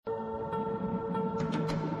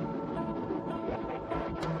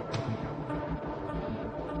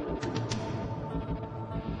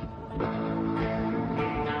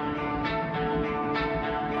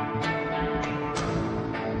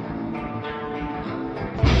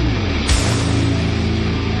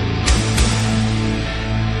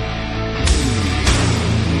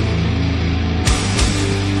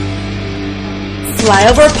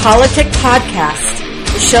Flyover Politic Podcast,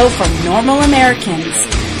 the show for normal Americans.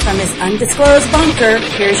 From his undisclosed bunker,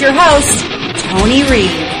 here's your host, Tony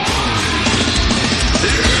Reed.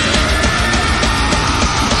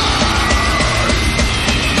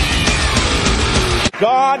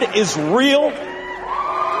 God is real.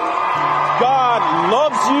 God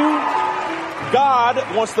loves you.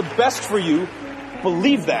 God wants the best for you.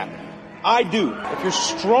 Believe that. I do. If you're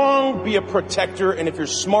strong, be a protector, and if you're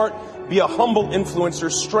smart, be a humble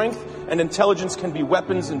influencer. Strength and intelligence can be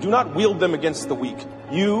weapons, and do not wield them against the weak.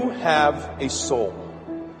 You have a soul.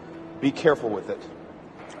 Be careful with it.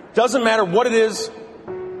 Doesn't matter what it is,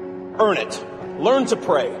 earn it. Learn to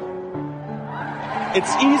pray.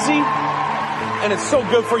 It's easy, and it's so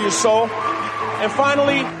good for your soul. And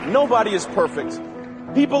finally, nobody is perfect.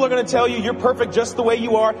 People are going to tell you you're perfect just the way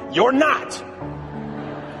you are. You're not.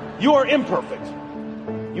 You are imperfect.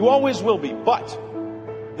 You always will be. But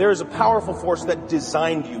there is a powerful force that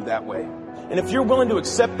designed you that way. And if you're willing to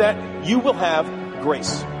accept that, you will have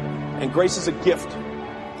grace. And grace is a gift.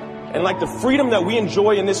 And like the freedom that we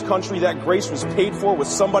enjoy in this country, that grace was paid for with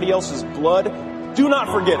somebody else's blood. Do not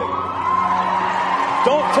forget it.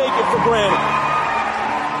 Don't take it for granted.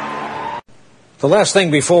 The last thing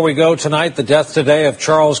before we go tonight, the death today of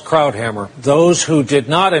Charles Krauthammer. Those who did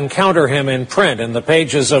not encounter him in print in the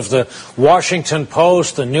pages of the Washington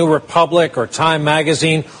Post, the New Republic, or Time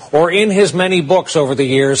magazine, or in his many books over the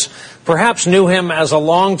years, perhaps knew him as a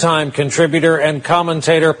longtime contributor and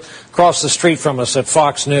commentator across the street from us at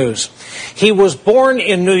Fox News. He was born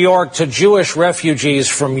in New York to Jewish refugees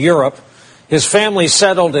from Europe. His family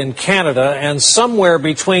settled in Canada, and somewhere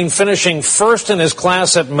between finishing first in his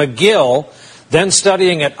class at McGill, then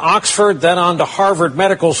studying at Oxford, then on to Harvard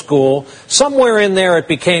Medical School, somewhere in there it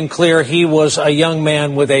became clear he was a young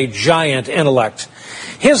man with a giant intellect.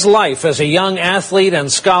 His life as a young athlete and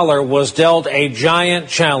scholar was dealt a giant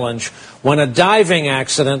challenge when a diving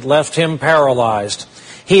accident left him paralyzed.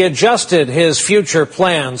 He adjusted his future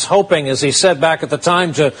plans, hoping, as he said back at the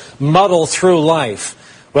time, to muddle through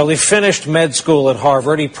life. Well, he finished med school at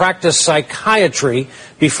Harvard. He practiced psychiatry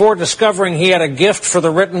before discovering he had a gift for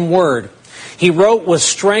the written word. He wrote with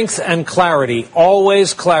strength and clarity,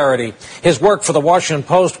 always clarity. His work for the Washington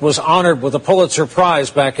Post was honored with a Pulitzer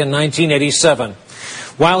Prize back in 1987.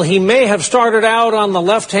 While he may have started out on the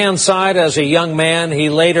left-hand side as a young man, he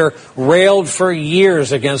later railed for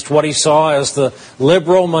years against what he saw as the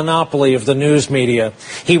liberal monopoly of the news media.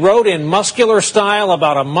 He wrote in muscular style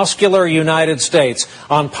about a muscular United States.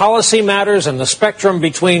 On policy matters and the spectrum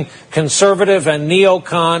between conservative and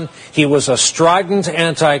neocon, he was a strident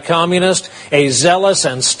anti-communist, a zealous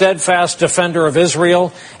and steadfast defender of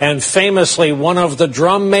Israel, and famously one of the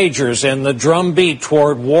drum majors in the drumbeat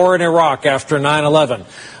toward war in Iraq after 9/11.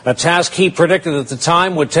 A task he predicted at the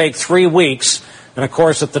time would take 3 weeks. And, of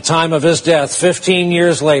course, at the time of his death, 15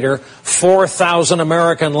 years later, 4,000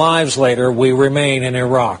 American lives later, we remain in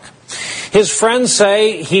Iraq. His friends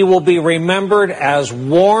say he will be remembered as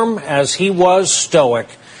warm as he was stoic,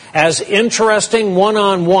 as interesting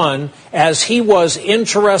one-on-one as he was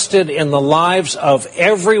interested in the lives of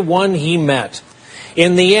everyone he met.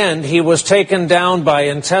 In the end, he was taken down by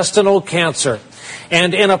intestinal cancer.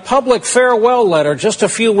 And in a public farewell letter just a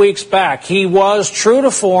few weeks back, he was true to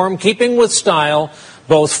form, keeping with style,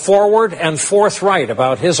 both forward and forthright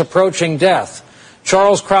about his approaching death.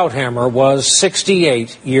 Charles Krauthammer was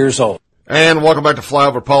 68 years old. And welcome back to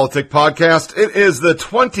Flyover Politic Podcast. It is the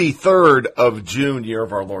 23rd of June, year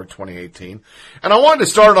of our Lord 2018. And I wanted to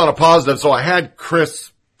start on a positive, so I had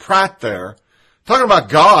Chris Pratt there talking about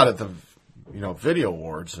God at the video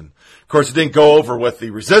awards. And of course it didn't go over with the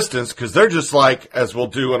Resistance because they're just like, as we'll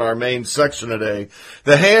do in our main section today,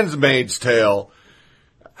 The Handmaid's Tale.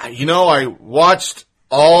 I watched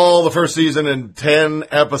all the first season in 10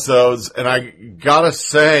 episodes, and I gotta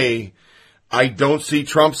say, I don't see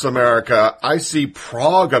Trump's America. I see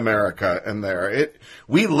Prague America in there.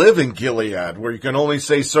 We live in Gilead, where you can only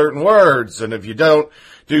say certain words, and if you don't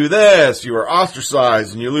do this, you are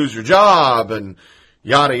ostracized and you lose your job, and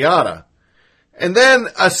yada yada. And then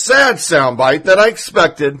a sad soundbite that I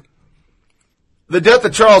expected. The death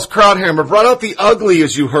of Charles Krauthammer brought out the ugly,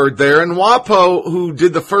 as you heard there, and WAPO, who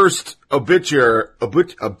did the first obituary,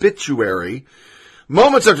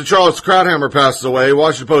 moments after Charles Krauthammer passes away,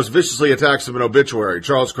 Washington Post viciously attacks him in obituary.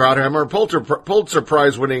 Charles Krauthammer, Pulitzer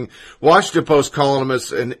Prize-winning Washington Post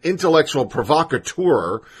columnist and intellectual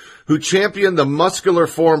provocateur, who championed the muscular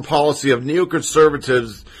foreign policy of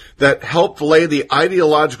neoconservatives that helped lay the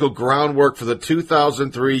ideological groundwork for the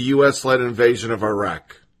 2003 U.S.-led invasion of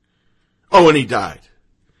Iraq. Oh, and he died.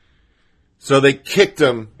 So they kicked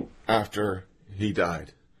him after he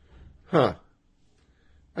died. Huh.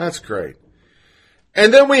 That's great.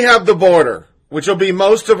 And then we have the border, which will be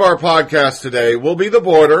most of our podcast today, will be the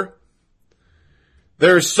border.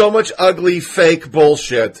 There's so much ugly, fake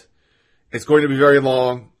bullshit. It's going to be very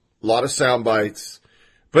long, a lot of sound bites,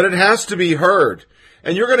 but it has to be heard.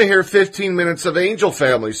 And you're going to hear 15 minutes of Angel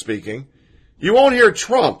Family speaking. You won't hear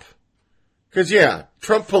Trump, because, yeah,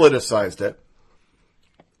 Trump politicized it.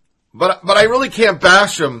 But I really can't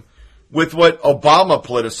bash him with what Obama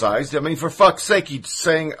politicized. I mean, for fuck's sake, he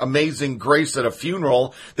sang Amazing Grace at a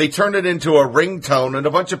funeral. They turned it into a ringtone, and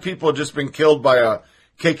a bunch of people had just been killed by a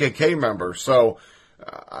KKK member. So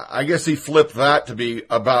I guess he flipped that to be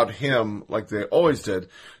about him like they always did.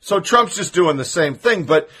 So Trump's just doing the same thing.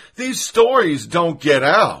 But these stories don't get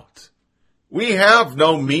out. We have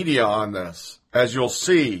no media on this, as you'll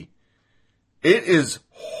see. It is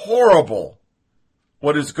horrible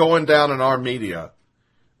what is going down in our media.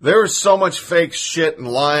 There is so much fake shit and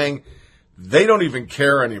lying, they don't even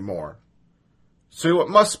care anymore. So it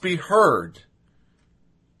must be heard.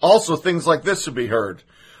 Also, things like this should be heard.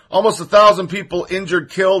 Almost 1,000 people injured,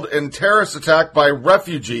 killed in terrorist attack by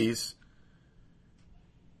refugees.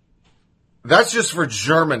 That's just for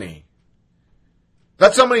Germany.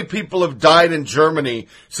 That's how many people have died in Germany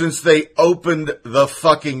since they opened the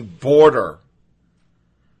fucking border.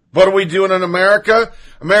 What are we doing in America?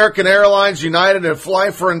 American Airlines, United, and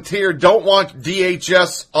Fly Frontier don't want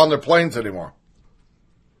DHS on their planes anymore.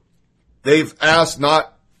 They've asked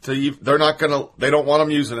not to, they don't want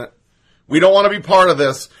them using it. We don't want to be part of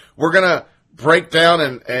this. We're going to break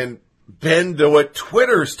down and bend to what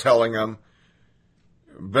Twitter's telling them.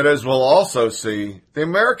 But as we'll also see, the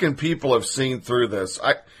American people have seen through this.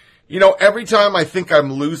 Every time I think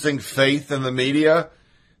I'm losing faith in the media,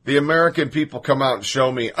 the American people come out and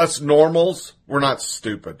show me, us normals, we're not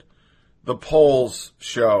stupid. The polls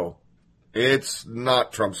show it's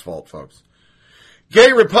not Trump's fault, folks.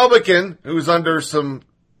 Gay Republican, who's under some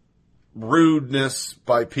rudeness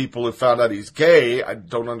by people who found out he's gay. I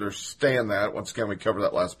don't understand that. Once again, we covered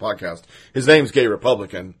that last podcast. His name's Gay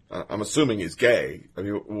Republican. I'm assuming he's gay. I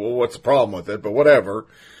mean, what's the problem with it? But whatever.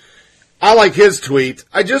 I like his tweet.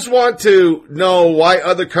 I just want to know why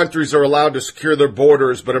other countries are allowed to secure their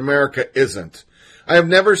borders, but America isn't. I have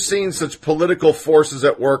never seen such political forces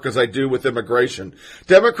at work as I do with immigration.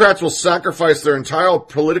 Democrats will sacrifice their entire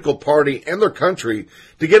political party and their country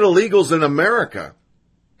to get illegals in America.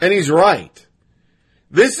 And he's right.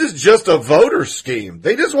 This is just a voter scheme.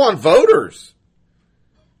 They just want voters.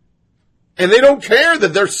 And they don't care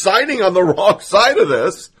that they're siding on the wrong side of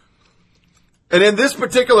this. And in this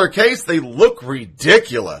particular case, they look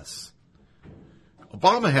ridiculous.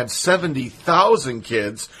 Obama had 70,000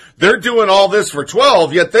 kids. They're doing all this for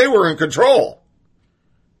 12, yet they were in control.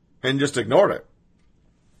 And just ignored it.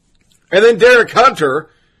 And then Derek Hunter,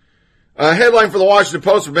 a headline for the Washington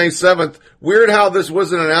Post for May 7th, weird how this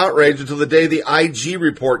wasn't an outrage until the day the IG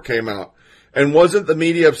report came out. And wasn't the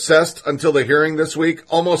media obsessed until the hearing this week?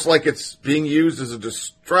 Almost like it's being used as a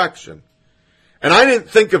distraction. And I didn't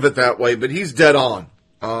think of it that way, but he's dead on.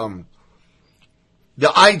 The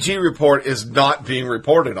IG report is not being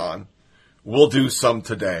reported on. We'll do some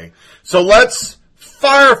today. So let's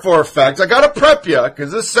fire for effect. I got to prep you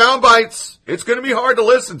because this soundbites, it's going to be hard to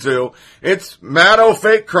listen to. It's Maddow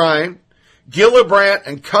fake crime, Gillibrand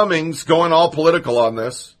and Cummings going all political on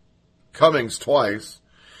this. Cummings twice.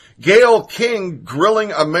 Gayle King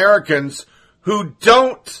grilling Americans who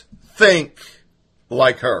don't think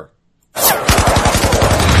like her.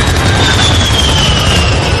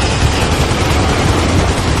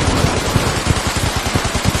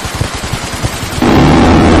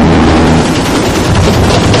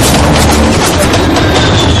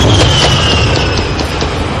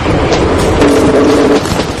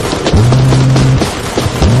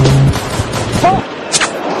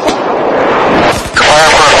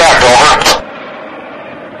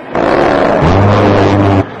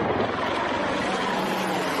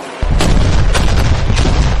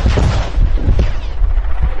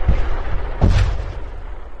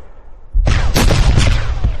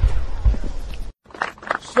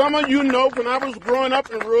 Some of you know when I was growing up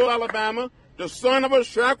in rural Alabama, the son of a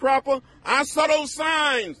sharecropper, I saw those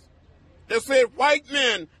signs that said white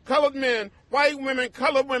men, white women,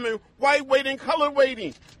 colored women, white waiting, colored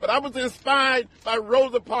waiting. But I was inspired by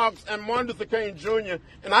Rosa Parks and Martin Luther King Jr.,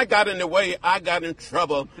 and I got in the way. I got in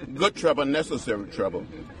trouble, good trouble, necessary trouble.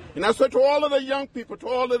 And I said to all of the young people, to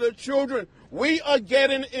all of the children, we are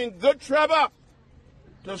getting in good trouble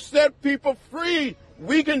to set people free.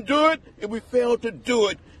 We can do it. If we fail to do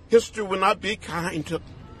it, history will not be kind to.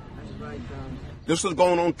 This is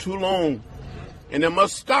going on too long, and it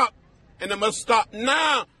must stop. And it must stop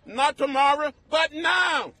now, not tomorrow, but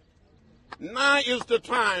now. Now is the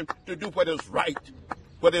time to do what is right,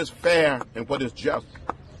 what is fair, and what is just.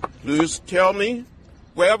 Please tell me,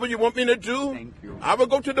 wherever you want me to do, I will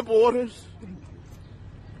go to the borders.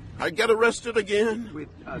 I get arrested again.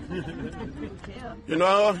 You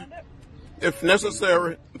know, if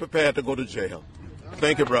necessary, I'm prepared to go to jail.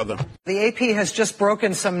 Thank you, brother. The AP has just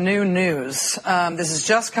broken some new news. This has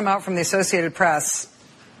just come out from the Associated Press.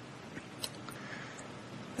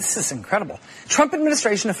 This is incredible. Trump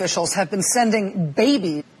administration officials have been sending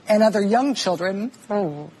babies and other young children.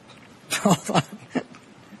 Oh, hold on.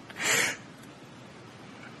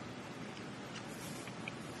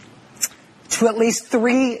 To at least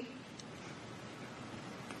 3.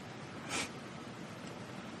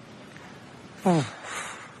 Can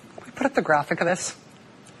we put up the graphic of this?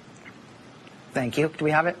 Thank you. Do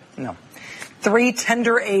we have it? No. 3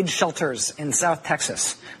 tender age shelters in South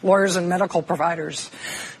Texas. Lawyers and medical providers.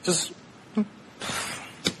 Just, I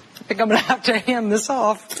think I'm going to have to hand this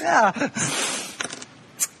off. Yeah.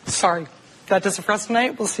 Sorry. That does it for us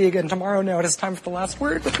tonight. We'll see you again tomorrow. Now it is time for the last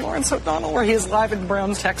word with Lawrence O'Donnell, where he is live in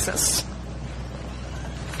Browns, Texas.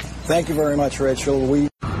 Thank you very much, Rachel.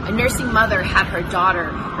 A nursing mother had her daughter,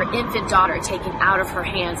 her infant daughter, taken out of her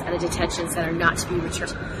hands at a detention center not to be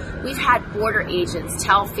returned. We've had border agents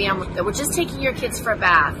tell families that we're just taking your kids for a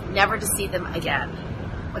bath, never to see them again.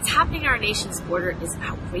 What's happening at our nation's border is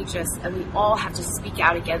outrageous, and we all have to speak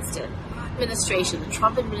out against it. The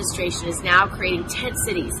Trump administration is now creating tent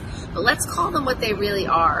cities, but let's call them what they really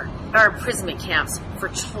are imprisonment camps for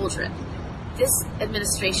children. This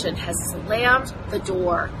administration has slammed the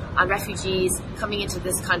door on refugees coming into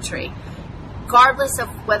this country, regardless of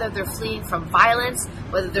whether they're fleeing from violence,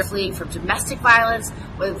 whether they're fleeing from domestic violence,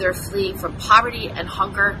 whether they're fleeing from poverty and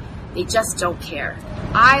hunger. They just don't care.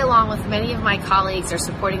 I, along with many of my colleagues, are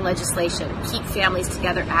supporting legislation, Keep Families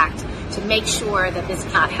Together Act, to make sure that this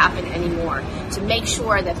cannot happen anymore, to make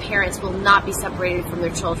sure that parents will not be separated from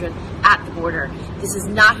their children at the border. This is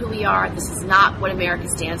not who we are. This is not what America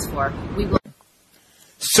stands for. We will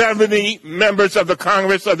 70 members of the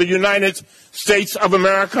Congress of the United States of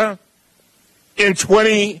America in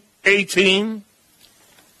 2018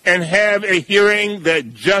 and have a hearing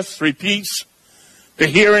that just repeats the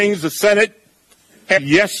hearings the Senate had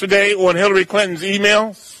yesterday on Hillary Clinton's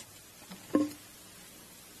emails.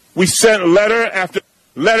 We sent letter after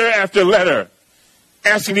letter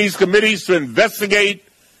asking these committees to investigate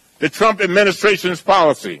the Trump administration's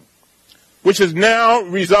policy, which is now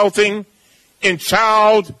resulting in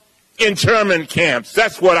child internment camps.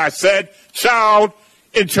 That's what I said, child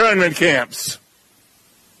internment camps.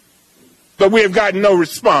 But we have gotten no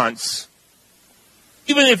response.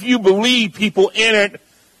 Even if you believe people entered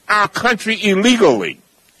our country illegally,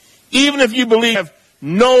 even if you believe have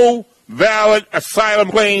no valid asylum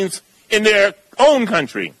claims in their own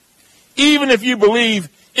country, even if you believe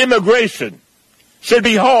immigration should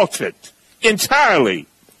be halted entirely,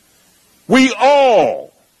 we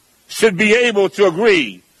all should be able to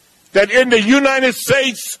agree that in the United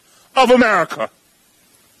States of America,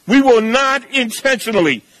 we will not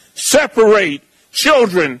intentionally separate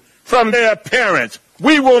children from their parents.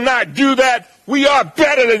 We will not do that. We are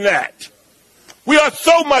better than that. We are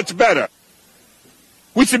so much better.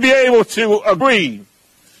 We should be able to agree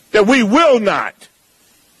that we will not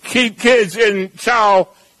keep kids in child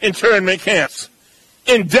internment camps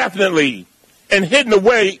indefinitely and hidden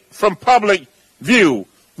away from public view.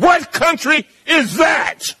 What country is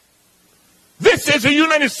that? This is the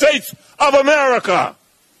United States of America.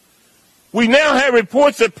 We now have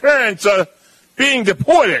reports that parents are being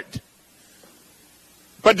deported,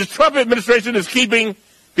 but the Trump administration is keeping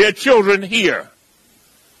their children here.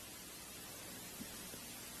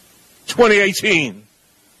 2018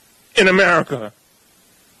 in America.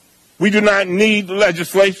 We do not need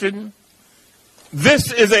legislation.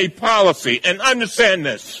 This is a policy, and understand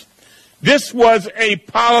this. This was a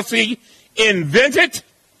policy invented,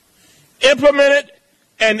 implemented,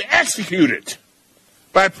 and executed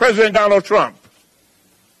by President Donald Trump.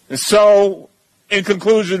 And so, in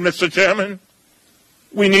conclusion, Mr. Chairman,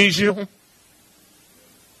 we need you.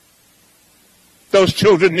 Those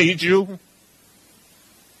children need you.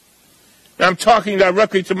 I'm talking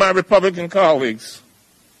directly to my Republican colleagues.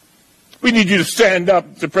 We need you to stand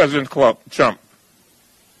up to President Trump.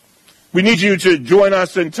 We need you to join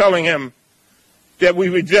us in telling him that we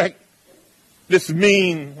reject this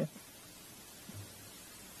mean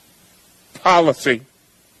policy.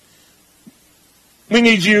 We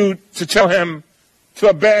need you to tell him to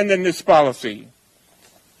abandon this policy.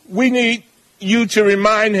 We need you to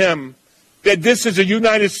remind him that this is the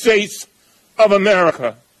United States of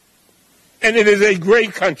America. And it is a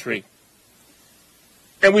great country.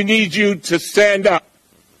 And we need you to stand up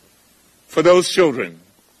for those children.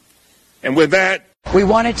 And with that, we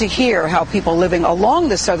wanted to hear how people living along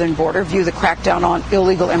the southern border view the crackdown on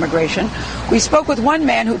illegal immigration. We spoke with one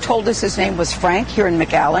man who told us his name was Frank here in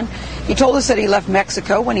McAllen. He told us that he left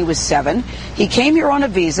Mexico when he was 7. He came here on a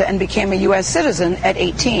visa and became a U.S. citizen at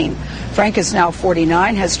 18. Frank is now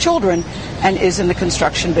 49, has children, and is in the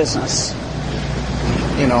construction business.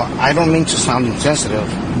 You know, I don't mean to sound insensitive,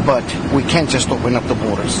 but we can't just open up the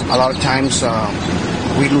borders. A lot of times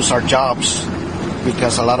we lose our jobs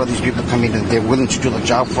because a lot of these people come in and they're willing to do the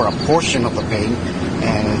job for a portion of the pay,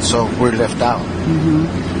 and so we're left out.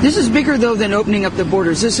 Mm-hmm. This is bigger, though, than opening up the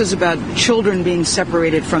borders. This is about children being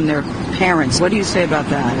separated from their parents. What do you say about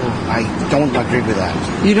that? I don't agree with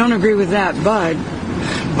that. You don't agree with that, but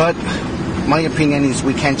my opinion is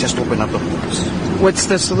we can't just open up the borders. What's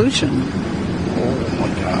the solution? Oh, my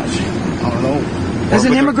gosh. I don't know. As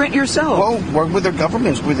an immigrant yourself? Well, work with their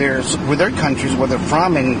governments, with their countries, where they're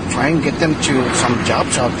from, and try and get them to some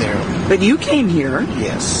jobs out there. But you came here,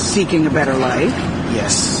 yes, seeking a better life.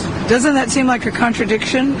 Yes. Doesn't that seem like a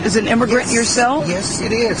contradiction as an immigrant yourself? Yes,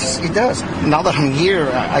 it is. It does. Now that I'm here,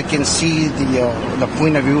 I can see the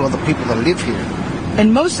point of view of the people that live here.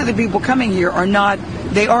 And most of the people coming here are not,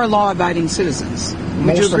 they are law-abiding citizens.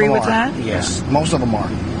 Would you agree with that? Yes, most of them are,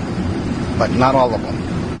 but not all of them.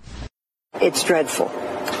 It's dreadful.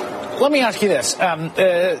 Let me ask you this.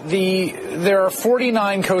 There are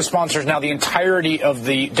 49 co-sponsors now, the entirety of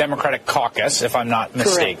the Democratic caucus, if I'm not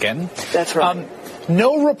mistaken. Correct. That's right.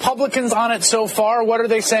 No Republicans on it so far. What are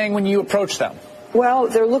they saying when you approach them? Well,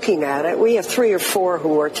 they're looking at it. We have 3 or 4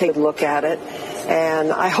 who are taking a look at it,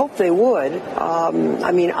 and I hope they would.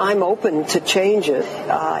 I mean, I'm open to change it.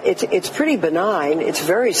 It's pretty benign. It's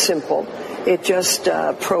very simple. It just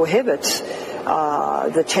prohibits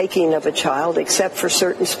the taking of a child except for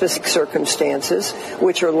certain specific circumstances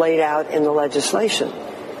which are laid out in the legislation.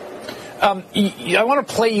 I want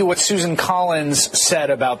to play you what Susan Collins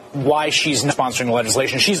said about why she's not sponsoring the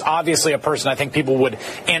legislation. She's obviously a person I think people would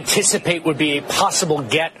anticipate would be a possible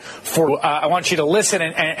get for. I want you to listen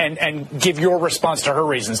and give your response to her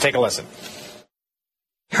reasons. Take a listen.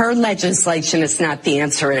 Her legislation is not the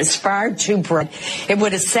answer. It's far too broad. It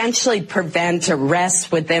would essentially prevent arrests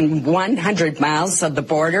within 100 miles of the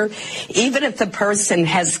border, even if the person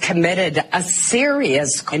has committed a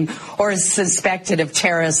serious crime or is suspected of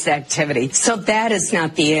terrorist activity. So that is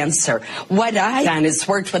not the answer. What I've done is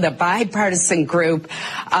worked with a bipartisan group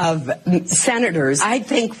of senators. I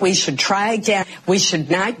think we should try again. We should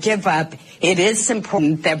not give up. It is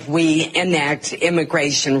important that we enact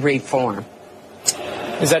immigration reform.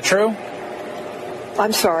 Is that true?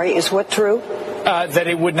 I'm sorry, is what true? That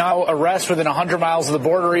it would not arrest within 100 miles of the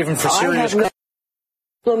border, even for serious crime?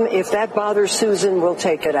 If that bothers Susan, we'll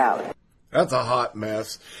take it out. That's a hot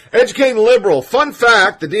mess. Educating liberal. Fun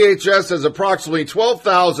fact, the DHS has approximately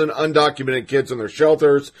 12,000 undocumented kids in their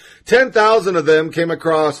shelters. 10,000 of them came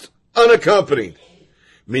across unaccompanied,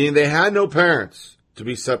 meaning they had no parents to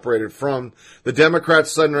be separated from. The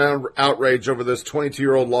Democrats' sudden outrage over this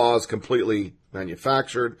 22-year-old law is completely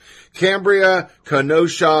manufactured. Cambria,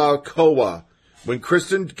 Kenosha, Kowa. When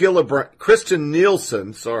Kristen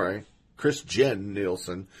Nielsen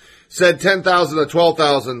said 10,000 to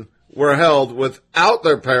 12,000 were held without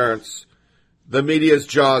their parents, the media's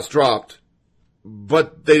jaws dropped.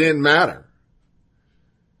 But they didn't matter.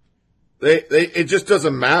 It just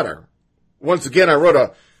doesn't matter. Once again, I wrote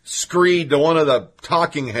a screed to one of the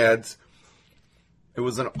talking heads. It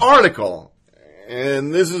was an article,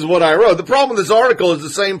 and this is what I wrote. The problem with this article is the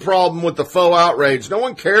same problem with the faux outrage. No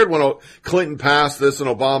one cared when Clinton passed this and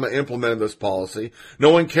Obama implemented this policy. No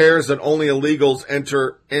one cares that only illegals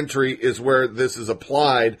entry is where this is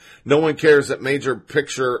applied. No one cares that major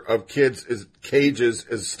picture of kids is cages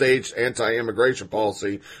is staged anti-immigration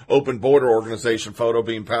policy. Open border organization photo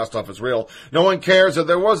being passed off as real. No one cares that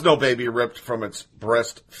there was no baby ripped from its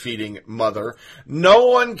breastfeeding mother. No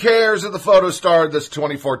one cares that the photo starred this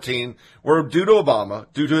 2014 were due to Obama,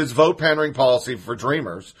 due to his vote pandering policy for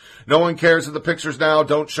Dreamers. No one cares that the pictures now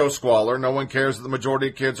don't show squalor. No one cares that the majority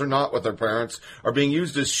of kids are not with their parents, are being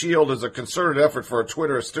used as shield as a concerted effort for a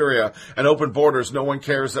Twitter hysteria and open borders. No one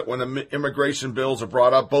cares that when immigration bills are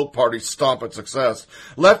brought up, both parties stomp at success.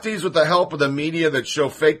 Lefties, with the help of the media that show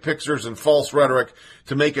fake pictures and false rhetoric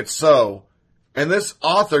to make it so. And this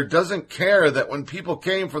author doesn't care that when people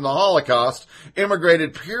came from the Holocaust,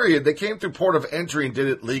 immigrated, period, they came through port of entry and did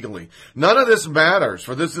it legally. None of this matters,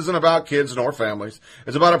 for this isn't about kids nor families.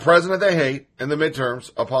 It's about a president they hate and the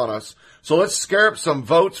midterms upon us. So let's scare up some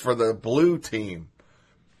votes for the blue team.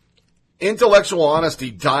 Intellectual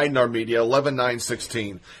honesty died in our media,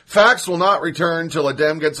 11/9/16. Facts will not return till a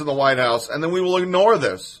Dem gets in the White House, and then we will ignore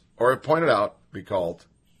this, or if pointed out, be called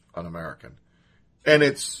un-American. And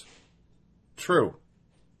it's true.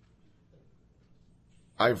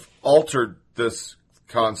 I've altered this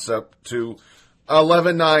concept to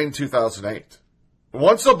 11/9/2008.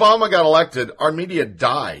 Once Obama got elected, our media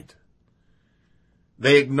died.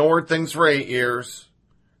 They ignored things for 8 years,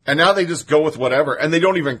 and now they just go with whatever, and they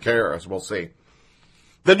don't even care, as we'll see.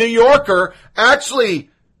 The New Yorker actually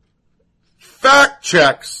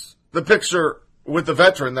fact-checks the picture with the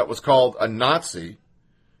veteran that was called a Nazi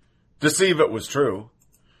to see if it was true.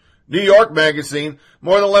 New York Magazine,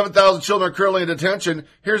 more than 11,000 children are currently in detention.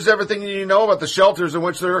 Here's everything you need to know about the shelters in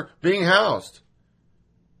which they're being housed.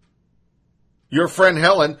 Your friend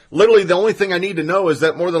Helen, literally the only thing I need to know is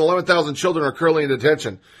that more than 11,000 children are currently in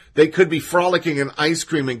detention. They could be frolicking in ice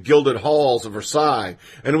cream in gilded halls of Versailles,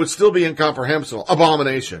 and it would still be incomprehensible.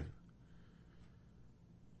 Abomination.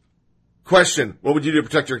 Question, what would you do to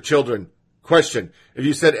protect your children? Question, if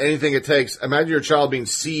you said anything it takes, imagine your child being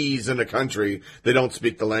seized in a country they don't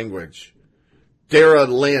speak the language. Dara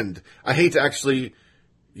Lind, I hate to actually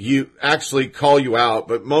call you out,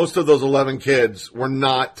 but most of those 11 kids were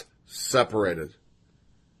not separated.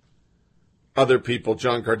 Other people,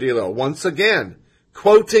 John Cardillo, once again,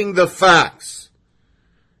 quoting the facts.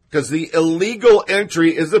 Because the illegal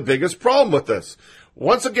entry is the biggest problem with this.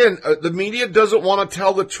 Once again, the media doesn't want to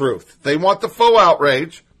tell the truth. They want the faux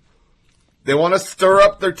outrage. They want to stir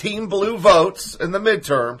up their Team Blue votes in the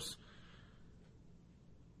midterms.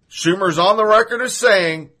 Schumer's on the record as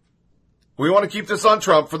saying, we want to keep this on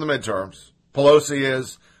Trump for the midterms. Pelosi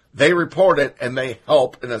is, they report it and they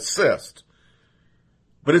help and assist.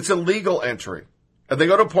 But it's illegal entry. If they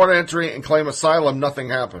go to port of entry and claim asylum, nothing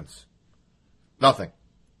happens. Nothing.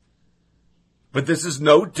 But this is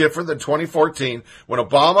no different than 2014 when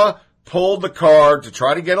Obama pulled the card to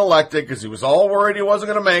try to get elected because he was all worried he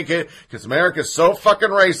wasn't going to make it because America's so fucking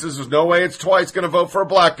racist, there's no way it's twice going to vote for a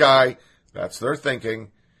black guy. That's their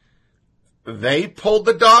thinking. They pulled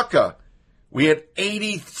the DACA. We had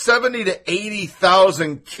 70 to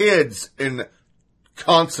 80,000 kids in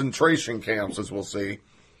concentration camps, as we'll see.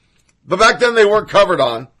 But back then they weren't covered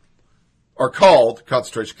on or called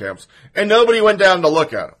concentration camps, and nobody went down to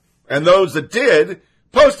look at them. And those that did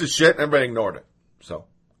posted shit and everybody ignored it. So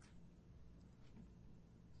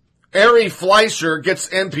Ari Fleischer gets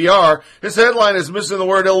NPR. His headline is missing the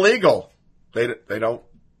word illegal. They don't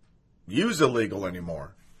use illegal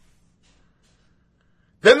anymore.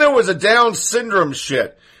 Then there was a Down syndrome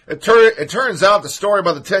shit. It turns out the story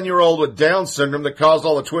about the 10-year-old with Down syndrome that caused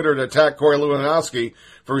all the Twitter to attack Corey Lewandowski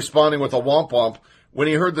for responding with a womp womp when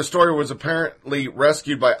he heard the story was apparently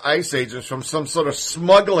rescued by ICE agents from some sort of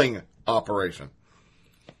smuggling operation.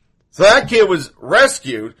 So that kid was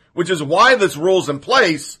rescued, which is why this rule's in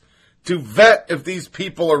place, to vet if these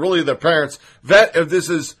people are really their parents, vet if this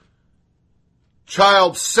is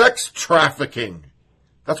child sex trafficking.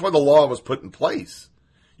 That's why the law was put in place.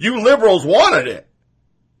 You liberals wanted it.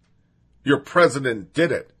 Your president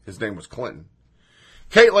did it. His name was Clinton.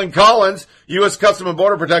 Caitlin Collins, U.S. Customs and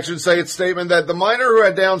Border Protection, say its statement that the minor who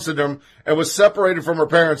had Down syndrome and was separated from her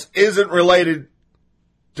parents isn't related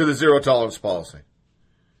to the zero tolerance policy.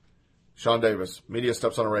 Sean Davis, media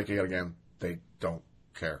steps on a rake again. They don't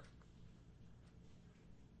care.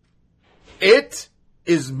 It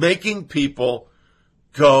is making people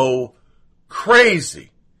go crazy.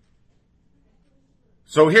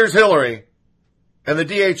 So here's Hillary and the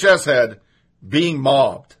DHS head being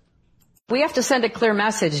mobbed. We have to send a clear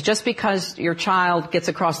message. Just because your child gets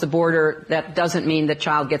across the border, that doesn't mean the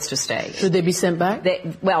child gets to stay. Should they be sent back?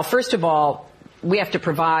 Well, first of all, we have to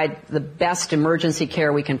provide the best emergency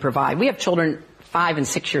care we can provide. We have children 5 and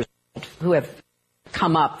 6 years old who have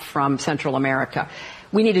come up from Central America.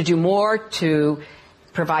 We need to do more to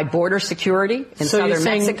provide border security in southern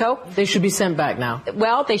Mexico. They should be sent back now.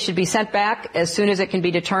 Well, they should be sent back as soon as it can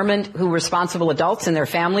be determined who responsible adults and their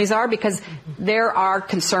families are, because there are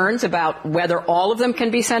concerns about whether all of them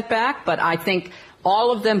can be sent back, but I think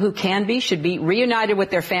all of them who can be should be reunited with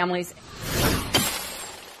their families.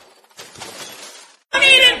 We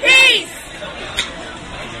need in peace!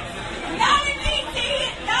 Not in D.C.,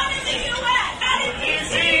 not in the U.S., not in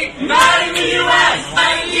D.C., not in the U.S.,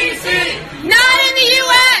 not in D.C., not in the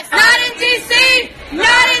U.S., not in D.C.,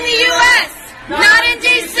 not in the U.S., not in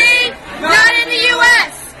D.C., not in the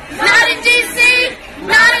U.S., not in D.C.,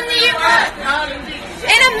 not in the U.S., not in D.C.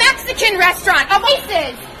 In a Mexican restaurant of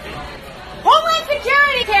Aces. Homeland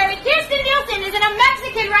Security, Carrie. Kirsten Nielsen is in a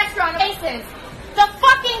Mexican restaurant of Aces. The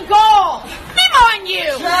fucking goal. Shame on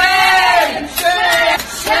you. Shame, shame,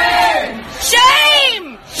 shame.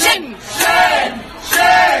 Shame! Shame! Shame!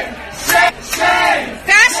 Shame! Shame! Shame!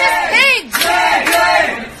 Fascist pigs!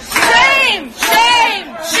 Shame! Shame! Shame! Shame!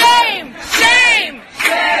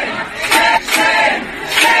 Shame!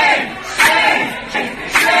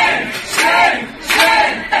 Shame! Shame!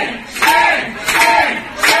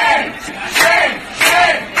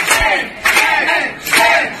 Shame!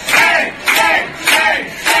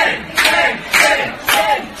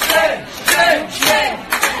 Shame! Shame!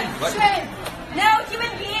 Shame! No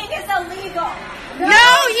human being is illegal. No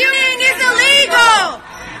human is illegal.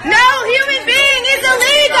 No human being is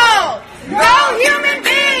illegal. No human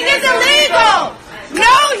being is illegal.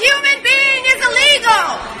 No human being is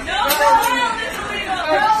illegal. No child is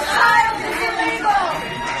illegal. No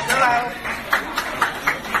child is illegal.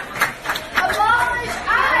 Abolish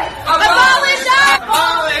ICE.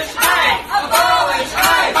 Abolish ICE. Abolish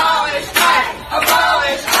ICE. Abolish ICE.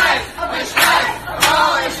 Abolish ICE. Abolish ICE.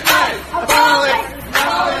 Abolish ICE. Abolish ICE.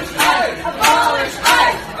 Abolish ICE. Abolish ICE. Abolish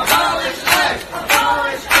ICE. Abolish ICE.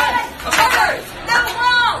 Abolish ICE. Abolish. No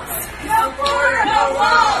walls. No border. No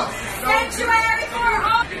walls. Sanctuary for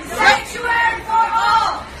all. Sanctuary for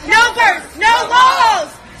all. No borders. No walls.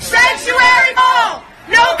 Sanctuary for all.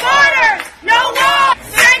 No borders. No walls.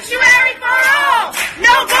 Sanctuary for all.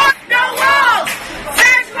 No borders. No walls.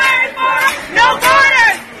 Sanctuary for all. No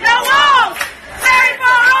borders. No walls. Sanctuary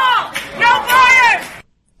for all. No borders.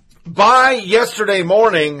 By yesterday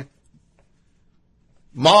morning,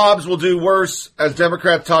 mobs will do worse as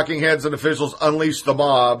Democrat talking heads and officials unleash the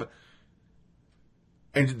mob,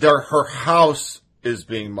 and her house is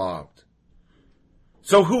being mobbed.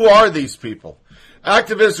 So who are these people?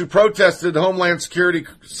 Activists who protested Homeland Security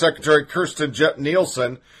Secretary Kirstjen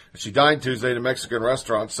Nielsen, she died Tuesday in a Mexican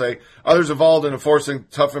restaurant, say others involved in enforcing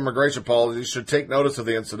tough immigration policies should take notice of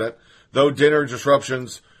the incident, though dinner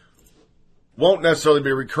disruptions won't necessarily be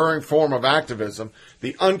a recurring form of activism.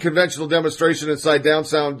 The unconventional demonstration inside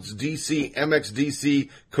downtown's D.C. MXDC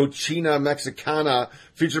Cochina Mexicana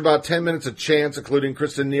featured about 10 minutes of chants, including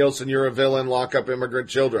Kirstjen Nielsen, you're a villain, lock up immigrant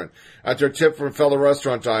children, after a tip from a fellow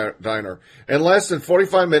restaurant diner. In less than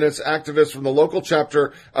 45 minutes, activists from the local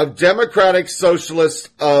chapter of Democratic Socialists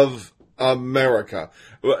of America.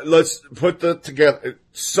 Let's put that together.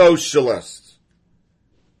 Socialists.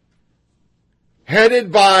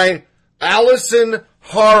 Headed by Allison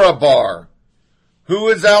Harabar. Who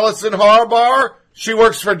is Allison Harabar? She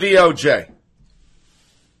works for DOJ.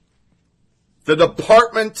 The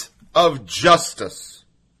Department of Justice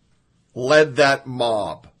led that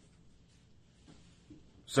mob.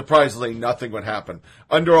 Surprisingly, nothing would happen.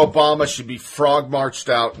 Under Obama, she'd be frog marched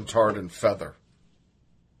out and tarred and feather.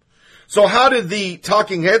 So how did the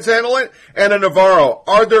talking heads handle it? Anna Navarro,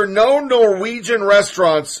 are there no Norwegian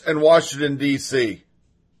restaurants in Washington, D.C.?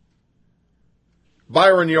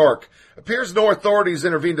 Byron York, appears no authorities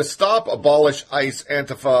intervened to stop Abolish ICE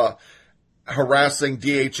Antifa harassing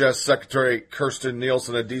DHS Secretary Kirstjen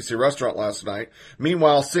Nielsen at a D.C. restaurant last night.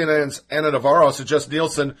 Meanwhile, CNN's Anna Navarro suggests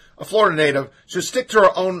Nielsen, a Florida native, should stick to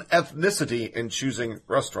her own ethnicity in choosing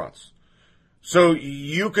restaurants. So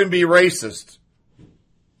you can be racist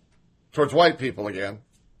towards white people again,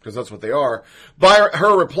 because that's what they are.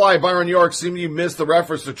 Her reply, Byron York, seemed you missed the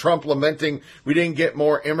reference to Trump lamenting we didn't get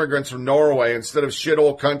more immigrants from Norway instead of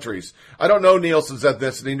shithole countries. I don't know Nielsen's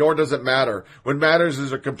ethnicity, nor does it matter. What matters is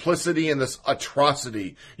her complicity in this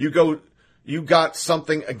atrocity. You got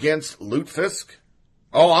something against Lutefisk?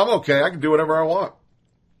 Oh, I'm okay. I can do whatever I want.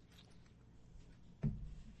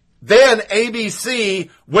 Then ABC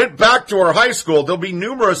went back to her high school. There'll be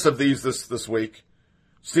numerous of these this week.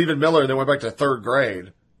 Stephen Miller, they went back to third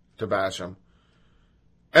grade to bash him.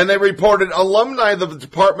 And they reported alumni of the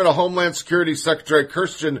Department of Homeland Security Secretary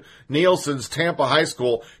Kirstjen Nielsen's Tampa High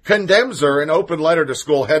School condemns her in open letter to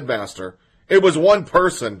school headmaster. It was one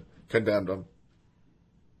person condemned him.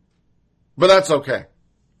 But that's okay.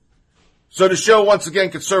 So to show once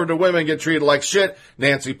again conservative women get treated like shit,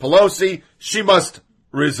 Nancy Pelosi, she must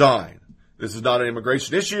resign. This is not an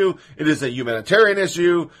immigration issue. It is a humanitarian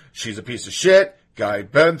issue. She's a piece of shit. Guy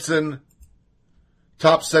Benson.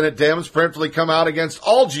 Top Senate Dems promptly come out against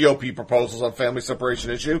all GOP proposals on family separation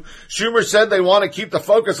issue. Schumer said they want to keep the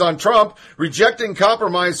focus on Trump. Rejecting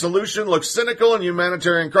compromise solution looks cynical in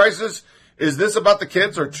humanitarian crisis. Is this about the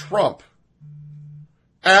kids or Trump?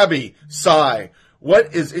 Abby, sigh.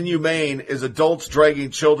 What is inhumane is adults dragging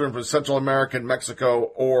children from Central America and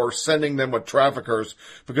Mexico or sending them with traffickers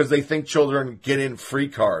because they think children get in free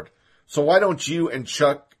card. So why don't you and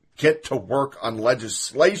Chuck get to work on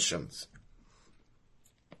legislations?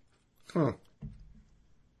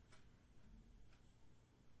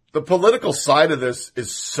 The political side of this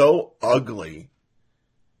is so ugly.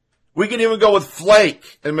 We can even go with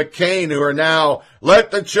Flake and McCain, who are now,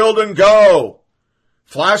 let the children go.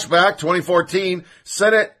 Flashback 2014,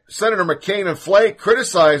 Senator McCain and Flake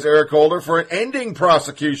criticized Eric Holder for ending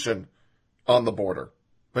prosecution on the border.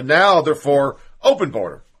 But now they're for open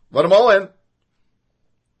border. Let them all in.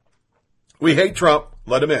 We hate Trump.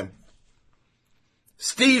 Let him in.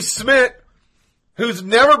 Steve Smith, who's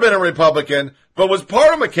never been a Republican, but was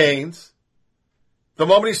part of McCain's. The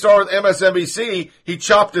moment he started with MSNBC, he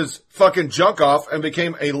chopped his fucking junk off and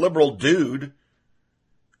became a liberal dude.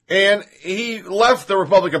 And he left the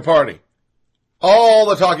Republican Party. All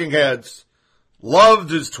the talking heads loved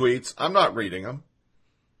his tweets. I'm not reading them.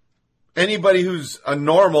 Anybody who's a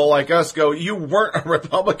normal like us go, you weren't a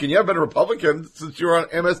Republican. You haven't been a Republican since you were on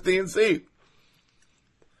MSDNC.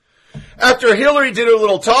 After Hillary did her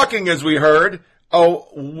little talking, as we heard,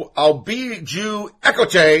 Jew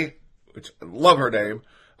Ecoche, which I love her name,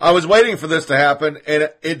 I was waiting for this to happen,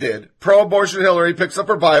 and it did. Pro-abortion Hillary picks up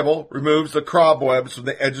her Bible, removes the cobwebs from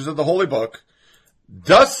the edges of the Holy Book,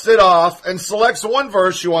 dusts it off, and selects one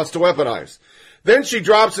verse she wants to weaponize. Then she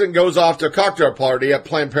drops it and goes off to a cocktail party at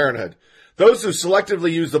Planned Parenthood. Those who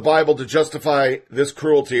selectively use the Bible to justify this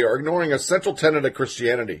cruelty are ignoring a central tenet of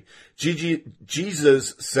Christianity.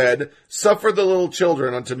 Jesus said, "Suffer the little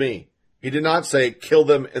children unto me." He did not say, "Kill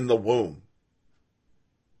them in the womb."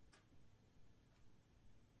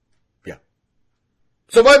 Yeah.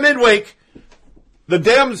 So by midweek, the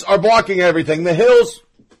Dems are blocking everything. The Hills,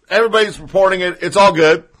 everybody's reporting it. It's all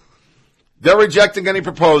good. They're rejecting any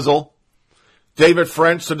proposal. David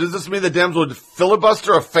French. So does this mean the Dems would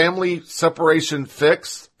filibuster a family separation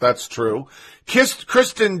fix? That's true.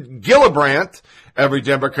 Kristen Gillibrand, every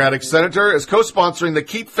Democratic senator, is co-sponsoring the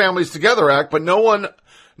Keep Families Together Act, but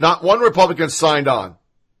not one Republican signed on.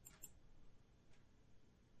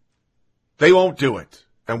 They won't do it.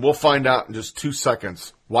 And we'll find out in just 2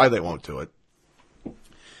 seconds why they won't do it.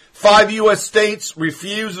 5 U.S. states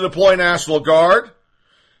refuse to deploy National Guard.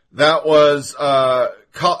 That was, are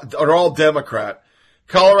all Democrat.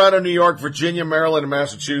 Colorado, New York, Virginia, Maryland, and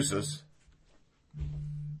Massachusetts.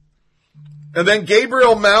 And then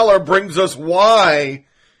Gabriel Maller brings us why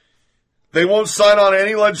they won't sign on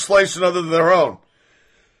any legislation other than their own.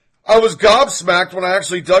 I was gobsmacked when I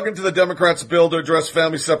actually dug into the Democrats' bill to address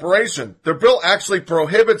family separation. Their bill actually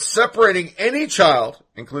prohibits separating any child,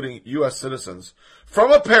 including U.S. citizens,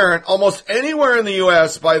 from a parent almost anywhere in the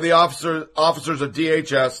U.S. by the officers of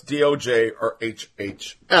DHS, DOJ, or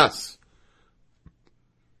HHS.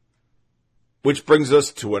 Which brings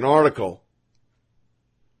us to an article.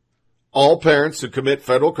 All parents who commit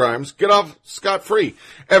federal crimes get off scot-free.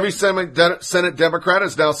 Every Senate Democrat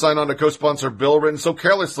has now signed on to co-sponsor a bill written so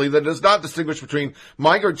carelessly that it does not distinguish between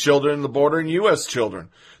migrant children in the border and U.S. children.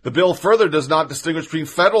 The bill further does not distinguish between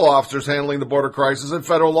federal officers handling the border crisis and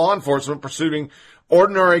federal law enforcement pursuing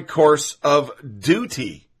ordinary course of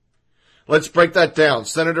duty. Let's break that down.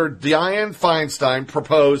 Senator Dianne Feinstein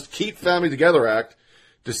proposed Keep Family Together Act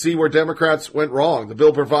to see where Democrats went wrong. The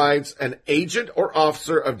bill provides an agent or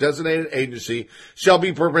officer of designated agency shall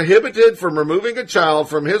be prohibited from removing a child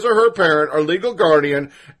from his or her parent or legal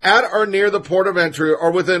guardian at or near the port of entry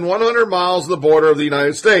or within 100 miles of the border of the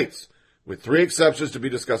United States, with 3 exceptions to be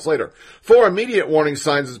discussed later. 4 immediate warning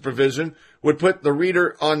signs of this provision would put the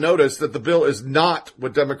reader on notice that the bill is not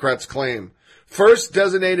what Democrats claim. First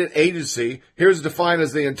designated agency, here's defined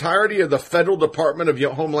as the entirety of the Federal Department of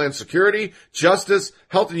Homeland Security, Justice,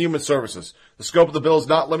 Health and Human Services. The scope of the bill is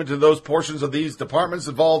not limited to those portions of these departments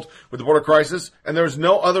involved with the border crisis, and there is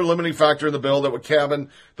no other limiting factor in the bill that would cabin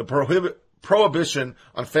the prohibition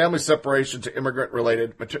on family separation to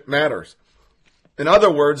immigrant-related matters. In other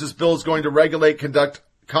words, this bill is going to regulate conduct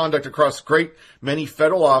across great many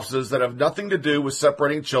federal offices that have nothing to do with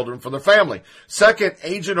separating children from their family. Second,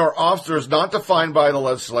 agent or officer is not defined by the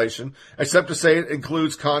legislation, except to say it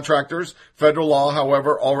includes contractors. Federal law,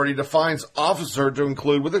 however, already defines officer to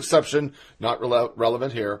include, with exception, not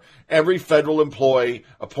relevant here, every federal employee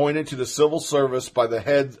appointed to the civil service by the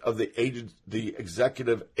head of the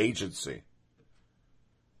executive agency.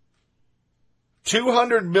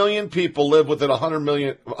 200 million people live within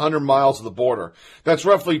 100 miles of the border. That's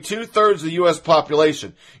roughly 2/3 of the U.S.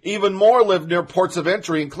 population. Even more live near ports of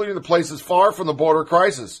entry, including the places far from the border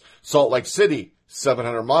crisis. Salt Lake City,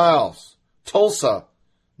 700 miles. Tulsa,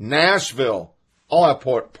 Nashville, all have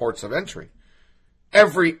ports of entry.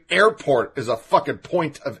 Every airport is a fucking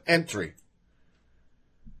point of entry.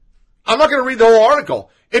 I'm not going to read the whole article.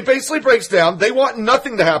 It basically breaks down. They want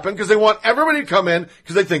nothing to happen because they want everybody to come in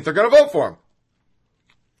because they think they're going to vote for them.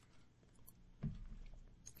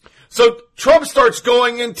 So Trump starts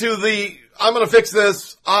going into I'm going to fix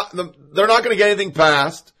this. They're not going to get anything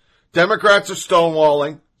passed. Democrats are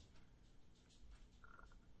stonewalling.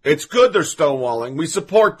 It's good they're stonewalling. We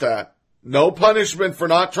support that. No punishment for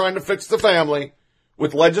not trying to fix the family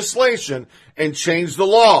with legislation and change the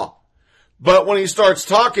law. But when he starts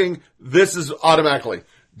talking, this is automatically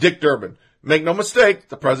Dick Durbin. Make no mistake,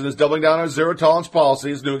 the president is doubling down on his zero-tolerance policy.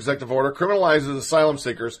 His new executive order criminalizes asylum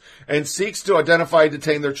seekers and seeks to identify and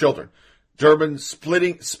detain their children. Durbin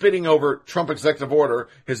spitting over Trump executive order,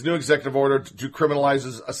 his new executive order to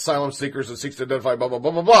criminalizes asylum seekers and seeks to identify blah, blah, blah,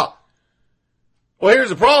 blah, blah. Well, here's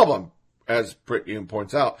the problem, as Britt Hume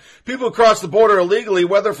points out. People who cross the border illegally,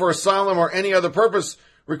 whether for asylum or any other purpose,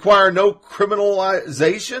 require no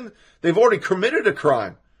criminalization. They've already committed a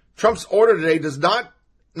crime. Trump's order today does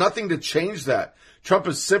nothing to change that. Trump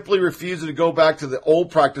is simply refusing to go back to the old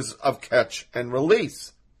practice of catch and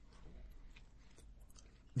release.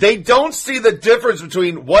 They don't see the difference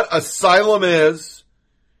between what asylum is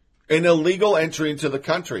and illegal entry into the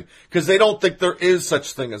country because they don't think there is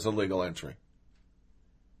such thing as illegal entry.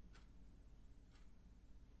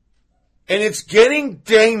 And it's getting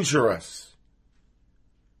dangerous.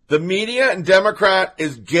 The media and Democrat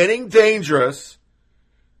is getting dangerous.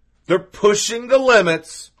 They're pushing the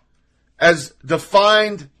limits as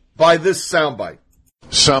defined by this soundbite.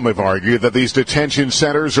 Some have argued that these detention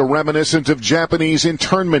centers are reminiscent of Japanese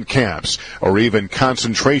internment camps or even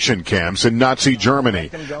concentration camps in Nazi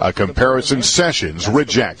Germany, a comparison Sessions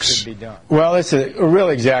rejects. Well, it's a real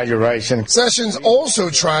exaggeration. Sessions also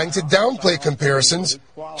trying to downplay comparisons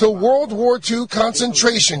to World War II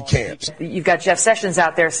concentration camps. You've got Jeff Sessions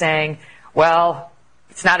out there saying, well,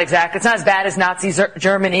 it's not as bad as Nazi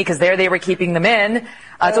Germany because there they were keeping them in.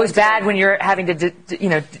 It's always bad when you're having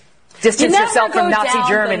to, distance yourself from Nazi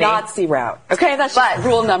Germany. The Nazi route. Okay, that's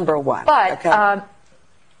rule number one. But okay.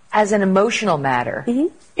 As an emotional matter,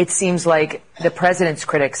 it seems like the president's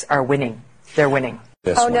critics are winning. They're winning.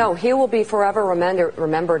 No, he will be forever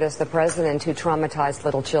remembered as the president who traumatized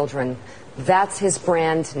little children. That's his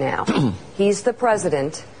brand now. He's the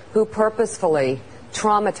president who purposefully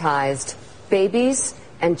traumatized babies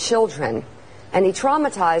and children. And he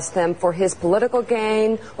traumatized them for his political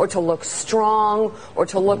gain, or to look strong, or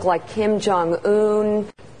to look like Kim Jong-un.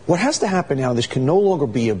 What has to happen now, this can no longer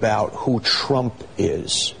be about who Trump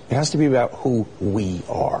is. It has to be about who we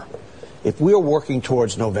are. If we are working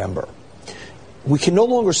towards November, we can no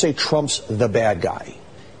longer say Trump's the bad guy.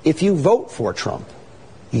 If you vote for Trump,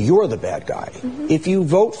 you're the bad guy. If you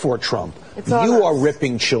vote for Trump, you are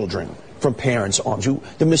ripping children from parents' arms.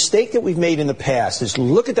 The mistake that we've made in the past is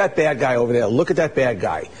look at that bad guy over there, look at that bad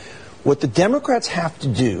guy. What the Democrats have to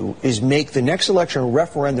do is make the next election a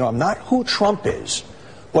referendum on not who Trump is,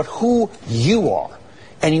 but who you are.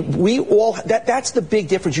 And that's the big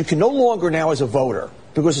difference. You can no longer now as a voter,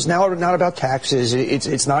 because it's now not about taxes,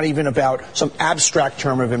 it's not even about some abstract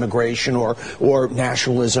term of immigration or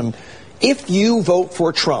nationalism. If you vote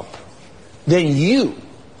for Trump, then you,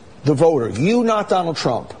 the voter, you, not Donald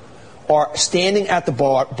Trump, are standing at the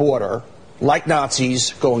border like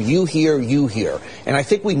Nazis going, you here, you here. And I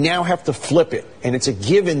think we now have to flip it. And it's a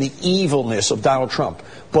given, the evilness of Donald Trump.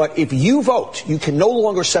 But if you vote, you can no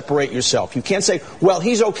longer separate yourself. You can't say, well,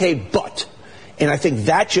 he's okay, but. And I think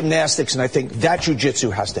that gymnastics and I think that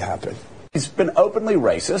jujitsu has to happen. He's been openly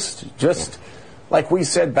racist, just like we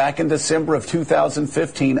said back in December of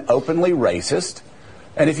 2015, openly racist.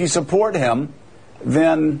 And if you support him,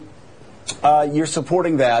 then you're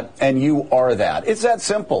supporting that, and you are that. It's that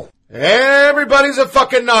simple. Everybody's a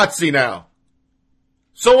fucking Nazi now.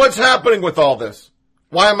 So what's happening with all this?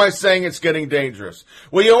 Why am I saying it's getting dangerous?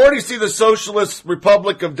 Well, you already see the Socialist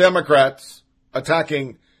Republic of Democrats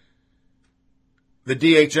attacking the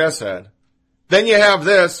DHS head. Then you have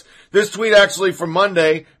this tweet actually from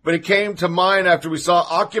Monday, but it came to mind after we saw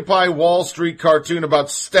Occupy Wall Street cartoon about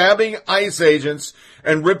stabbing ICE agents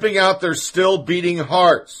and ripping out their still beating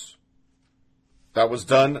hearts. That was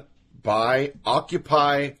done by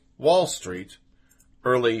Occupy Wall Street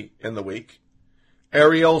early in the week.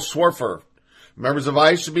 Ariel Schwarfer. Members of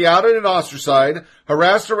ICE should be outed and ostracized,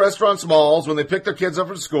 harassed at restaurants, malls, when they pick their kids up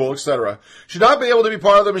from school, etc. Should not be able to be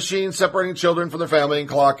part of the machine separating children from their family and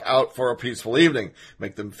clock out for a peaceful evening.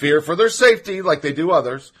 Make them fear for their safety like they do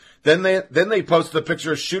others. Then they posted a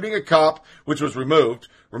picture of shooting a cop, which was removed.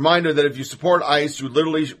 Reminder that if you support ICE, you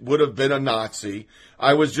literally would have been a Nazi.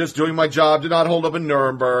 I was just doing my job, did not hold up in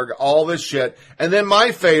Nuremberg, all this shit. And then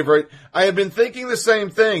my favorite, I had been thinking the same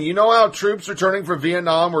thing. You know how troops returning from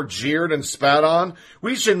Vietnam were jeered and spat on?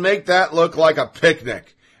 We should make that look like a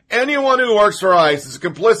picnic. Anyone who works for ICE is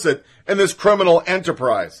complicit in this criminal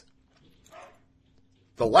enterprise.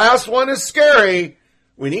 The last one is scary.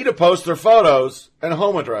 We need to post their photos and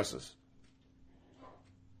home addresses.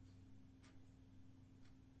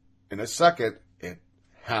 In a second, it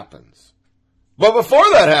happens. But before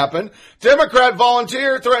that happened, Democrat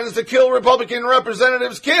volunteer threatens to kill Republican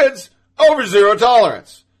representatives' kids over zero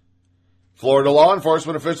tolerance. Florida law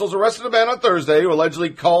enforcement officials arrested a man on Thursday who allegedly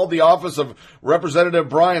called the office of Representative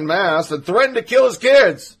Brian Mast and threatened to kill his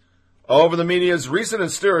kids over the media's recent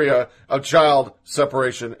hysteria of child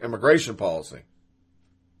separation immigration policy.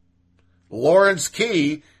 Lawrence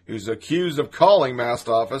Key, who's accused of calling Mast's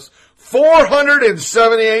office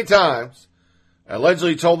 478 times,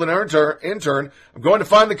 allegedly told an intern, I'm going to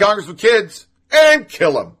find the Congress with kids and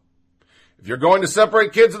kill them. If you're going to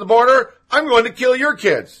separate kids at the border, I'm going to kill your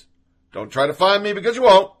kids. Don't try to find me because you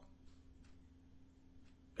won't.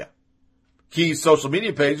 Yeah. Key's social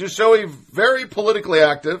media pages show he's very politically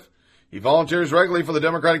active. He volunteers regularly for the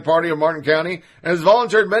Democratic Party of Martin County and has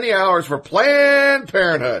volunteered many hours for Planned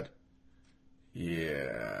Parenthood.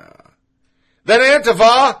 Yeah. Then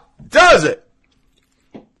Antifa does it.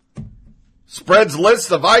 Spreads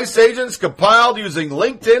lists of ICE agents compiled using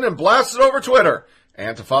LinkedIn and blasted over Twitter.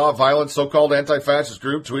 Antifa, a violent so-called anti-fascist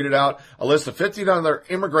group, tweeted out a list of 15 other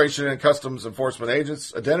immigration and customs enforcement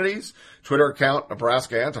agents' identities. Twitter account,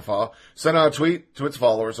 Nebraska Antifa, sent out a tweet to its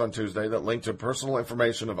followers on Tuesday that linked to personal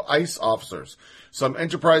information of ICE officers. Some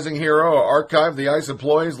enterprising hero archived the ICE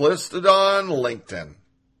employees listed on LinkedIn.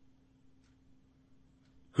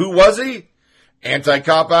 Who was he?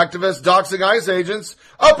 Anti-cop activist doxing ICE agents,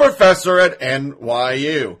 a professor at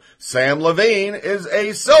NYU. Sam Levine is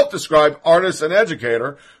a self-described artist and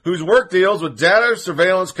educator whose work deals with data,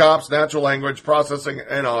 surveillance, cops, natural language processing,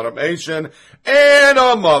 and automation, and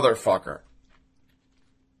a motherfucker.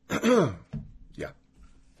 Yeah.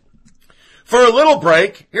 For a little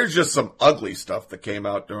break, here's just some ugly stuff that came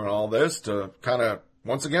out during all this to kind of,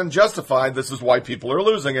 once again, justify this is why people are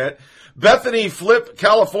losing it. Bethany Flip,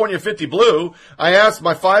 California 50 Blue. I asked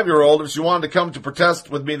my 5-year-old if she wanted to come to protest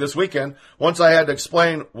with me this weekend. Once I had to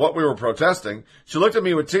explain what we were protesting, she looked at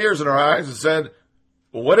me with tears in her eyes and said,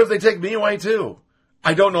 well, what if they take me away too?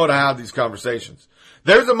 I don't know how to have these conversations.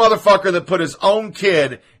 There's a motherfucker that put his own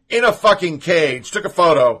kid in a fucking cage, took a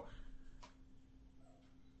photo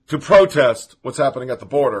to protest what's happening at the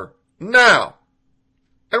border now.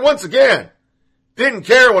 And once again, didn't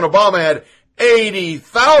care when Obama had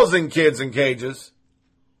 80,000 kids in cages.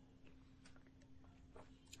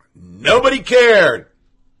 Nobody cared.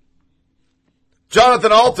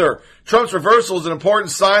 Jonathan Alter, Trump's reversal is an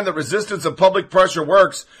important sign that resistance and public pressure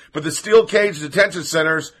works, but the steel cage detention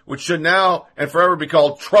centers, which should now and forever be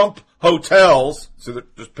called Trump hotels, so they're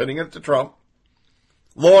just pinning it to Trump.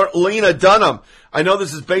 Lena Dunham, I know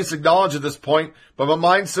this is basic knowledge at this point, but my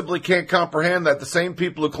mind simply can't comprehend that the same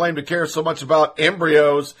people who claim to care so much about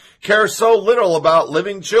embryos care so little about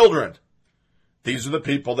living children. These are the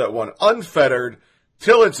people that want unfettered,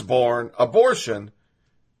 till it's born, abortion.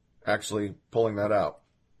 Actually, pulling that out.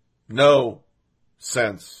 No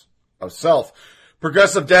sense of self.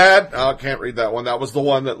 Progressive Dad, I can't read that one. That was the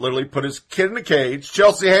one that literally put his kid in a cage.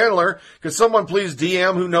 Chelsea Handler, could someone please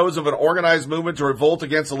DM who knows of an organized movement to revolt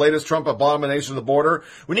against the latest Trump abomination of the border?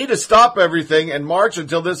 We need to stop everything and march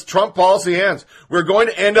until this Trump policy ends. We're going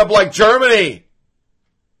to end up like Germany.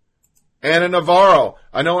 Anna Navarro,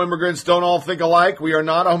 I know immigrants don't all think alike. We are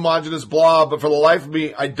not a homogenous blob, but for the life of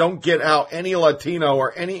me, I don't get how any Latino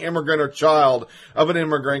or any immigrant or child of an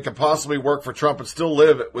immigrant can possibly work for Trump and still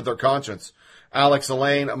live with their conscience. Alex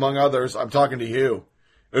Elaine, among others, I'm talking to you.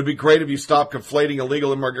 It would be great if you stopped conflating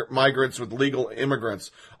illegal migrants with legal immigrants.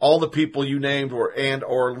 All the people you named were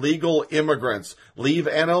or legal immigrants. Leave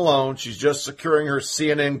Anna alone. She's just securing her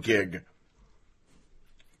CNN gig.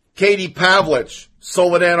 Katie Pavlich,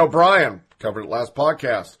 Soledad O'Brien, covered it last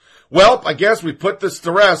podcast. Well, I guess we put this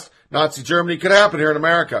to rest. Nazi Germany could happen here in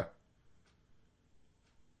America.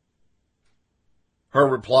 Her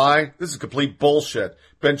reply, this is complete bullshit.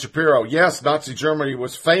 Ben Shapiro, yes, Nazi Germany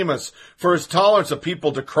was famous for its tolerance of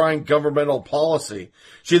people decrying governmental policy.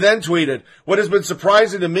 She then tweeted, what has been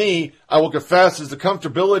surprising to me, I will confess, is the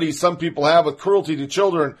comfortability some people have with cruelty to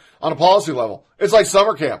children on a policy level. It's like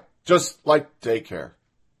summer camp, just like daycare.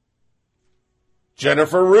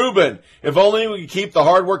 Jennifer Rubin, if only we could keep the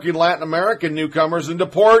hardworking Latin American newcomers and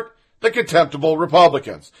deport the contemptible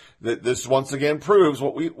Republicans. This once again proves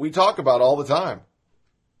what we talk about all the time.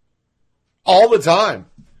 All the time.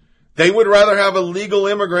 They would rather have illegal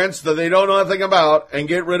immigrants that they don't know anything about and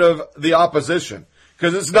get rid of the opposition.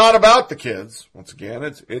 Because it's not about the kids. Once again,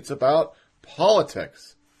 it's about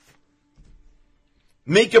politics.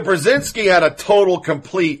 Mika Brzezinski had a total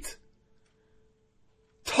complete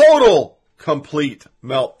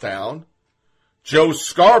meltdown. Joe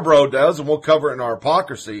Scarborough does, and we'll cover it in our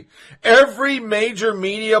hypocrisy. Every major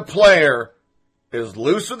media player is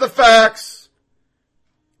loose with the facts,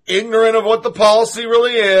 ignorant of what the policy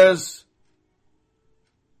really is.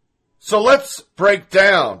 So let's break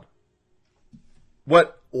down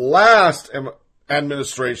what last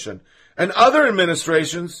administration and other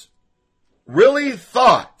administrations really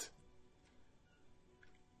thought.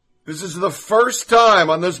 This is the first time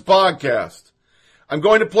on this podcast I'm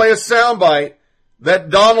going to play a soundbite that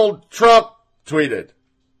Donald Trump tweeted.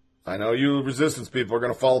 I know you resistance people are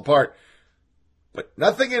going to fall apart, but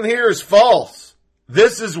nothing in here is false.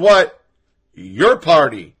 This is what your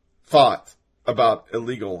party thought about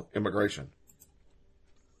illegal immigration.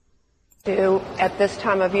 At this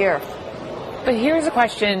time of year. But here's a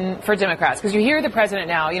question for Democrats, because you hear the president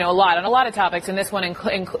now, a lot on a lot of topics, and this one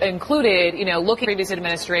included, looking at previous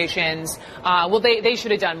administrations, they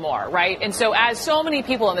should have done more, right? And so as so many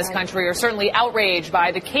people in this country are certainly outraged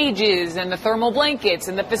by the cages and the thermal blankets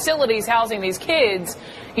and the facilities housing these kids,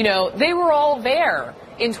 they were all there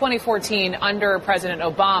in 2014 under President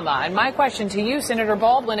Obama. And my question to you, Senator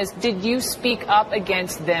Baldwin, is did you speak up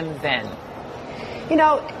against them then?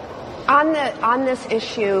 On this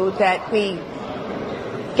issue that we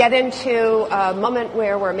get into a moment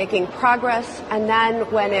where we're making progress, and then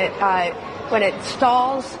when it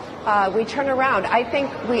stalls, we turn around. I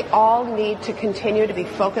think we all need to continue to be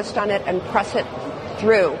focused on it and press it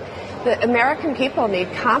through. The American people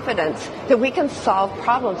need confidence that we can solve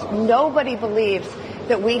problems. Nobody believes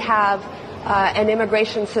that we have an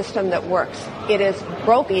immigration system that works. It is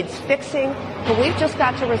broke, needs fixing, but we've just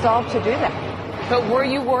got to resolve to do that. But were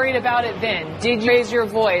you worried about it then? Did you raise your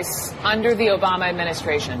voice under the Obama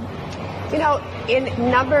administration? In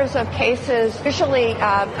numbers of cases, usually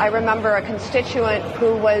I remember a constituent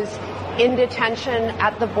who was in detention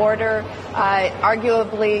at the border,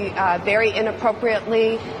 arguably very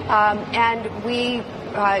inappropriately, and we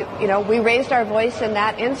raised our voice in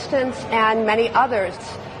that instance and many others.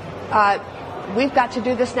 We've got to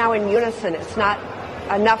do this now in unison. It's not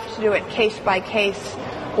enough to do it case by case,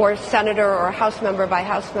 or senator or house member by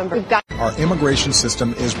house member. Our immigration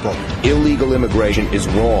system is broken. Illegal immigration is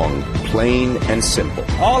wrong, plain and simple.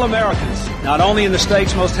 All Americans, not only in the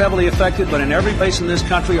states most heavily affected, but in every place in this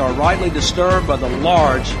country, are rightly disturbed by the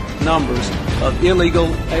large numbers of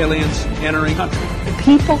illegal aliens entering the country. The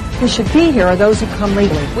people who should be here are those who come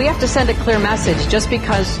legally. We have to send a clear message. Just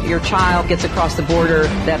because your child gets across the border,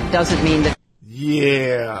 that doesn't mean that...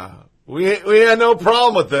 Yeah, we had no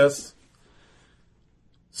problem with this.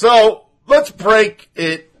 So, let's break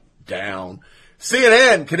it down.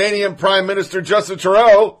 CNN, Canadian Prime Minister Justin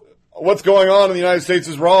Trudeau, what's going on in the United States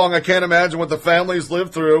is wrong. I can't imagine what the families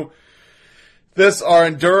live through. This are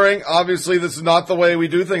enduring. Obviously, this is not the way we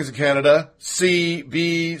do things in Canada.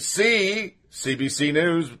 CBC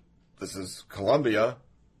News, this is Columbia,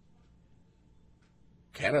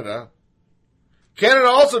 Canada. Canada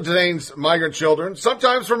also detains migrant children,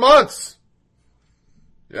 sometimes for months.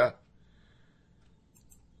 Yeah.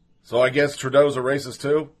 So I guess Trudeau's a racist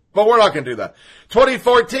too? But we're not going to do that.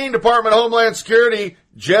 2014, Department of Homeland Security,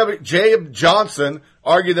 Jeb Johnson,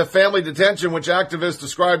 argued that family detention, which activists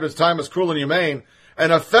described as time as cruel and inhumane,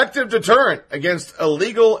 an effective deterrent against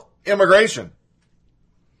illegal immigration.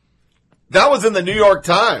 That was in the New York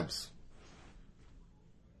Times.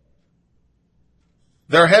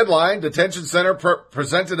 Their headline, Detention Center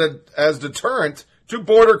presented as deterrent to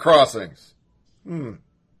border crossings.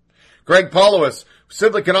 Greg Paulowitz,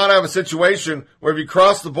 simply cannot have a situation where if you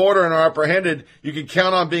cross the border and are apprehended, you can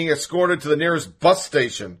count on being escorted to the nearest bus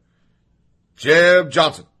station. Jeb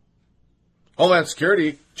Johnson. Homeland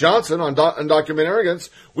Security, Johnson on undocumented immigrants.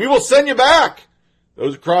 We will send you back.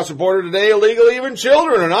 Those who cross the border today illegally, even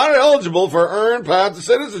children, are not eligible for earned path to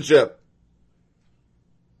citizenship.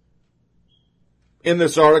 In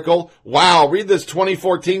this article, wow, read this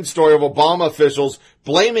 2014 story of Obama officials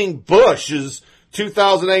blaming Bush's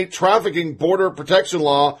 2008 trafficking border protection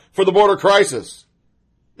law for the border crisis.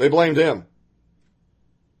 They blamed him.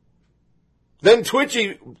 Then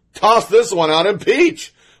Twitchy tossed this one out.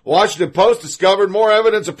 Impeach. Washington Post discovered more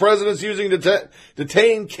evidence of presidents using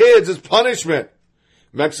detained kids as punishment.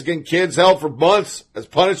 Mexican kids held for months as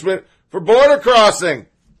punishment for border crossing.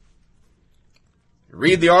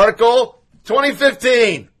 Read the article.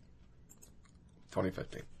 2015.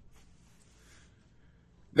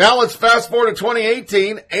 Now let's fast forward to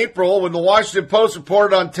 2018, April, when the Washington Post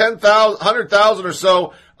reported on 100,000 or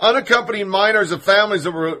so unaccompanied minors and families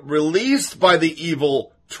that were released by the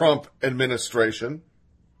evil Trump administration.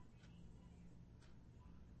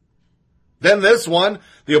 Then this one,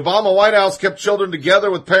 the Obama White House kept children together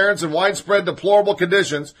with parents in widespread deplorable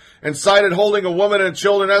conditions and cited holding a woman and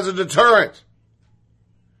children as a deterrent.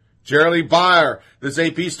 Jeremy Beyer, this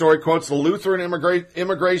AP story quotes the Lutheran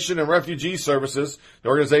Immigration and Refugee Services. The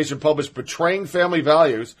organization published Betraying Family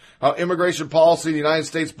Values, how immigration policy in the United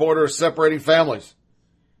States border is separating families.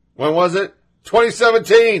 When was it?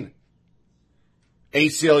 2017.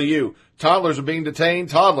 ACLU. Toddlers are being detained.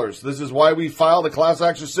 Toddlers. This is why we filed a class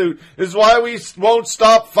action suit. This is why we won't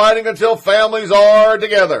stop fighting until families are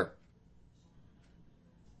together.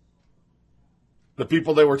 The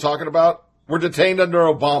people they were talking about were detained under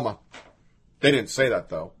Obama. They didn't say that,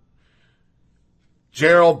 though.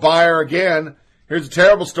 Gerald Beyer again. Here's a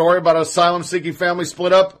terrible story about an asylum-seeking family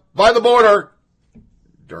split up by the border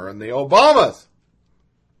during the Obamas.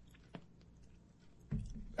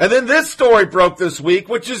 And then this story broke this week,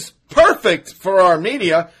 which is perfect for our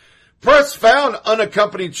media. Press found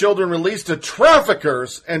unaccompanied children released to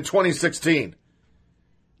traffickers in 2016.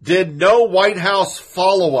 Did no White House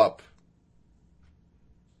follow-up.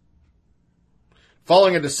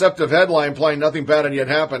 Following a deceptive headline implying nothing bad had yet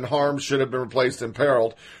happened, harm should have been replaced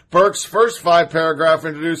imperiled. Burke's first 5-paragraph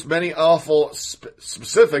introduced many awful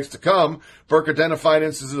specifics to come. Burke identified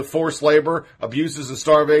instances of forced labor, abuses, and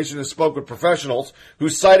starvation, and spoke with professionals who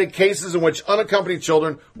cited cases in which unaccompanied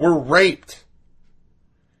children were raped.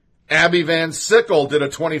 Abby Van Sickle did a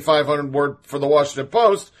 2,500-word for the Washington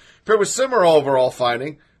Post, paired with similar overall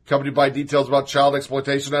finding, accompanied by details about child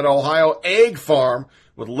exploitation at Ohio egg farm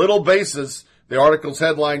with little basis. The article's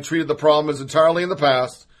headline treated the problem as entirely in the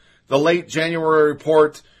past. The late January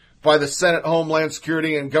report by the Senate Homeland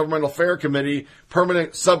Security and Governmental Affairs Committee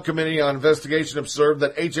Permanent Subcommittee on Investigation observed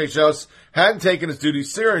that HHS hadn't taken its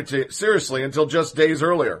duties seriously until just days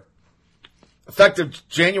earlier. Effective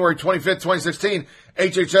January 25, 2016,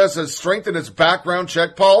 HHS has strengthened its background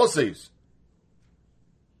check policies.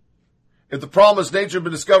 If the problem's nature had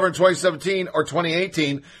been discovered in 2017 or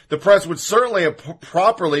 2018, the press would certainly have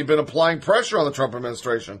properly been applying pressure on the Trump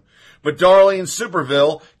administration. But Darlene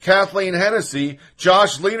Superville, Kathleen Hennessy,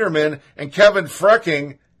 Josh Lederman, and Kevin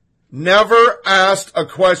Frecking never asked a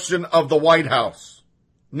question of the White House.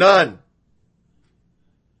 None.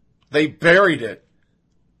 They buried it.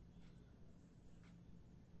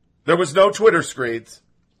 There was no Twitter screeds.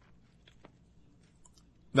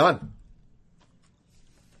 None.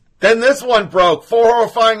 Then this one broke. 4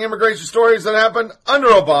 horrifying immigration stories that happened under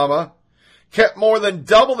Obama kept more than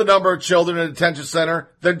double the number of children in a detention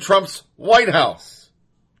center than Trump's White House.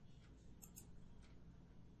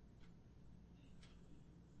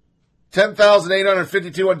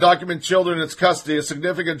 $10,852 undocumented children in its custody, a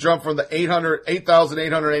significant jump from the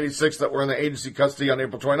 8,886 that were in the agency custody on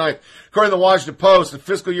April 29th. According to the Washington Post, in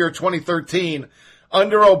fiscal year 2013,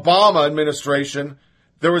 under Obama administration,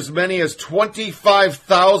 there was as many as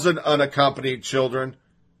 25,000 unaccompanied children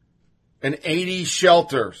in 80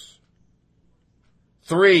 shelters.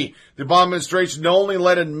 3, the Obama administration not only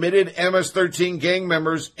let admitted MS-13 gang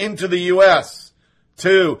members into the U.S.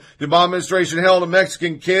 2, the Obama administration held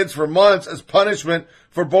Mexican kids for months as punishment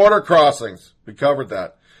for border crossings. We covered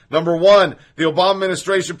that. Number 1, the Obama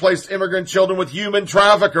administration placed immigrant children with human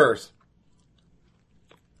traffickers.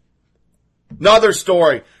 Another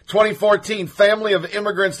story, 2014, family of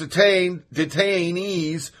immigrants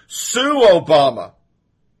detainees sue Obama.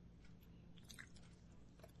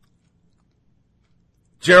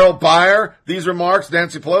 Gerald Beyer, these remarks,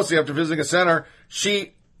 Nancy Pelosi, after visiting a center,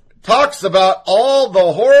 she talks about all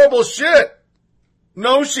the horrible shit.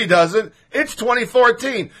 No, she doesn't. It's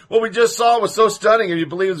 2014. What we just saw was so stunning, if you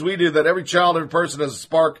believe as we do, that every child, every person has a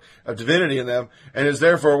spark of divinity in them and is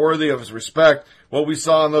therefore worthy of his respect. What we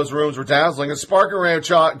saw in those rooms were dazzling. A spark around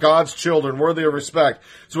God's children, worthy of respect.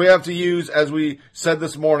 So we have to use, as we said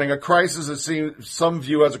this morning, a crisis that some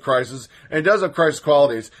view as a crisis, and it does have crisis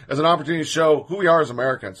qualities, as an opportunity to show who we are as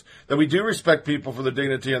Americans. That we do respect people for their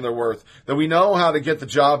dignity and their worth. That we know how to get the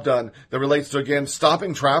job done that relates to, again,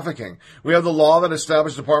 stopping trafficking. We have the law that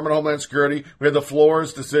established the Department of Homeland Security. We have the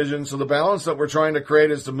Flores decision. So the balance that we're trying to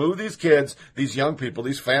create is to move these kids, these young people,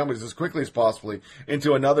 these families, as quickly as possible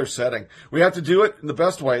into another setting. We have to do it in the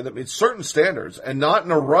best way that meets certain standards and not in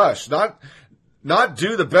a rush, not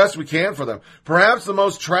do the best we can for them. Perhaps the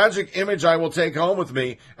most tragic image I will take home with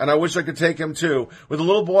me, and I wish I could take him too, with a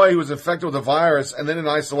little boy who was infected with a virus and then in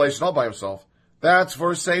isolation all by himself. That's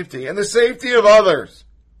for safety and the safety of others.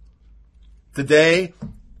 Today,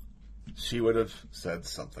 she would have said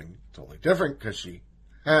something totally different because she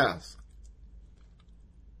has.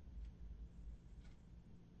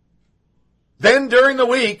 Then during the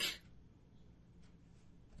week,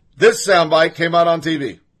 this soundbite came out on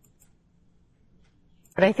TV.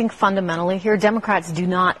 But I think fundamentally here, Democrats do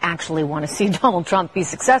not actually want to see Donald Trump be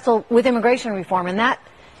successful with immigration reform, and that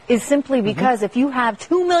is simply because if you have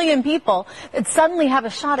 2 million people that suddenly have a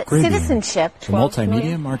shot at citizenship. The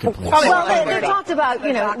multimedia marketplace. Well, they talked about,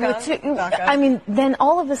 then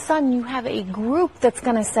all of a sudden you have a group that's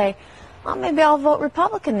going to say, well, maybe I'll vote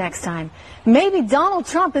Republican next time. Maybe Donald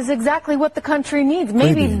Trump is exactly what the country needs.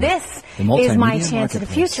 Maybe this is my chance at the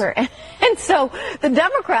future. And so the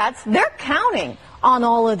Democrats, they're counting on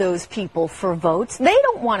all of those people for votes. They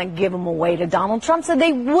don't want to give them away to Donald Trump, so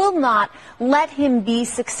they will not let him be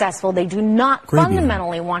successful. They do not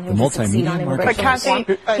fundamentally want him to succeed on immigration reform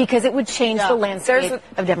because it would change the landscape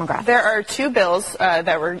of demographics. There are 2 bills that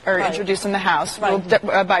are introduced in the House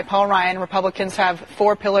by Paul Ryan. Republicans have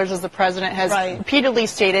 4 pillars, as the president has repeatedly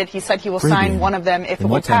stated. He said he will sign one of them if it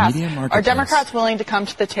will pass. Are Democrats willing to come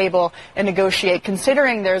to the table and negotiate,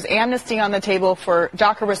 considering there's amnesty on the table for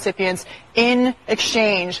DACA recipients in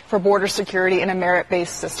exchange for border security in a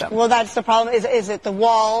merit-based system? Well, that's the problem. Is it the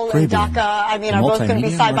wall and DACA? I mean, are both going to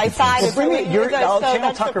be side by side? I'll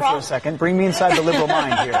channel Tucker for a second. Bring me inside the liberal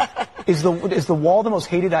mind here. Is the wall the most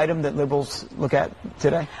hated item that liberals look at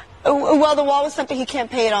today? Well, the wall was something he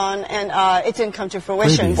campaigned on, and it didn't come to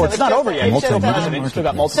fruition. Well, it's not over yet. He's still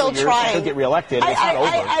got multiple years. He'll get reelected. It's not over.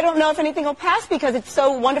 I don't know if anything will pass because it's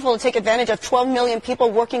so wonderful to take advantage of 12 million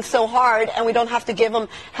people working so hard, and we don't have to give them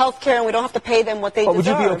health care, and we don't have to pay them what they deserve. Would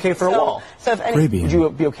you be okay for a wall? Would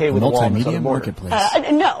you be okay with a wall on the southern border?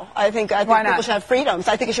 No. I think people should have freedoms.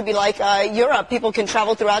 I think it should be like Europe. People can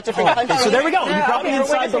travel throughout different countries. So there we go. You brought me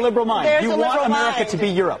inside the liberal mind. You want America to be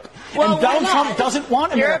Europe. And Donald Trump doesn't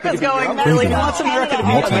want America to be Europe. He wants America to be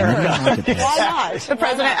America. Why not? The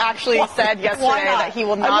president actually said yesterday that he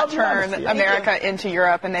will not turn America into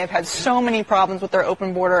Europe, and they've had so many problems with their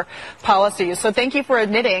open border policies. So thank you for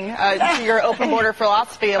admitting to your open border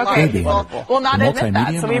philosophy. A lot of people will not admit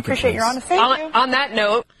that. So we appreciate your honesty. On that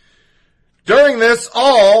note, during this,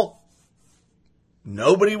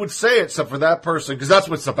 nobody would say it except for that person, because that's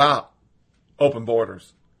what it's about. Open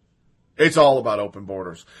borders. It's all about open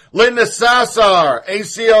borders. Linda Sassar,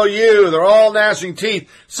 ACLU, they're all gnashing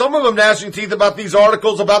teeth. Some of them gnashing teeth about these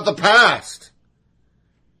articles about the past.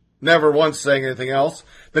 Never once saying anything else.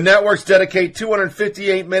 The networks dedicate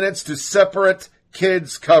 258 minutes to separate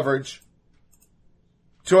kids coverage.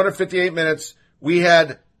 258 minutes. We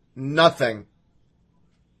had nothing.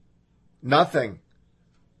 Nothing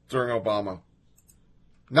during Obama.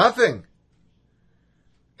 Nothing.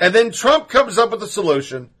 And then Trump comes up with a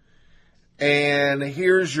solution. And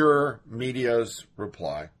here's your media's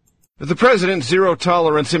reply. The president's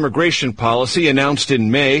zero-tolerance immigration policy announced in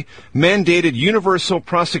May mandated universal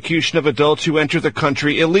prosecution of adults who enter the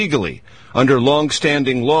country illegally. Under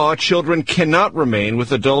long-standing law, children cannot remain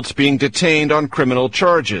with adults being detained on criminal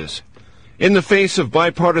charges. In the face of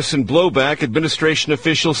bipartisan blowback, administration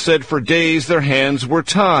officials said for days their hands were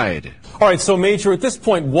tied. All right, so Major, at this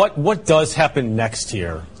point, what does happen next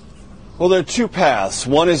here? Well, there are 2 paths.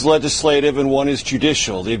 One is legislative and one is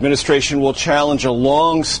judicial. The administration will challenge a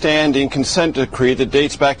long-standing consent decree that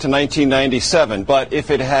dates back to 1997. But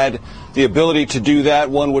if it had the ability to do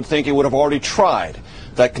that, one would think it would have already tried.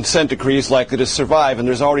 That consent decree is likely to survive, and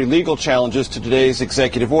there's already legal challenges to today's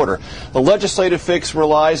executive order. The legislative fix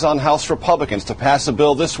relies on House Republicans to pass a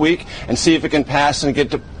bill this week and see if it can pass and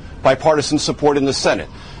get bipartisan support in the Senate.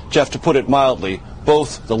 Jeff, to put it mildly,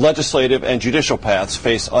 both the legislative and judicial paths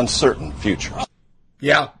face uncertain futures.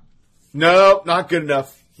 Yeah. No, not good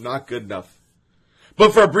enough. Not good enough.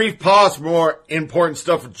 But for a brief pause for more important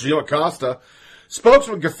stuff with Gio Acosta,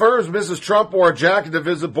 spokesman confirms Mrs. Trump wore a jacket to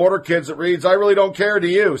visit border kids that reads, "I really don't care to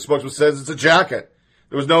you." Spokesman says it's a jacket.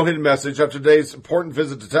 There was no hidden message after today's important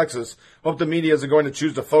visit to Texas. Hope the media isn't going to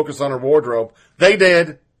choose to focus on her wardrobe. They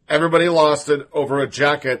did. Everybody lost it over a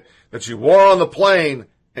jacket that she wore on the plane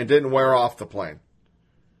and didn't wear off the plane.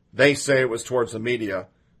 They say it was towards the media,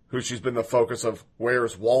 who she's been the focus of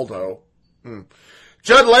Where's Waldo.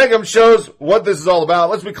 Judd Legum shows what this is all about.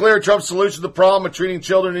 Let's be clear, Trump's solution to the problem of treating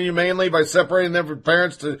children inhumanely by separating them from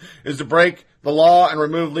parents is to break the law and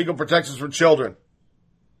remove legal protections for children.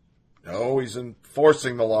 No, he's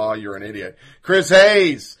enforcing the law. You're an idiot. Chris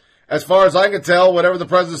Hayes, as far as I can tell, whatever the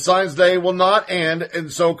president signs today will not end in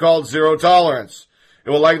so-called zero tolerance. It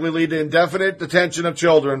will likely lead to indefinite detention of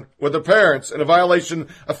children with their parents in a violation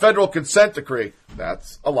of federal consent decree.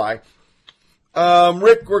 That's a lie.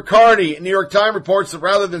 Rick Riccardi, New York Times, reports that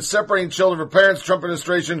rather than separating children from parents, Trump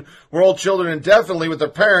administration will hold children indefinitely with their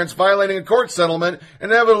parents, violating a court settlement,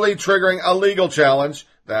 inevitably triggering a legal challenge.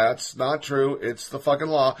 That's not true. It's the fucking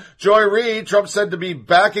law. Joy Reid, Trump said to be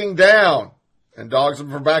backing down, and dogs him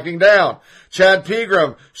for backing down. Chad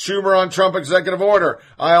Pegram, Schumer on Trump executive order.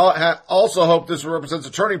 I also hope this represents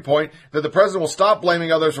a turning point that the president will stop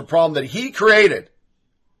blaming others for a problem that he created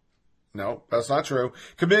No, that's not true.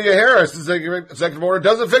 Kamala Harris' executive order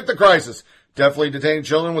doesn't fit the crisis. Definitely detaining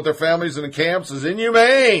children with their families in the camps is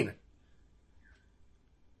inhumane.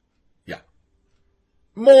 Yeah.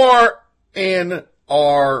 More in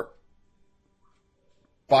our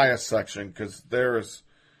bias section, because there's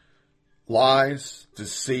lies,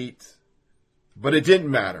 deceit, but it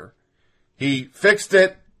didn't matter. He fixed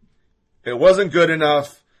it. It wasn't good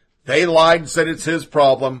enough. They lied and said it's his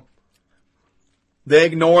problem. They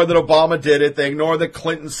ignore that Obama did it. They ignore that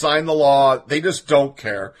Clinton signed the law. They just don't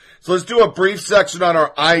care. So let's do a brief section on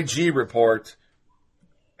our IG report.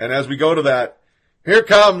 And as we go to that, here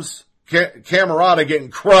comes Camerata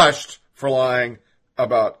getting crushed for lying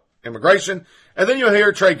about immigration. And then you'll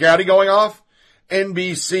hear Trey Gowdy going off.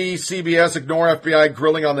 NBC, CBS ignore FBI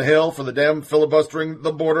grilling on the Hill for the Dem filibustering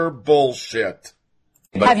the border bullshit.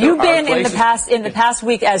 But have you been in the past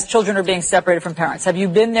week as children are being separated from parents? Have you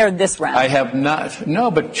been there this round? I have not.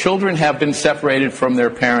 No, but children have been separated from their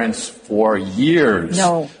parents for years.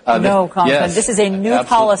 No, Congressman. Yes, this is a new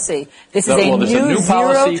policy. This is a new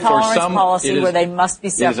zero-tolerance policy where they must be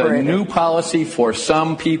separated. It is a new policy for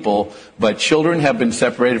some people, but children have been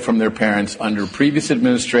separated from their parents under previous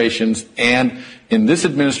administrations and in this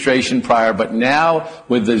administration prior, but now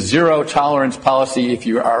with the zero-tolerance policy, if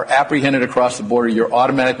you are apprehended across the border, you're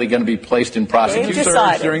automatically going to be placed in prosecution.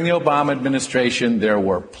 During the Obama administration, there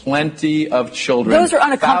were plenty of children. Those are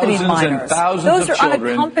unaccompanied minors. Those are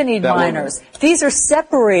unaccompanied minors. These are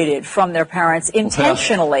separated from their parents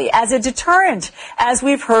intentionally as a deterrent, as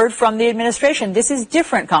we've heard from the administration. This is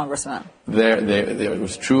different, Congressman. It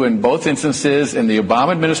was true in both instances, and the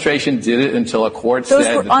Obama administration did it until a court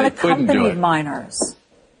said that they couldn't do it. Those were unaccompanied minors.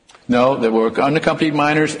 No, there were unaccompanied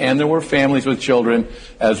minors, and there were families with children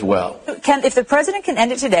as well. If the president can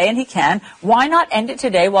end it today, and he can, why not end it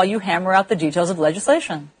today while you hammer out the details of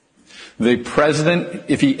legislation? The president,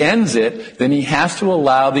 if he ends it, then he has to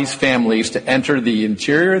allow these families to enter the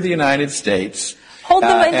interior of the United States. Hold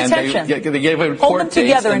them in detention. They gave a court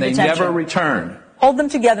dates, and they never return. Hold them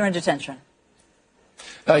together in detention.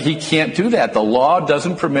 He can't do that. The law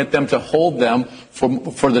doesn't permit them to hold them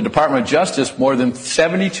for the Department of Justice more than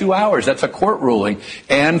 72 hours. That's a court ruling.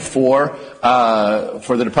 And for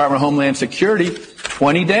the Department of Homeland Security,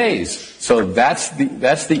 20 days. So that's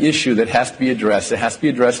the issue that has to be addressed. It has to be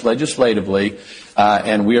addressed legislatively,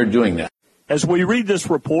 and we are doing that. As we read this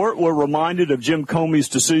report, we're reminded of Jim Comey's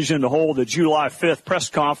decision to hold a July 5th press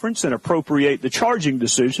conference and appropriate the charging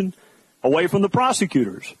decision away from the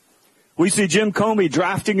prosecutors. We see Jim Comey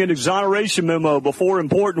drafting an exoneration memo before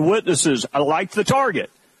important witnesses like the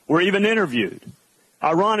target were even interviewed.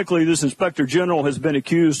 Ironically, this inspector general has been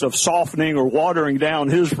accused of softening or watering down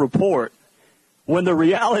his report, when the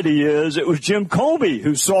reality is it was Jim Comey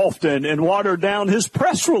who softened and watered down his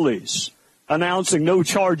press release announcing no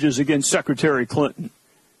charges against Secretary Clinton.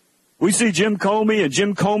 We see Jim Comey and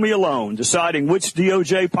Jim Comey alone deciding which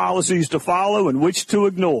DOJ policies to follow and which to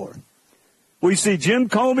ignore. We see Jim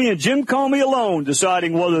Comey and Jim Comey alone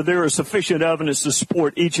deciding whether there is sufficient evidence to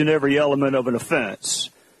support each and every element of an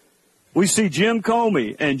offense. We see Jim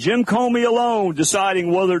Comey and Jim Comey alone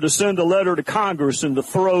deciding whether to send a letter to Congress in the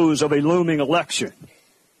throes of a looming election.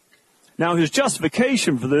 Now, his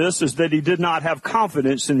justification for this is that he did not have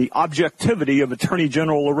confidence in the objectivity of Attorney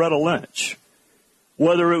General Loretta Lynch.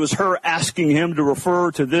 Whether it was her asking him to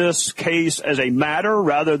refer to this case as a matter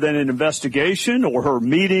rather than an investigation, or her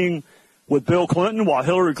meeting with Bill Clinton while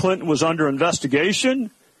Hillary Clinton was under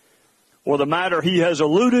investigation, or the matter he has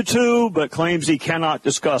alluded to but claims he cannot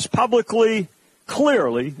discuss publicly,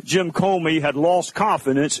 clearly Jim Comey had lost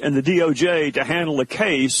confidence in the DOJ to handle the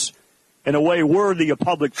case in a way worthy of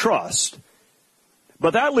public trust.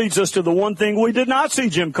 But that leads us to the one thing we did not see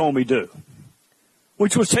Jim Comey do,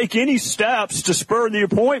 which was take any steps to spur the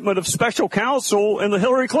appointment of special counsel in the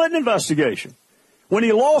Hillary Clinton investigation. When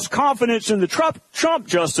he lost confidence in the Trump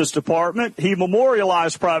Justice Department, he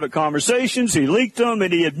memorialized private conversations, he leaked them,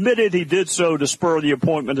 and he admitted he did so to spur the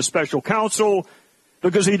appointment of special counsel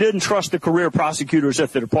because he didn't trust the career prosecutors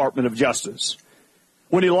at the Department of Justice.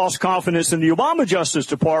 When he lost confidence in the Obama Justice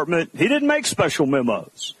Department, he didn't make special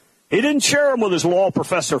memos. He didn't share them with his law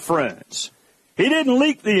professor friends. He didn't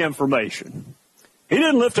leak the information. He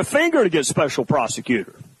didn't lift a finger to get special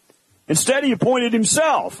prosecutor. Instead, he appointed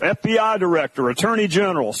himself FBI director, attorney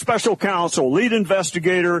general, special counsel, lead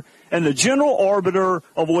investigator, and the general arbiter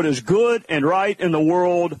of what is good and right in the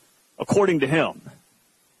world, according to him.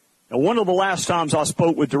 Now, one of the last times I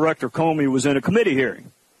spoke with Director Comey was in a committee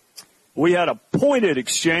hearing. We had a pointed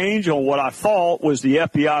exchange on what I thought was the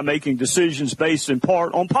FBI making decisions based in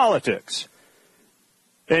part on politics.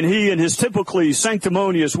 And he, in his typically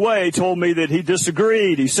sanctimonious way, told me that he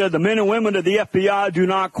disagreed. He said the men and women of the FBI do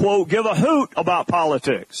not, quote, give a hoot about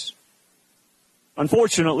politics.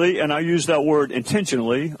 Unfortunately, and I use that word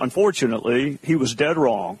intentionally, unfortunately, he was dead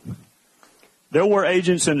wrong. There were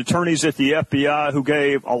agents and attorneys at the FBI who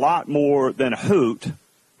gave a lot more than a hoot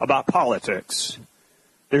about politics.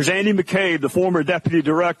 There's Andy McCabe, the former deputy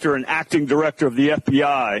director and acting director of the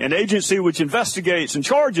FBI, an agency which investigates and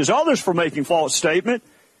charges others for making false statements,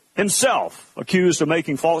 himself accused of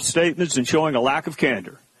making false statements and showing a lack of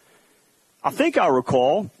candor. I think I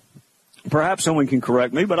recall, perhaps someone can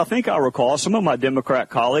correct me, but I think I recall some of my Democrat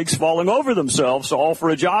colleagues falling over themselves to offer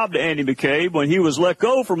a job to Andy McCabe when he was let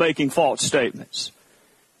go for making false statements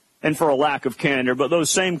and for a lack of candor. But those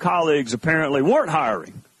same colleagues apparently weren't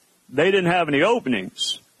hiring. They didn't have any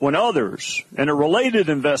openings when others in a related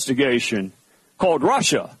investigation called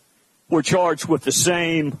Russia were charged with the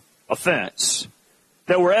same offense.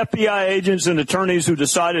 There were FBI agents and attorneys who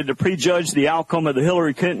decided to prejudge the outcome of the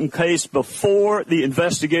Hillary Clinton case before the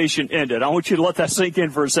investigation ended. I want you to let that sink in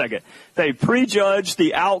for a second. They prejudged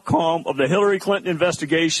the outcome of the Hillary Clinton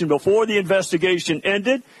investigation before the investigation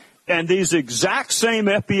ended, and these exact same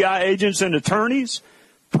FBI agents and attorneys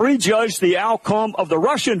prejudged the outcome of the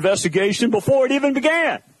Russia investigation before it even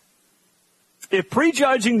began. If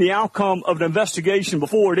prejudging the outcome of an investigation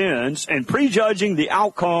before it ends and prejudging the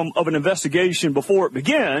outcome of an investigation before it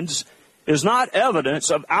begins is not evidence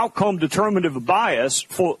of outcome determinative bias,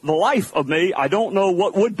 for the life of me, I don't know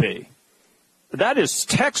what would be. That is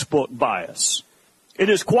textbook bias. It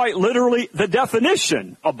is quite literally the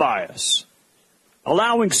definition of bias,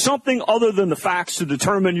 allowing something other than the facts to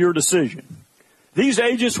determine your decision. These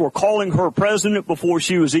agents were calling her president before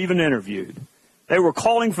she was even interviewed. They were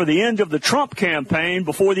calling for the end of the Trump campaign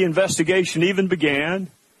before the investigation even began.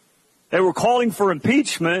 They were calling for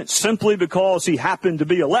impeachment simply because he happened to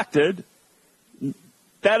be elected.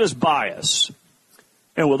 That is bias.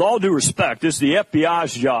 And with all due respect, it's the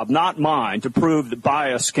FBI's job, not mine, to prove that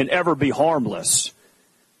bias can ever be harmless.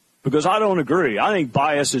 Because I don't agree. I think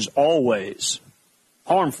bias is always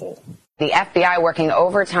harmful. The FBI working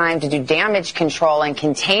overtime to do damage control and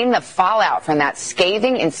contain the fallout from that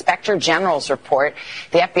scathing Inspector General's report.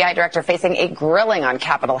 The FBI director facing a grilling on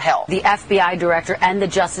Capitol Hill. The FBI director and the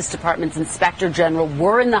Justice Department's Inspector General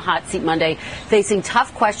were in the hot seat Monday, facing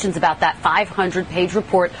tough questions about that 500-page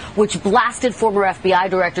report, which blasted former FBI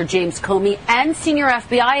Director James Comey and senior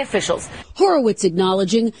FBI officials. Horowitz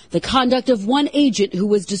acknowledging the conduct of one agent who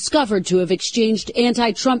was discovered to have exchanged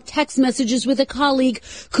anti-Trump text messages with a colleague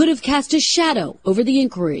could have cast a shadow over the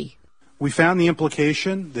inquiry. We found the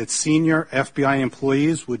implication that senior FBI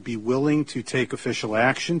employees would be willing to take official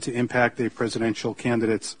action to impact a presidential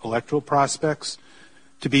candidate's electoral prospects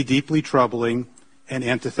to be deeply troubling and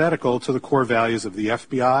antithetical to the core values of the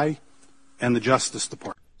FBI and the Justice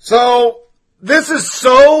Department. So this is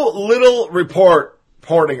so little reporting.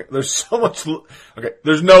 There's so much. Okay,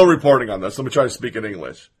 there's no reporting on this. Let me try to speak in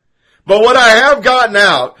English. But what I have gotten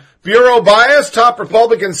out, Bureau bias, top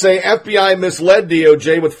Republicans say FBI misled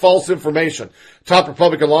DOJ with false information. Top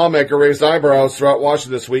Republican lawmaker raised eyebrows throughout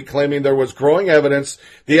Washington this week, claiming there was growing evidence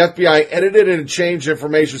the FBI edited and changed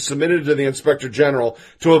information submitted to the Inspector General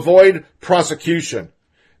to avoid prosecution.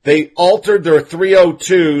 They altered their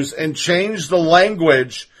 302s and changed the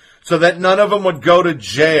language so that none of them would go to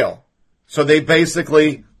jail. So they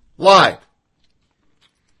basically lied.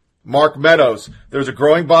 Mark Meadows, there's a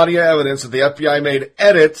growing body of evidence that the FBI made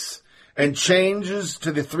edits and changes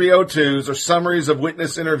to the 302s or summaries of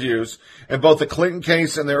witness interviews in both the Clinton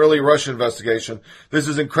case and the early Russia investigation. This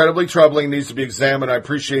is incredibly troubling, needs to be examined. I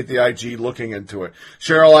appreciate the IG looking into it.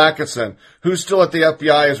 Cheryl Atkinson, who's still at the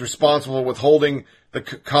FBI, is responsible for withholding the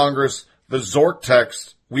Congress the Zork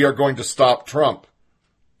text, "We are going to stop Trump."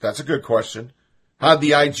 That's a good question. How'd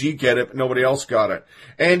the IG get it, but nobody else got it?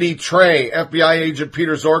 Andy Trey, FBI agent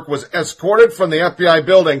Peter Zork, was escorted from the FBI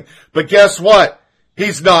building, but guess what?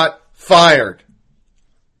 He's not fired.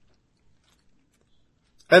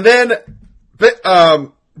 And then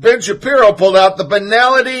Ben Shapiro pulled out the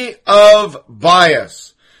banality of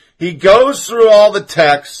bias. He goes through all the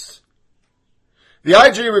texts. The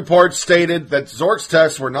IG report stated that Zork's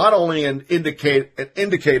texts were not only an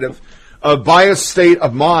indicative of biased state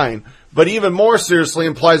of mind, but even more seriously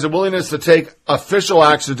implies a willingness to take official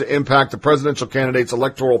action to impact the presidential candidate's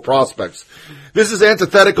electoral prospects. This is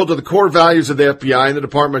antithetical to the core values of the FBI and the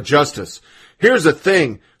Department of Justice. Here's the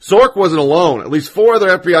thing. Zork wasn't alone. At least 4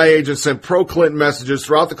 other FBI agents sent pro-Clinton messages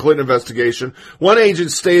throughout the Clinton investigation. One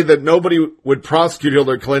agent stated that nobody would prosecute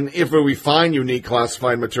Hillary Clinton if we find unique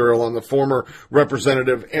classified material on the former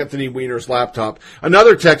Representative Anthony Weiner's laptop.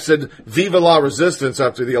 Another texted Viva la Resistance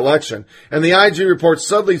after the election. And the IG report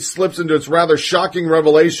suddenly slips into its rather shocking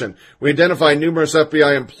revelation. We identified numerous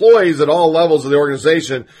FBI employees at all levels of the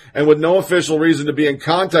organization and with no official reason to be in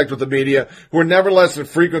contact with the media who were nevertheless in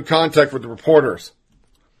frequent contact with the reporters.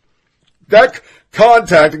 That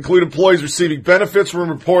contact included employees receiving benefits from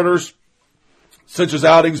reporters, such as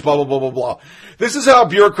outings, blah, blah, blah, blah, blah. This is how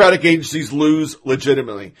bureaucratic agencies lose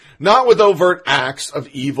legitimately. Not with overt acts of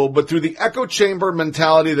evil, but through the echo chamber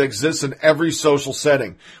mentality that exists in every social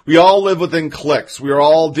setting. We all live within cliques. We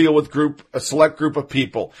all deal with a select group of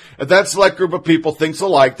people. If that select group of people thinks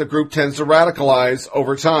alike, the group tends to radicalize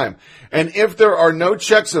over time. And if there are no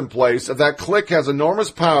checks in place, if that clique has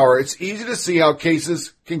enormous power, it's easy to see how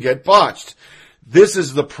cases can get botched. This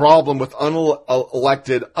is the problem with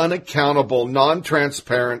unelected, unaccountable,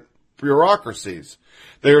 non-transparent bureaucracies.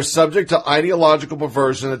 They are subject to ideological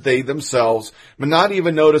perversion that they themselves may not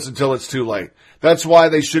even notice until it's too late. That's why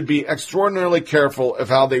they should be extraordinarily careful of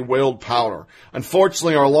how they wield power.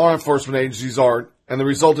 Unfortunately, our law enforcement agencies aren't, and the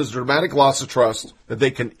result is a dramatic loss of trust that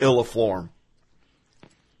they can ill affirm.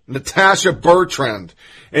 Natasha Bertrand.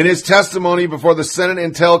 In his testimony before the Senate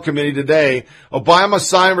Intel Committee today, Obama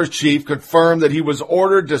cyber chief confirmed that he was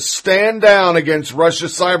ordered to stand down against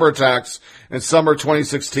Russia's cyber attacks in summer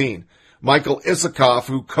 2016. Michael Isikoff,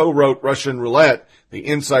 who co-wrote Russian Roulette, the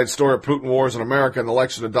inside story of Putin wars in America and the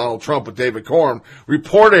election of Donald Trump with David Corn,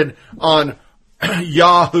 reported on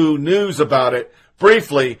Yahoo News about it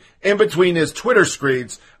briefly in between his Twitter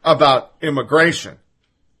screeds about immigration.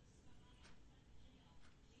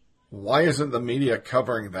 Why isn't the media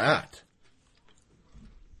covering that?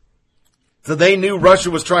 So they knew Russia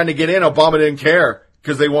was trying to get in. Obama didn't care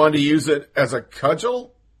because they wanted to use it as a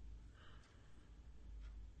cudgel?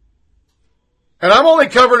 And I'm only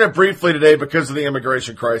covering it briefly today because of the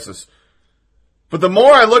immigration crisis. But the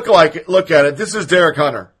more I look at it, this is Derek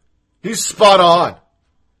Hunter. He's spot on.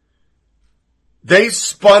 They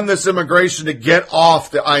spun this immigration to get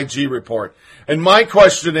off the IG report. And my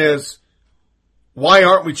question is, why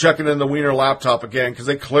aren't we checking in the Weiner laptop again? Because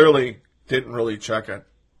they clearly didn't really check it.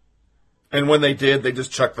 And when they did, they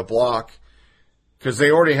just checked the block. Because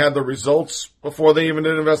they already had the results before they even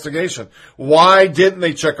did an investigation. Why didn't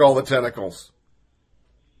they check all the tentacles?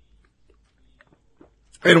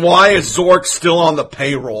 And why is Zork still on the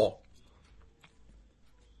payroll?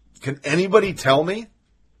 Can anybody tell me?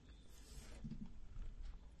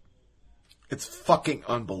 It's fucking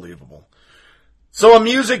unbelievable. So a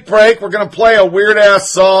music break. We're going to play a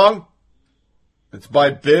weird-ass song. It's by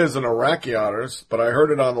Biz and Iraqi Otters, but I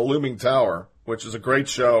heard it on the Looming Tower, which is a great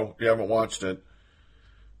show if you haven't watched it.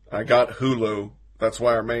 I got Hulu. That's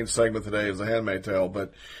why our main segment today is The Handmaid's Tale.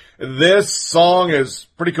 But this song is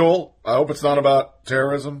pretty cool. I hope it's not about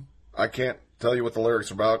terrorism. I can't tell you what the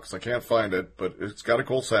lyrics are about because I can't find it, but it's got a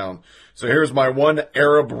cool sound. So here's my one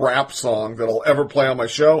Arab rap song that I'll ever play on my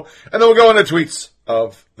show, and then we'll go into tweets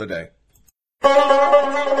of the day.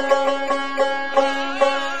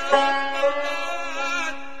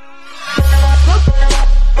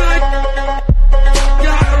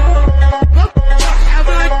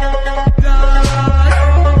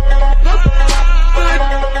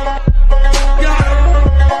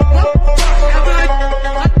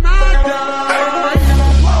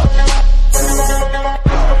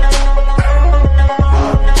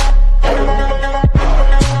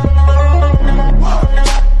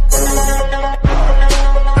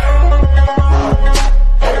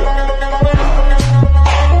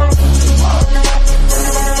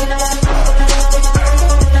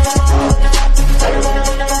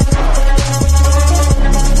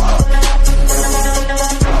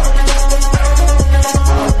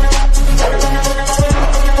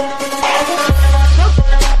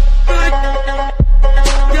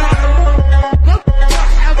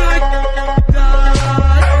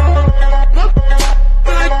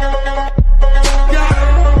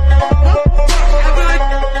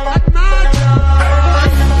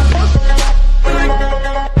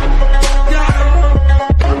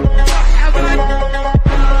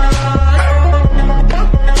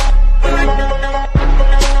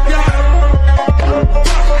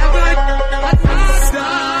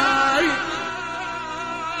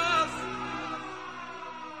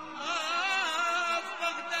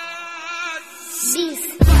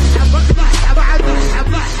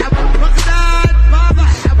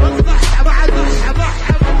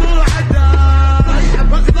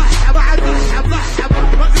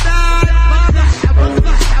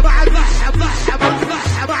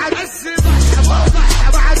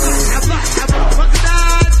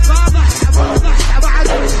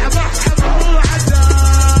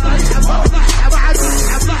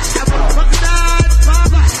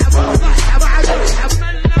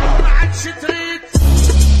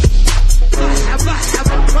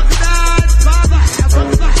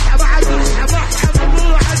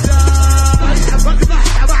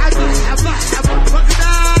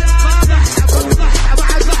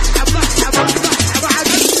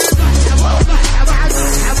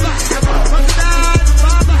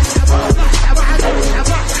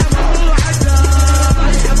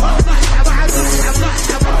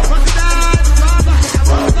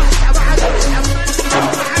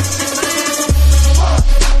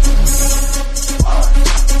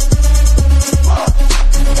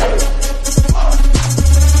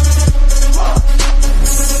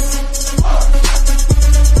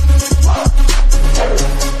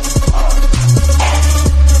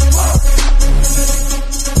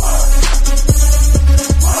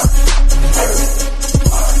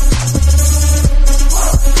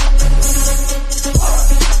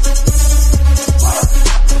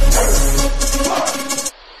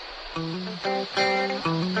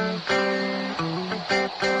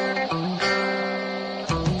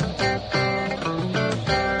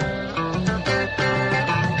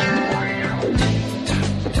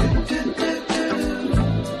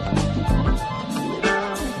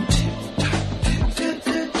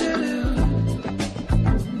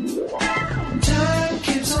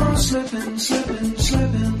 slipping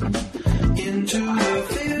into the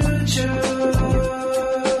future.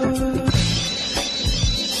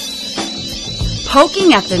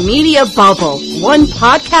 Poking at the media bubble, one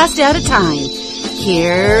podcast at a time.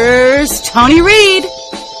 Here's Tony Reed.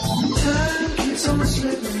 Time keeps on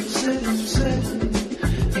slipping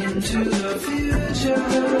into the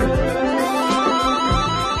future.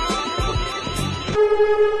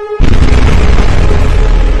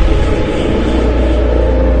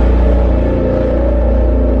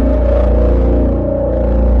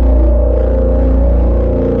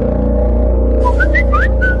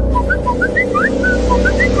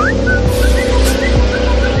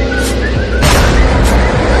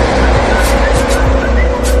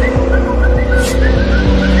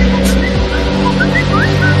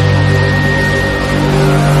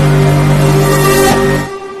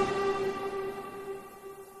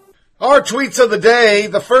 Our tweets of the day.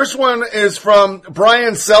 The first one is from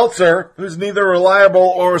Brian Seltzer, who's neither reliable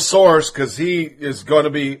or a source because he is going to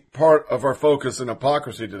be part of our focus in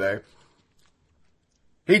hypocrisy today.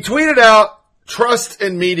 He tweeted out, trust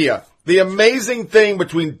in media. The amazing thing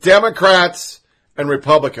between Democrats and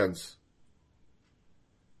Republicans.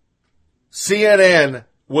 CNN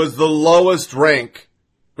was the lowest rank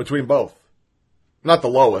between both. Not the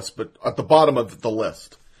lowest, but at the bottom of the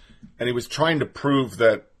list. And he was trying to prove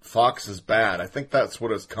that Fox is bad. I think that's what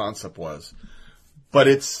his concept was. But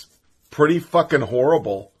it's pretty fucking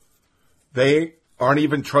horrible. They aren't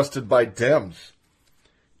even trusted by Dems.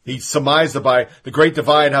 He surmised it by the Great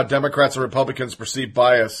Divide, how Democrats and Republicans perceive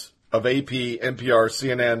bias of AP, NPR,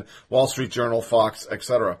 CNN, Wall Street Journal, Fox,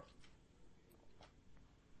 etc.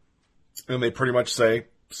 And they pretty much say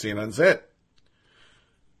CNN's it.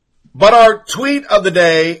 But our tweet of the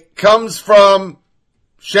day comes from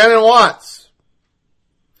Shannon Watts,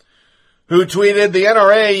 who tweeted, the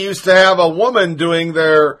NRA used to have a woman doing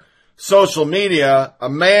their social media. A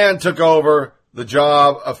man took over the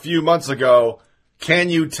job a few months ago. Can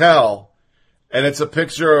you tell? And it's a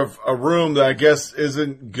picture of a room that I guess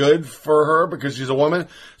isn't good for her because she's a woman.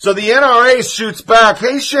 So the NRA shoots back.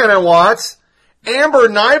 Hey, Shannon Watts, Amber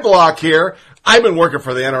Niblock here. I've been working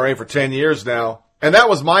for the NRA for 10 years now, and that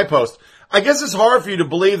was my post. I guess it's hard for you to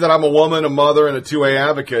believe that I'm a woman, a mother, and a 2A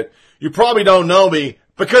advocate. You probably don't know me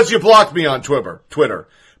because you blocked me on Twitter.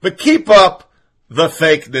 But keep up the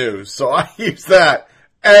fake news. So I use that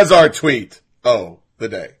as our tweet of the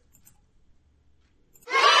day.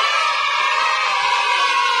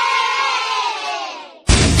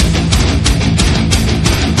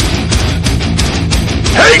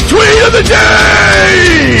 Hey, tweet of the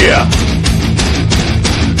day!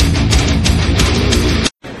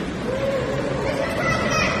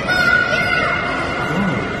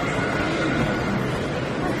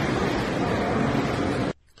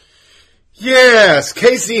 Yes,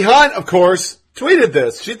 Casey Hunt, of course, tweeted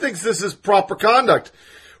this. She thinks this is proper conduct.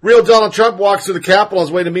 Real Donald Trump walks through the Capitol on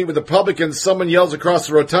his way to meet with Republicans. Someone yells across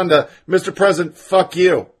the rotunda, Mr. President, fuck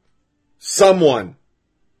you. Someone.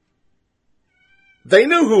 They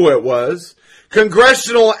knew who it was.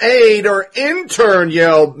 Congressional aide or intern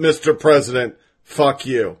yelled, Mr. President, fuck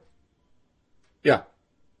you. Yeah.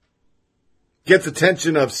 Gets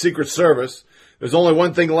attention of Secret Service. There's only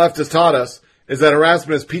one thing left has taught us, is that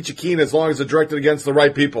harassment is peachy keen as long as it's directed against the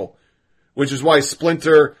right people. Which is why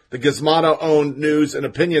Splinter, the Gizmodo-owned news and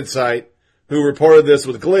opinion site, who reported this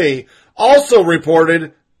with glee, also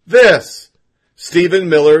reported this. Stephen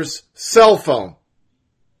Miller's cell phone.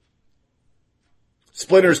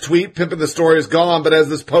 Splinter's tweet, pimping the story, is gone, but as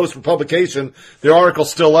this post for publication, the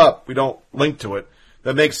article's still up. We don't link to it.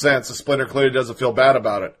 That makes sense. The Splinter clearly doesn't feel bad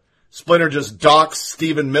about it. Splinter just docks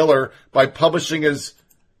Stephen Miller by publishing his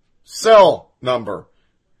cell number.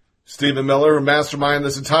 Stephen Miller, who masterminded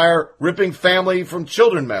this entire ripping family from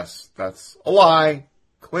children mess. That's a lie.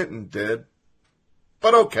 Clinton did.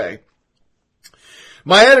 But okay.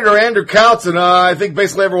 My editor, Andrew Couts, and I think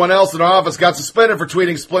basically everyone else in our office got suspended for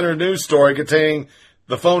tweeting Splinter news story containing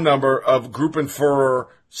the phone number of Gruppenführer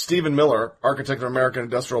Stephen Miller, architect of American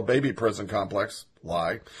Industrial Baby Prison Complex.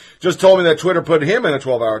 Lie. Just told me that Twitter put him in a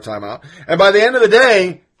 12-hour timeout. And by the end of the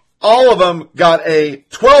day, all of them got a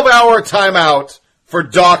 12-hour timeout for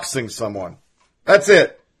doxing someone. That's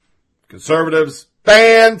it. Conservatives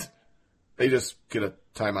banned. They just get a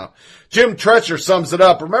timeout. Jim Treacher sums it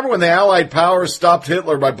up. Remember when the Allied powers stopped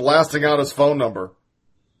Hitler by blasting out his phone number?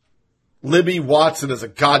 Libby Watson is a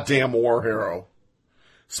goddamn war hero.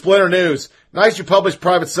 Splinter News. Nice you published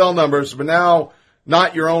private cell numbers, but now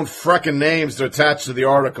not your own freckin' names to attach to the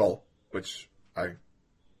article, which I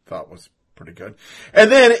thought was pretty good.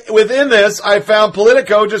 And then within this, I found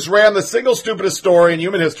Politico just ran the single stupidest story in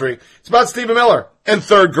human history. It's about Stephen Miller in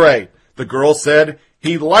 3rd grade. The girl said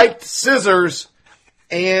he liked scissors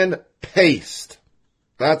and paste.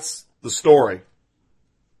 That's the story.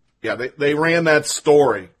 Yeah, they ran that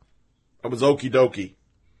story. That was okie dokie.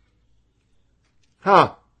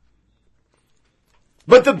 Huh.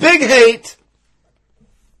 But the big hate,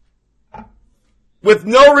 with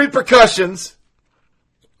no repercussions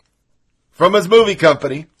from his movie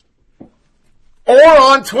company or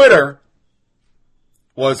on Twitter,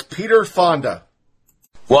 was Peter Fonda.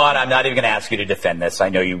 One, I'm not even going to ask you to defend this. I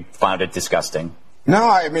know you found it disgusting. No,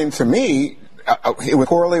 I mean, to me, it was a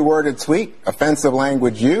poorly worded tweet, offensive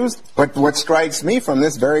language used. But what strikes me from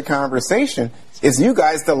this very conversation is you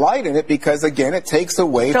guys delight in it because, again, it takes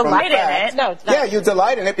away from the fact. No, yeah, you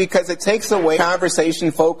delight in it because it takes away conversation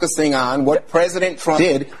focusing on what President Trump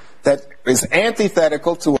did that is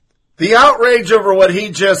antithetical to... The outrage over what he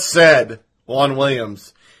just said, Juan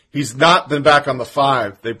Williams, he's not been back on the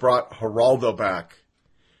 5. They brought Geraldo back.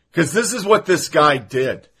 Because this is what this guy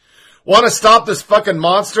did. Want to stop this fucking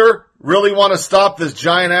monster? Really want to stop this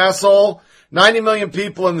giant asshole? 90 million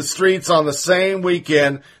people in the streets on the same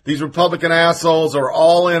weekend. These Republican assholes are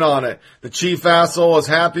all in on it. The chief asshole is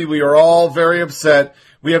happy. We are all very upset.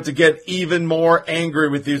 We have to get even more angry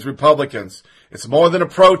with these Republicans. It's more than a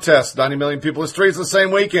protest. 90 million people in the streets the same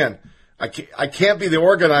weekend. I can't be the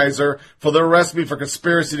organizer for their recipe for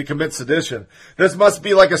conspiracy to commit sedition. This must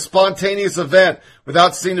be like a spontaneous event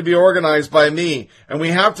without seeming to be organized by me. And we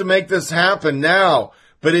have to make this happen now.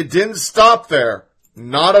 But it didn't stop there.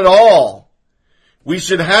 Not at all. We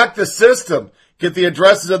should hack the system, get the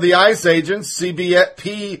addresses of the ICE agents,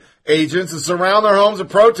 CBP agents, and surround their homes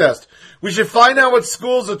and protest. We should find out what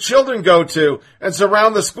schools the children go to and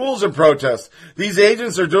surround the schools and protest. These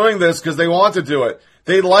agents are doing this because they want to do it.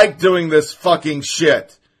 They like doing this fucking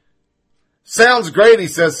shit. Sounds great, he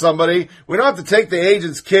says somebody. We don't have to take the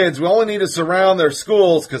agents' kids. We only need to surround their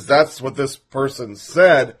schools, because that's what this person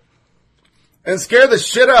said, and scare the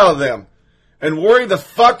shit out of them and worry the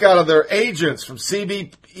fuck out of their agents from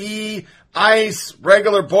CBP, ICE,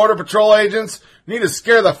 regular Border Patrol agents. We need to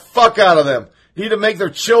scare the fuck out of them. We need to make their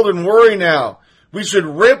children worry now. We should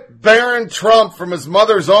rip Barron Trump from his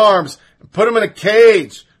mother's arms and put him in a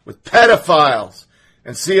cage with pedophiles.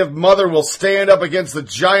 And see if mother will stand up against the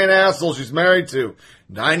giant asshole she's married to.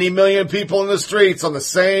 90 million people in the streets on the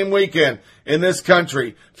same weekend in this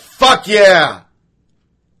country. Fuck yeah!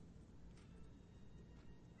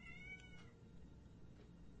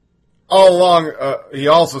 All along, he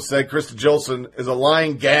also said Krista Gilson is a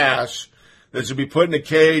lying gash that should be put in a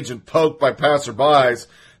cage and poked by passerbys.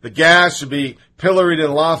 The gash should be pilloried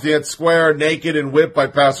in Lafayette Square, naked and whipped by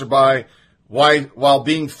passerby, while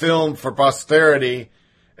being filmed for posterity.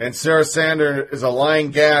 And Sarah Sanders is a lying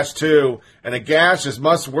gash too, and a gash is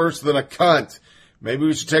much worse than a cunt. Maybe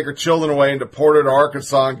we should take her children away and deport her to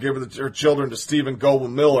Arkansas and give her children to Stephen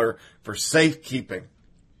Goldwyn Miller for safekeeping.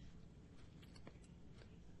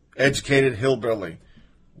 Educated hillbilly.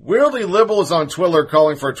 Weirdly liberal is on Twitter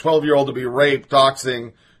calling for a 12-year-old to be raped,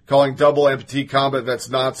 doxing, calling double amputee combat vets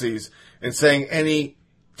Nazis, and saying any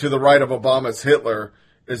to the right of Obama's Hitler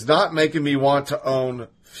is not making me want to own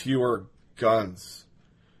fewer guns.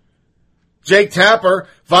 Jake Tapper,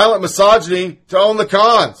 violent misogyny to own the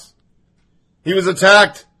cons. He was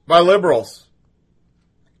attacked by liberals.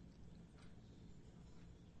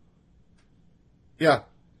 Yeah.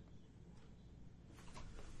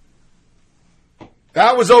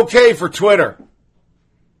 That was okay for Twitter.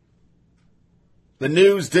 The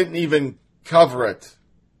news didn't even cover it.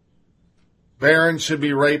 Barron should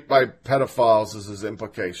be raped by pedophiles is his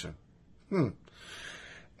implication.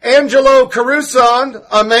 Angelo Caruso,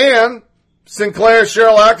 a man. Sinclair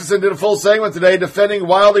Cheryl Atkinson did a full segment today defending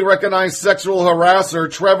widely recognized sexual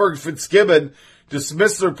harasser Trevor Fitzgibbon.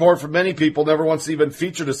 Dismissed the report from many people, never once even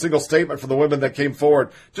featured a single statement from the women that came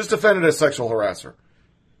forward. Just defended a sexual harasser.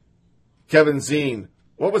 Kevin Zine.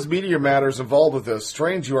 What was Media Matters involved with this?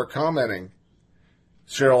 Strange you are commenting.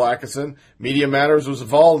 Cheryl Atkinson. Media Matters was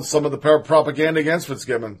involved in some of the propaganda against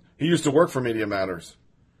Fitzgibbon. He used to work for Media Matters.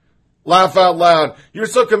 Laugh out loud. You're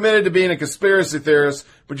so committed to being a conspiracy theorist,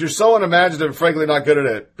 but you're so unimaginative and frankly not good at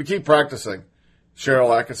it. But keep practicing.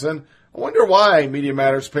 Cheryl Atkinson. I wonder why Media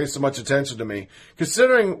Matters pays so much attention to me.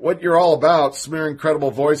 Considering what you're all about, smearing credible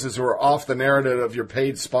voices who are off the narrative of your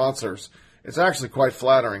paid sponsors, it's actually quite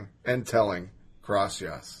flattering and telling.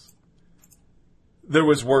 Gracias. There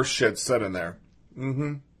was worse shit said in there.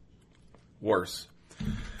 Worse.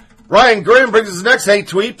 Ryan Grimm brings his next hate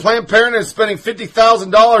tweet. Planned Parenthood is spending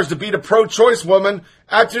 $50,000 to beat a pro-choice woman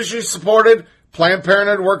after she supported Planned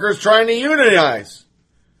Parenthood workers trying to unionize.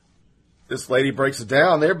 This lady breaks it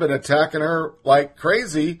down. They've been attacking her like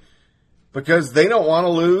crazy because they don't want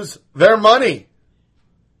to lose their money.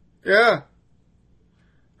 Yeah.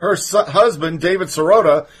 Her husband, David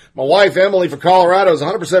Sirota, my wife, Emily, for Colorado, is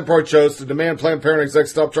 100% pro-choice to demand Planned Parenthood execs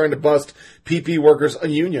stop trying to bust PP workers a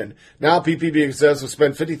union. Now PPB execs have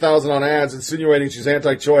spent $50,000 on ads insinuating she's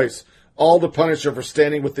anti-choice, all to punish her for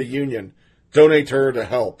standing with the union. Donate to her to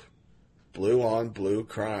help. Blue on blue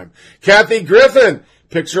crime. Kathy Griffin,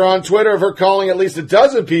 picture on Twitter of her calling at least a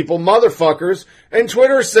dozen people motherfuckers, and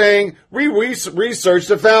Twitter saying, we researched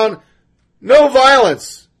and found no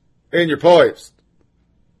violence in your post.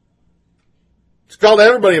 She called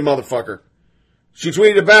everybody a motherfucker. She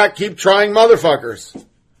tweeted back, keep trying motherfuckers.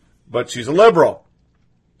 But she's a liberal.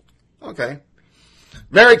 Okay.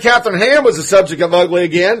 Mary Catherine Ham was the subject of Ugly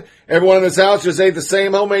Again. Everyone in this house just ate the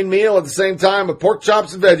same homemade meal at the same time with pork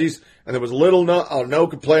chops and veggies, and there was no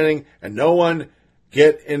complaining, and no one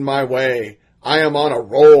get in my way. I am on a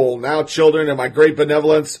roll. Now, children, in my great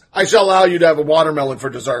benevolence, I shall allow you to have a watermelon for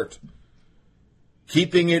dessert.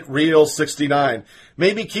 Keeping it real 69.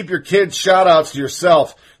 Maybe keep your kids' shout-outs to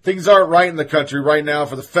yourself. Things aren't right in the country right now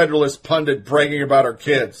for the Federalist pundit bragging about our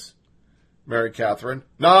kids. Mary Catherine.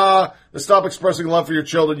 Nah, the stop expressing love for your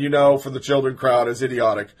children, for the children crowd is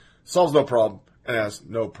idiotic. Solves no problem and has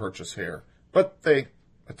no purchase here. But they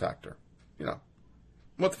attacked her.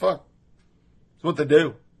 What the fuck? It's what they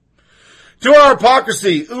do. To our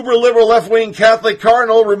hypocrisy, uber-liberal left-wing Catholic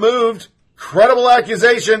cardinal removed credible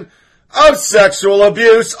accusation of sexual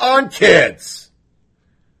abuse on kids.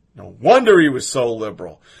 No wonder he was so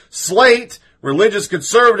liberal. Slate, religious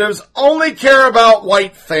conservatives only care about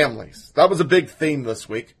white families. That was a big theme this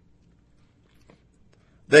week.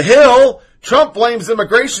 The Hill, Trump blames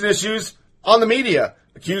immigration issues on the media,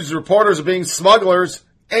 accuses reporters of being smugglers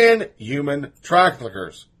and human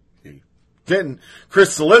traffickers. He didn't.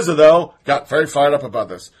 Chris Cillizza, though, got very fired up about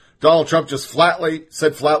this. Donald Trump just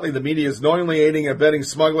said flatly the media is knowingly aiding and abetting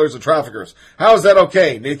smugglers and traffickers. How is that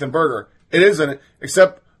okay, Nathan Berger? It isn't,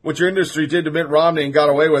 except what your industry did to Mitt Romney and got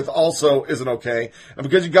away with also isn't okay. And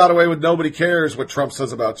because you got away with, nobody cares what Trump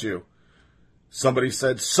says about you. Somebody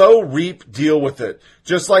said, so reap, deal with it.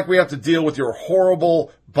 Just like we have to deal with your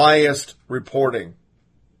horrible, biased reporting.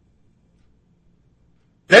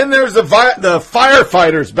 Then there's the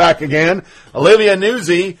firefighters back again. Olivia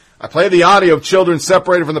Nuzzi. I play the audio of children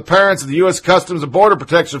separated from the parents at the U.S. Customs and Border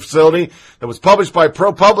Protection facility that was published by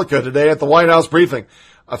ProPublica today at the White House briefing.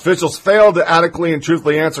 Officials failed to adequately and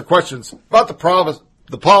truthfully answer questions about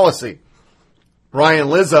the policy. Ryan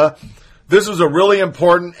Lizza, this was a really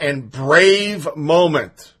important and brave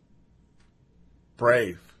moment.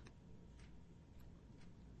 Brave.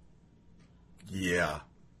 Yeah.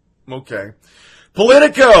 Okay.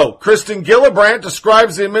 Politico, Kristen Gillibrand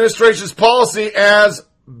describes the administration's policy as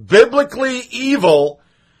biblically evil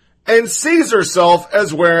and sees herself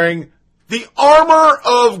as wearing the armor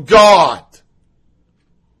of God.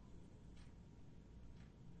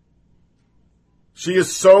 She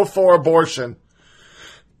is so for abortion,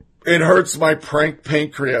 it hurts my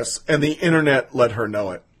pancreas, and the internet let her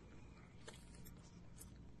know it.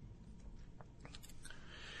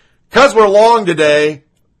 Because we're long today,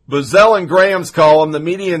 Boesel and Graham's column, The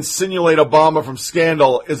Media Insinuate Obama from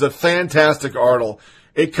Scandal, is a fantastic article.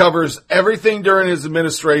 It covers everything during his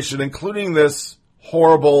administration, including this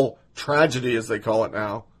horrible tragedy, as they call it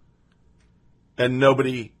now. And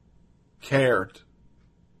nobody cared.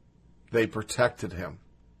 They protected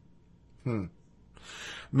him.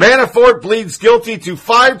 Manafort pleads guilty to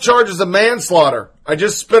 5 charges of manslaughter. I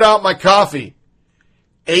just spit out my coffee.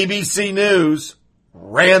 ABC News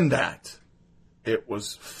ran that. It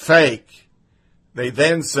was fake. They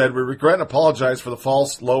then said, we regret and apologize for the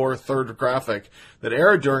false lower third graphic that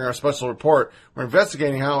aired during our special report. We're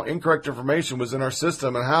investigating how incorrect information was in our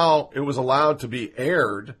system and how it was allowed to be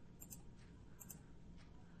aired.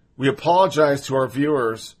 We apologize to our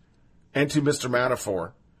viewers and to Mr.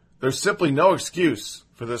 Manafort. There's simply no excuse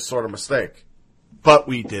for this sort of mistake. But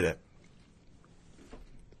we did it.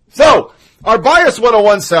 So, our Bias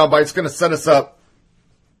 101 soundbite is going to set us up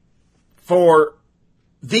for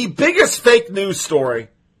the biggest fake news story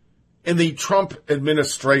in the Trump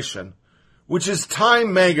administration, which is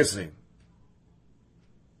Time Magazine.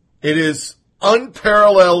 It is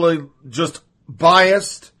unparalleledly just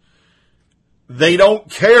biased. They don't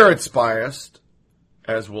care it's biased,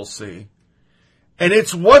 as we'll see. And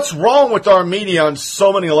it's what's wrong with our media on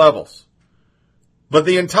so many levels. But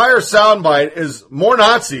the entire soundbite is more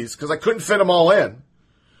Nazis, because I couldn't fit them all in.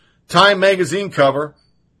 Time Magazine cover.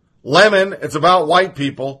 Lemon, it's about white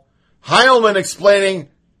people. Heilman explaining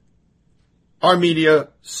our media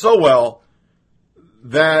so well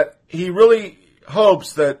that he really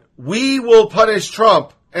hopes that we will punish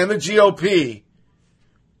Trump and the GOP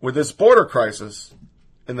with this border crisis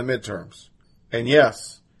in the midterms. And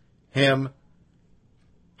yes, him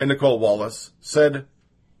and Nicole Wallace said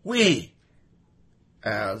we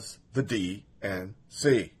as the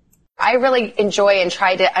DNC. I really enjoy and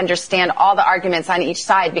try to understand all the arguments on each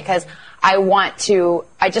side because I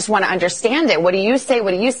just want to understand it. What do you say?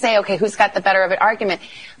 What do you say? Okay, who's got the better of it argument?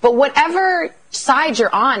 But whatever side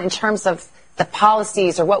you're on in terms of the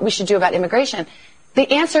policies or what we should do about immigration, the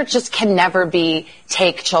answer just can never be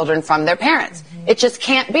take children from their parents. It just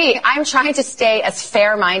can't be. I'm trying to stay as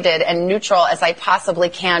fair-minded and neutral as I possibly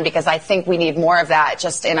can because I think we need more of that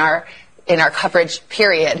just in our coverage,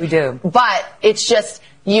 period. We do. But it's just,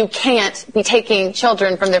 you can't be taking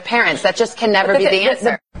children from their parents. That just can never be the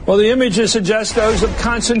answer. Well, the images suggest those of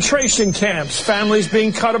concentration camps, families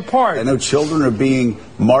being cut apart. I know children are being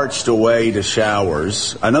marched away to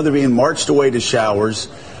showers. I know they're being marched away to showers.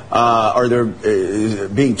 Or they're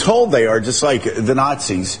being told they are, just like the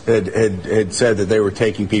Nazis had said that they were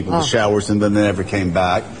taking people to showers and then they never came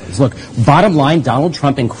back. Look, bottom line, Donald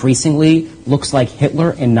Trump increasingly looks like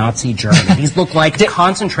Hitler in Nazi Germany. These look like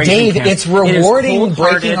concentration camps. Dave, it's rewarding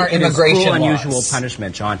breaking our immigration laws. Unusual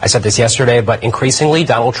punishment, John. I said this yesterday, but increasingly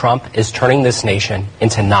Donald Trump is turning this nation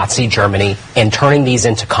into Nazi Germany and turning these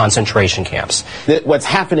into concentration camps. What's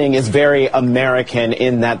happening is very American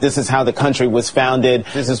in that this is how the country was founded.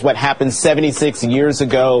 This is what happened 76 years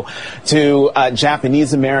ago to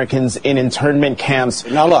Japanese Americans in internment camps.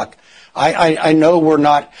 Now, look, I know we're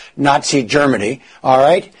not Nazi Germany, all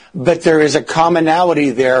right? But there is a commonality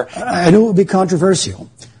there. I know it would be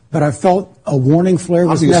controversial, but I felt a warning flare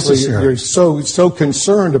was necessary. You're so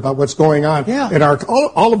concerned about what's going on. Yeah. And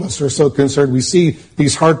all of us are so concerned. We see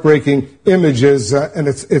these heartbreaking images, and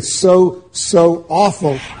it's so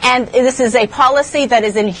awful. And this is a policy that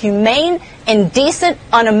is inhumane, indecent,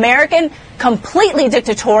 un-American, completely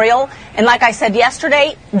dictatorial. And like I said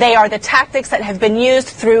yesterday, they are the tactics that have been used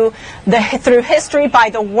through history by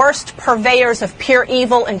the worst purveyors of pure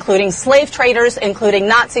evil, including slave traders, including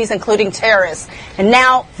Nazis, including terrorists. And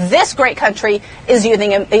now this great country is using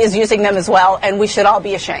them as well, and we should all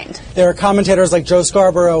be ashamed. There are commentators like Joe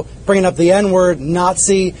Scarborough bringing up the N-word,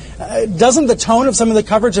 Nazi. Doesn't the tone of some of the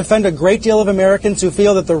coverage offend a great deal of Americans who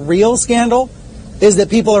feel that the real scandal is that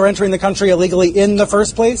people are entering the country illegally in the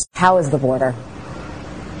first place? How is the border?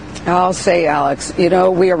 I'll say, Alex,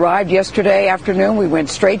 we arrived yesterday afternoon. We went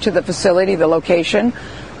straight to the facility, the location,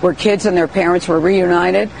 where kids and their parents were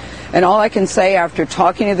reunited. And all I can say after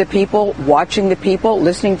talking to the people, watching the people,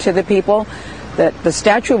 listening to the people, that the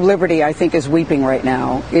Statue of Liberty, I think, is weeping right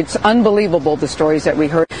now. It's unbelievable, the stories that we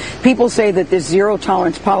heard. People say that this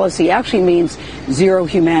zero-tolerance policy actually means zero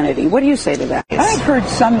humanity. What do you say to that? I've heard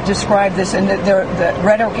some describe this, and the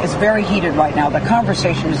rhetoric is very heated right now. The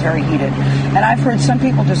conversation is very heated. And I've heard some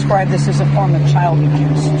people describe this as a form of child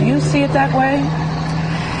abuse. Do you see it that way?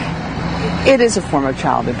 It is a form of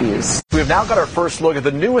child abuse. We have now got our first look at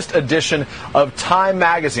the newest edition of Time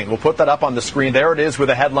Magazine. We'll put that up on the screen. There it is with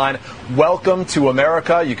a headline, "Welcome to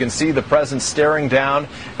America." You can see the president staring down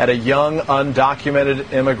at a young,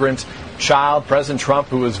 undocumented immigrant child. President Trump,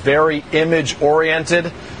 who is very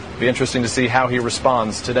image-oriented. Be interesting to see how he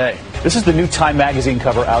responds today. This is the new Time Magazine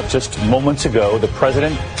cover out just moments ago. The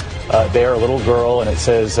president there, a little girl, and it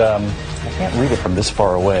says, I can't read it from this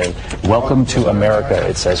far away. "Welcome to America,"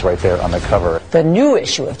 it says right there on the cover. The new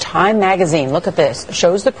issue of Time Magazine, look at this,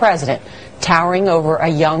 shows the president towering over a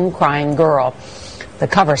young crying girl. The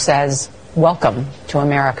cover says, "Welcome to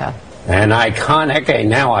America." An now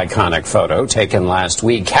iconic photo taken last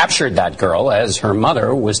week captured that girl as her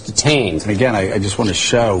mother was detained. And again, I just want to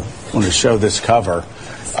show this cover.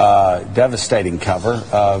 Devastating cover,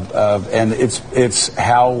 and it's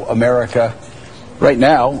how America right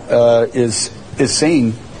now is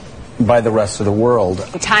seen by the rest of the world.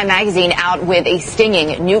 Time Magazine out with a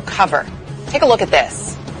stinging new cover. Take a look at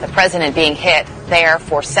this. The president being hit there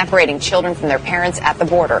for separating children from their parents at the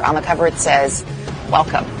border. On the cover it says,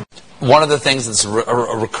 "Welcome." One of the things that's a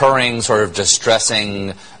recurring sort of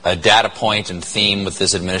distressing data point and theme with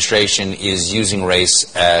this administration is using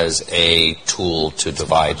race as a tool to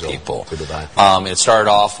divide people. It started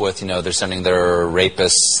off with, they're sending their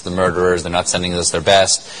rapists, the murderers, they're not sending us their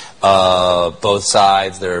best. Both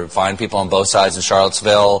sides, they're finding people on both sides in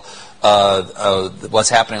Charlottesville. What's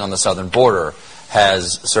happening on the southern border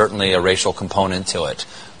has certainly a racial component to it.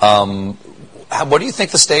 What do you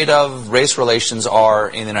think the state of race relations are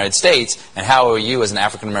in the United States, and how are you, as an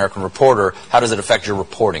African-American reporter, how does it affect your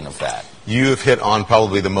reporting of that? You have hit on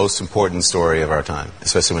probably the most important story of our time,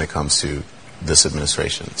 especially when it comes to this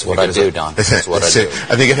administration. It's what I do, Don. It's what I do.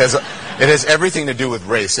 I think it has everything to do with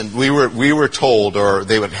race, and we were told, or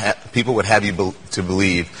people would have you to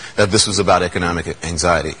believe that this was about economic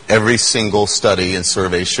anxiety. Every single study and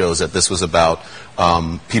survey shows that this was about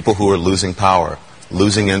people who are losing power,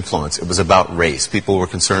 losing influence. It was about race. People were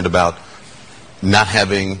concerned about not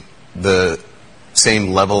having the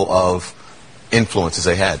same level of influence as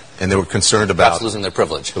they had, and they were concerned about perhaps losing their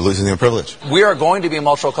privilege. Losing their privilege. We are going to be a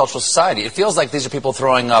multicultural society. It feels like these are people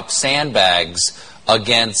throwing up sandbags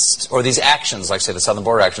against, or these actions, like say the southern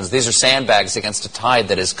border actions, these are sandbags against a tide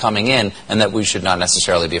that is coming in and that we should not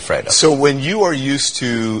necessarily be afraid of. So when you are used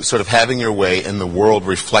to sort of having your way in the world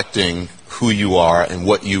reflecting who you are and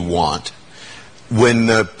what you want, when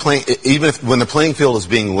the when the playing field is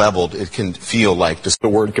being leveled, it can feel like just the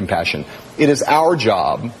word compassion. It is our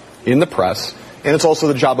job in the press, and it's also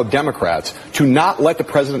the job of Democrats, to not let the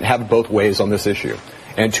president have both ways on this issue,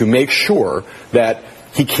 and to make sure that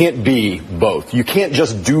he can't be both. You can't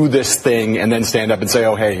just do this thing and then stand up and say,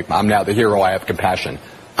 oh, hey, I'm now the hero, I have compassion.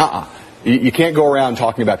 You can't go around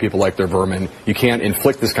talking about people like they're vermin. You can't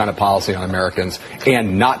inflict this kind of policy on Americans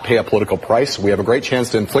and not pay a political price. We have a great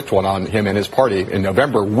chance to inflict one on him and his party in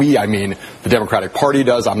November. I mean the Democratic Party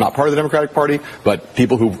does. I'm not part of the Democratic Party, but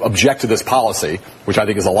people who object to this policy, which I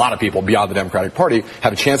think is a lot of people beyond the Democratic Party,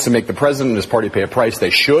 have a chance to make the president and his party pay a price.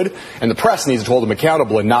 They should. And the press needs to hold him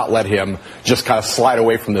accountable and not let him just kind of slide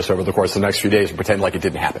away from this over the course of the next few days and pretend like it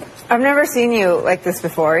didn't happen. I've never seen you like this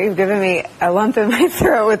before. You've given me a lump in my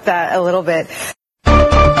throat with that a little bit.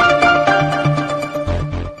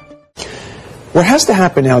 What has to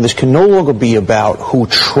happen now, this can no longer be about who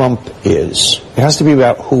Trump is. It has to be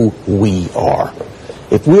about who we are.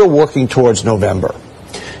 If we are working towards November,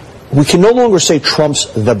 we can no longer say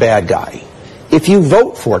Trump's the bad guy. If you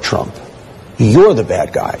vote for Trump, you're the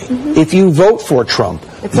bad guy. Mm-hmm. If you vote for Trump,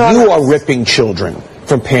 you are ripping children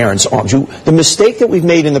from parents' arms. The mistake that we've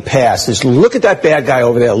made in the past is look at that bad guy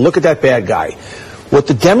over there, look at that bad guy. What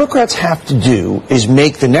the Democrats have to do is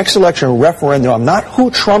make the next election a referendum on not who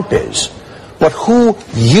Trump is, but who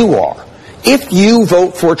you are. If you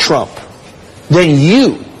vote for Trump, then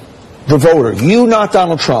you, the voter, you, not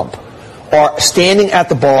Donald Trump, are standing at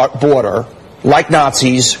the border like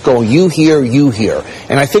Nazis going, you here, you here.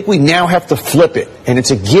 And I think we now have to flip it, and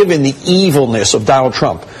it's a given the evilness of Donald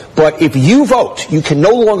Trump. But if you vote, you can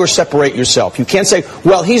no longer separate yourself. You can't say,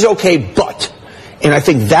 well, he's okay, but. And I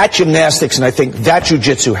think that gymnastics and I think that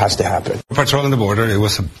jiu-jitsu has to happen. Patrolling the border, it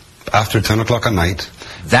was after 10 o'clock at night.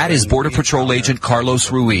 That is Border Patrol agent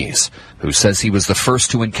Carlos Ruiz, who says he was the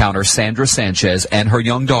first to encounter Sandra Sanchez and her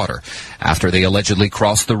young daughter after they allegedly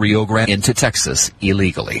crossed the Rio Grande into Texas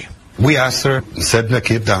illegally. We asked her to set the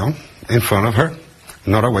kid down in front of her,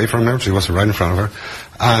 not away from her. She was right in front of her.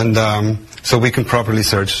 And so we can properly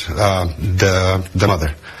search the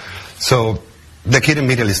mother. So the kid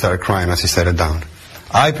immediately started crying as he set it down.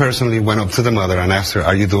 I personally went up to the mother and asked her,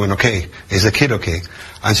 are you doing okay? Is the kid okay?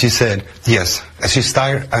 And she said, yes. She's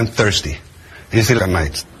tired and thirsty. Usually at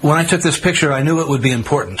night. When I took this picture, I knew it would be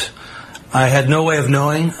important. I had no way of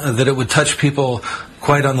knowing that it would touch people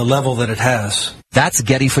quite on the level that it has. That's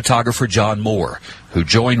Getty photographer John Moore, who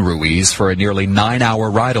joined Ruiz for a nearly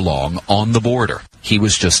 9-hour ride-along on the border. He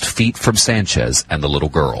was just feet from Sanchez and the little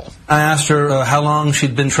girl. I asked her how long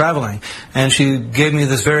she'd been traveling, and she gave me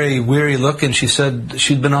this very weary look, and she said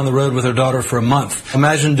she'd been on the road with her daughter for a month.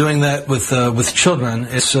 Imagine doing that with children.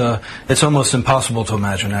 It's almost impossible to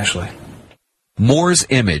imagine, actually. Moore's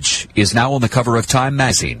image is now on the cover of Time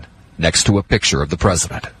magazine, next to a picture of the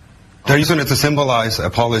president. They're using it to symbolize a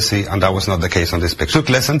policy, and that was not the case on this picture. It took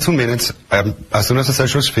less than 2 minutes. As soon as the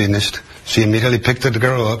search was finished, she immediately picked the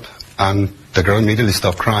girl up, and the girl immediately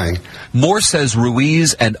stopped crying. Moore says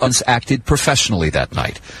Ruiz and Unz acted professionally that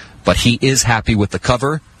night, but he is happy with the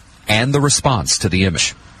cover and the response to the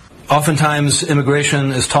image. Oftentimes, immigration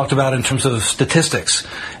is talked about in terms of statistics,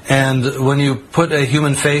 and when you put a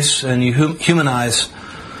human face and you humanize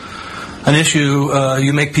an issue,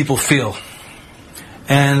 you make people feel.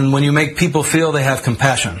 And when you make people feel, they have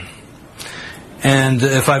compassion. And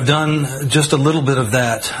if I've done just a little bit of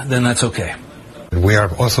that, then that's okay. We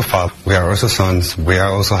are also fathers. We are also sons. We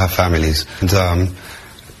also have families. And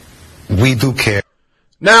we do care.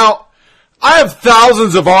 Now, I have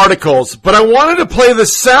thousands of articles, but I wanted to play the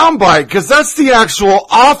soundbite because that's the actual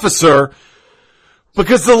officer,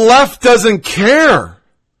 because the left doesn't care.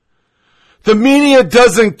 The media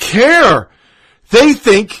doesn't care. They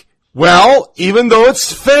think, well, even though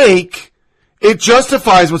it's fake, it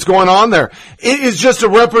justifies what's going on there. It is just a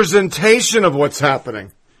representation of what's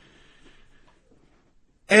happening.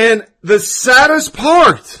 And the saddest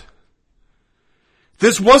part,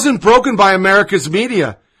 This wasn't broken by America's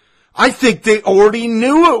media. I think they already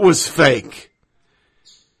knew it was fake.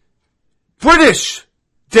 British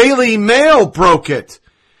Daily Mail broke it.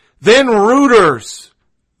 Then Reuters.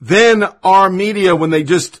 Then our media, when they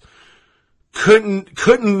just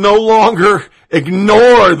couldn't no longer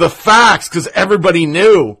ignore the facts because everybody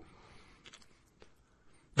knew.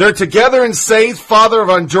 They're together and safe, father of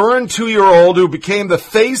Honduran 2-year-old who became the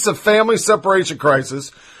face of family separation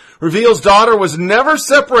crisis, reveals daughter was never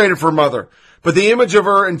separated from mother, but the image of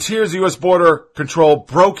her in tears at U.S. border control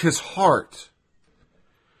broke his heart.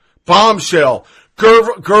 Bombshell.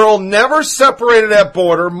 Girl never separated at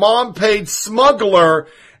border. Mom paid smuggler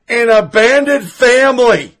and abandoned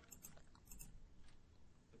family.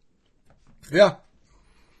 Yeah.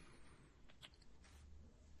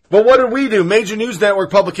 But what did we do? Major news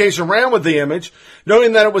network publication ran with the image,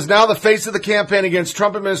 noting that it was now the face of the campaign against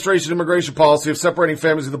Trump administration immigration policy of separating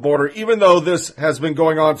families at the border, even though this has been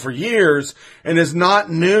going on for years and is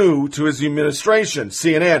not new to his administration.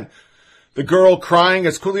 CNN. The girl crying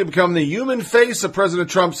has quickly become the human face of President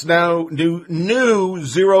Trump's now new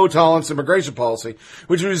zero-tolerance immigration policy,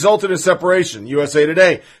 which resulted in separation. USA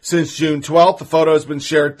Today. Since June 12th, the photo has been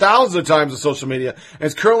shared thousands of times on social media and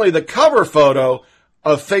is currently the cover photo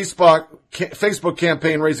of Facebook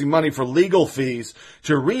campaign raising money for legal fees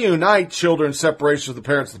to reunite children separation of the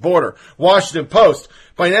parents at the border. Washington Post.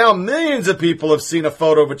 By now, millions of people have seen a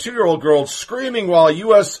photo of a 2-year-old girl screaming while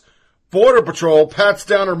U.S. Border Patrol pats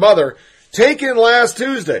down her mother, taken last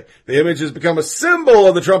Tuesday. The image has become a symbol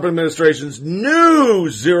of the Trump administration's new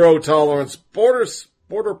zero-tolerance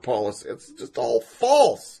border policy. It's just all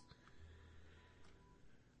false.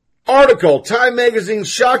 Article, Time Magazine's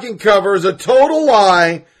shocking cover is a total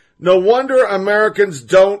lie. No wonder Americans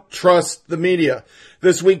don't trust the media.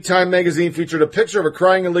 This week, Time Magazine featured a picture of a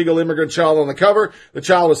crying illegal immigrant child on the cover. The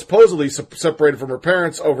child was supposedly separated from her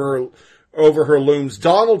parents. Over her looms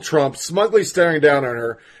Donald Trump, smugly staring down at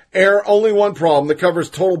her. Only one problem. The cover is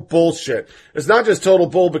total bullshit. It's not just total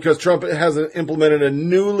bull because Trump hasn't implemented a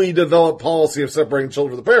newly developed policy of separating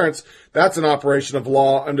children from the parents. That's an operation of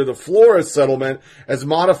law under the Flores settlement as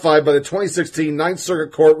modified by the 2016 Ninth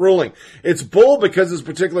Circuit Court ruling. It's bull because this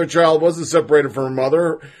particular child wasn't separated from her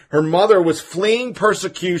mother. Her mother was fleeing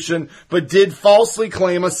persecution but did falsely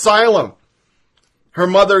claim asylum. Her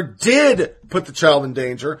mother did put the child in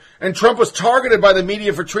danger, and Trump was targeted by the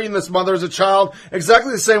media for treating this mother as a child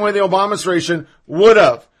exactly the same way the Obama administration would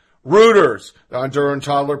have. Reuters. The Honduran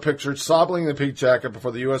toddler pictured sobbing in the pink jacket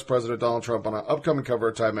before the U.S. President Donald Trump on an upcoming cover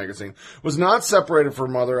of Time magazine was not separated from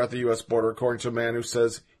her mother at the U.S. border, according to a man who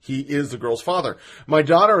says he is the girl's father. My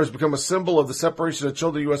daughter has become a symbol of the separation of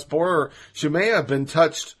children at the U.S. border. She may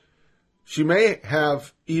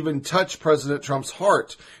have even touched President Trump's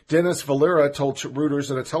heart. Dennis Valera told Reuters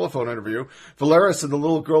in a telephone interview. Valera said the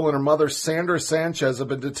little girl and her mother, Sandra Sanchez, have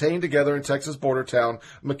been detained together in Texas border town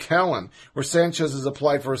McAllen, where Sanchez has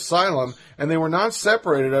applied for asylum, and they were not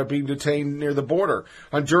separated after being detained near the border.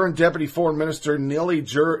 Honduran Deputy Foreign Minister Nelly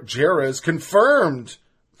Jerez confirmed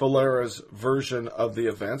Valera's version of the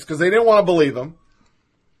events because they didn't want to believe him.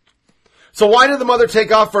 So why did the mother take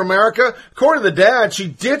off for America? According to the dad, she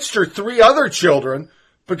ditched her 3 other children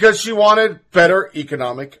because she wanted better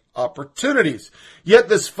economic opportunities. Yet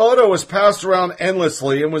this photo was passed around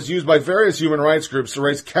endlessly and was used by various human rights groups to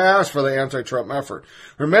raise cash for the anti-Trump effort.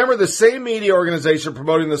 Remember, the same media organization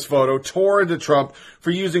promoting this photo tore into Trump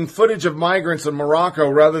for using footage of migrants in Morocco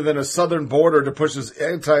rather than a southern border to push his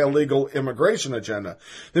anti-illegal immigration agenda.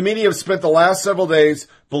 The media have spent the last several days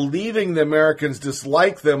believing the Americans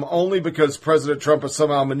dislike them only because President Trump has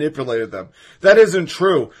somehow manipulated them. That isn't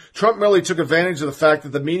true. Trump merely took advantage of the fact that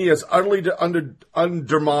the media has utterly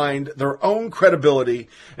undermined their own credibility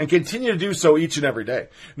and continue to do so each and every day.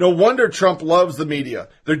 No wonder Trump loves the media.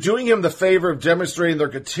 They're doing him the favor of demonstrating their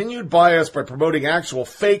continued bias by promoting actual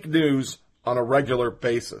fake news on a regular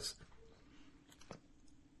basis.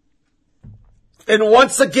 And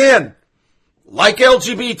once again, like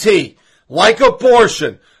LGBT, like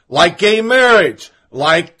abortion, like gay marriage,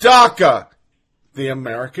 like DACA, the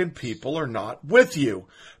American people are not with you.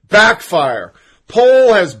 Backfire.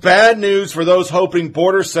 Poll has bad news for those hoping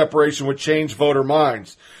border separation would change voter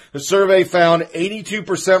minds. The survey found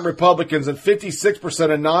 82% Republicans and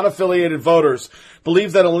 56% of non-affiliated voters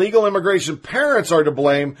believe that illegal immigration parents are to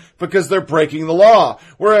blame because they're breaking the law,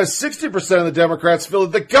 whereas 60% of the Democrats feel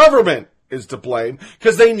that the government is to blame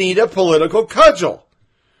because they need a political cudgel.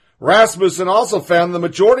 Rasmussen also found the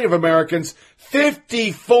majority of Americans,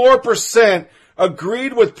 54%,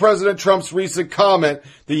 agreed with President Trump's recent comment,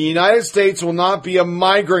 the United States will not be a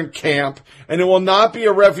migrant camp and it will not be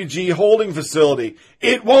a refugee holding facility.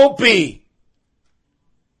 It won't be.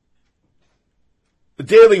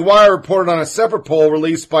 The Daily Wire reported on a separate poll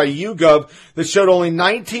released by YouGov that showed only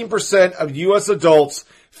 19% of U.S. adults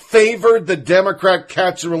favored the Democrat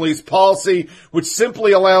catch-and-release policy, which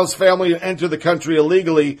simply allows families to enter the country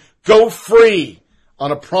illegally go free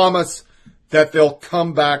on a promise that they'll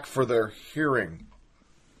come back for their hearing.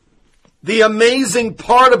 The amazing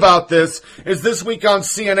part about this is this week on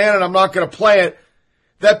CNN, and I'm not going to play it,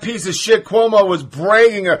 that piece of shit Cuomo was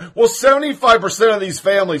bragging. Well, 75% of these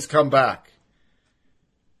families come back.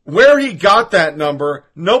 Where he got that number,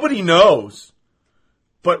 nobody knows.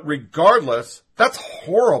 But regardless, that's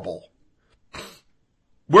horrible.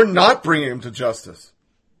 We're not bringing him to justice.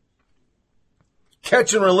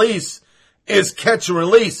 Catch and release is catch and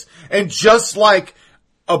release. And just like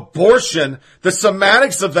abortion, the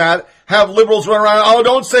semantics of that have liberals run around, oh,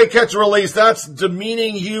 don't say catch and release. That's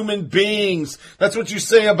demeaning human beings. That's what you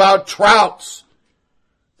say about trouts.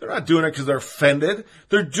 They're not doing it because they're offended.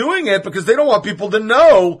 They're doing it because they don't want people to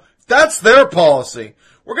know. That's their policy.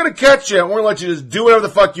 We're going to catch you and we're going to let you just do whatever the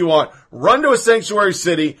fuck you want. Run to a sanctuary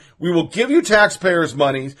city. We will give you taxpayers'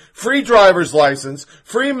 money, free driver's license,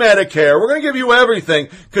 free Medicare. We're going to give you everything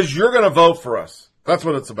because you're going to vote for us. That's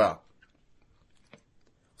what it's about.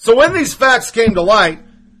 So when these facts came to light,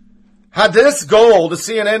 had this goal, the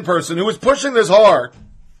CNN person who was pushing this hard,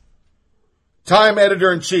 Time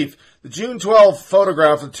editor-in-chief, the June 12th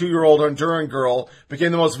photograph of the 2-year-old Honduran girl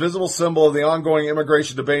became the most visible symbol of the ongoing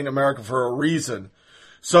immigration debate in America for a reason.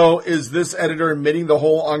 So is this editor admitting the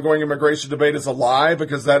whole ongoing immigration debate is a lie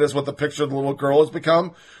because that is what the picture of the little girl has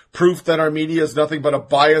become? Proof that our media is nothing but a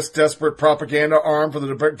biased, desperate propaganda arm for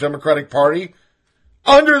the Democratic Party?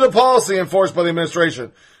 Under the policy enforced by the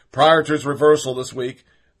administration. Prior to its reversal this week,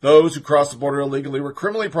 those who crossed the border illegally were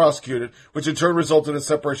criminally prosecuted, which in turn resulted in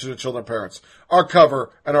separation of children and parents. Our cover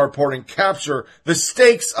and our reporting capture the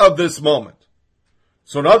stakes of this moment.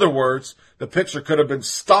 So in other words, the picture could have been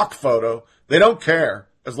stock photo. They don't care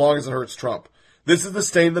as long as it hurts Trump. This is the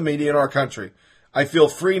state of the media in our country. I feel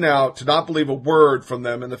free now to not believe a word from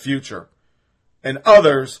them in the future. And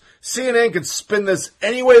others, CNN can spin this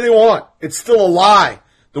any way they want. It's still a lie.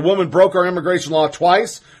 The woman broke our immigration law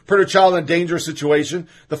twice, put her child in a dangerous situation.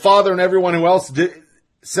 The father and everyone who else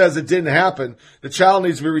says it didn't happen. The child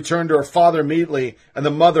needs to be returned to her father immediately, and the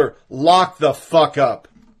mother locked the fuck up.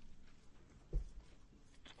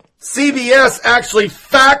 CBS actually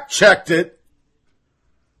fact-checked it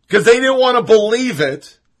because they didn't want to believe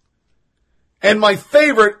it. And my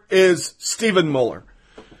favorite is Stephen Miller.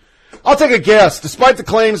 I'll take a guess. Despite the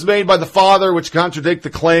claims made by the father, which contradict the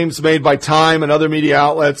claims made by Time and other media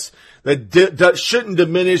outlets, that shouldn't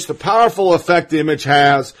diminish the powerful effect the image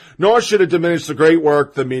has, nor should it diminish the great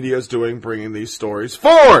work the media is doing bringing these stories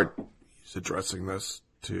forward. He's addressing this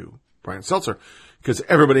to Brian Seltzer, because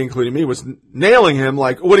everybody, including me, was nailing him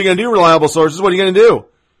like, what are you going to do, reliable sources? What are you going to do?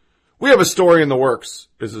 We have a story in the works,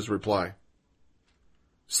 is his reply.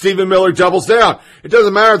 Stephen Miller doubles down. It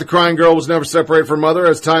doesn't matter if the crying girl was never separated from her mother,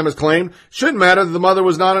 as Time has claimed. Shouldn't matter that the mother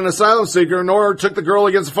was not an asylum seeker, nor took the girl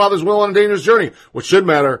against the father's will on a dangerous journey. What should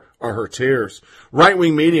matter are her tears.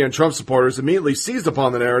 Right-wing media and Trump supporters immediately seized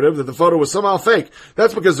upon the narrative that the photo was somehow fake.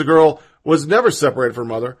 That's because the girl was never separated from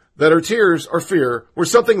her mother, that her tears or fear were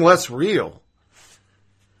something less real.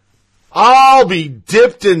 I'll be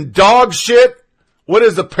dipped in dog shit. What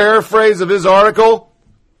is the paraphrase of his article?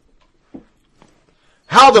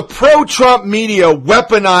 How the pro-Trump media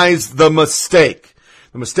weaponized the mistake.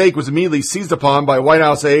 The mistake was immediately seized upon by White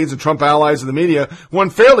House aides and Trump allies in the media, who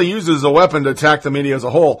unfairly used it as a weapon to attack the media as a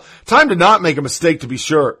whole. Time did not make a mistake, to be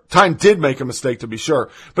sure. Time did make a mistake, to be sure.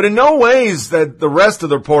 But in no ways that the rest of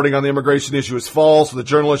the reporting on the immigration issue is false, or the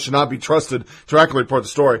journalists should not be trusted to accurately report the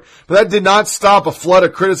story. But that did not stop a flood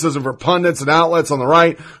of criticism from pundits and outlets on the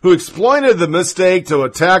right who exploited the mistake to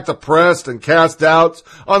attack the press and cast doubts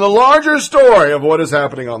on the larger story of what is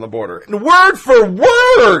happening on the border. And word for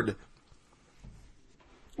word,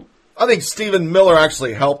 I think Stephen Miller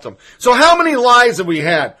actually helped him. So how many lies have we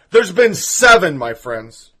had? There's been 7, my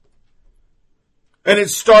friends. And it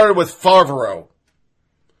started with Favreau.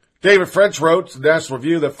 David French wrote to the National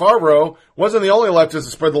Review that Favreau wasn't the only leftist to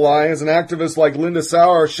spread the lie, as an activist like Linda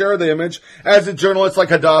Sauer shared the image, as did journalists like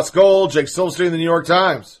Hadass Gold, Jake Silverstein, and the New York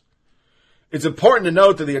Times. It's important to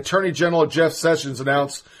note that the Attorney General Jeff Sessions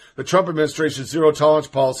announced the Trump administration's zero-tolerance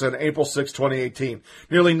policy on April 6, 2018,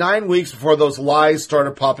 nearly 9 weeks before those lies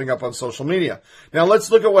started popping up on social media. Now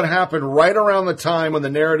let's look at what happened right around the time when the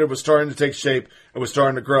narrative was starting to take shape It was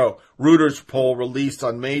starting to grow. Reuters poll released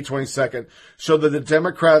on May 22nd showed that the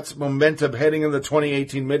Democrats' momentum heading into the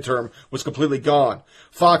 2018 midterm was completely gone.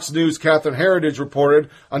 Fox News' Catherine Heritage reported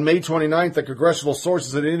on May 29th that congressional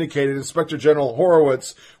sources had indicated Inspector General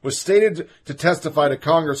Horowitz was stated to testify to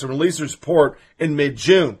Congress and release his report in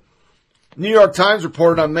mid-June. New York Times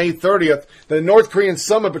reported on May 30th that the North Korean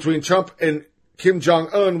summit between Trump and Kim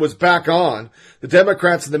Jong-un was back on. The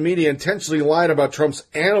Democrats and the media intentionally lied about Trump's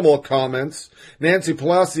animal comments. Nancy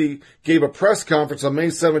Pelosi gave a press conference on May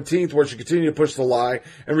 17th where she continued to push the lie.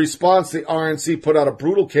 In response, the RNC put out a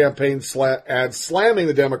brutal campaign ad slamming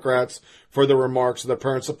the Democrats for their remarks in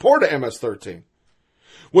apparent support of MS-13.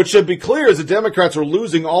 What should be clear is the Democrats were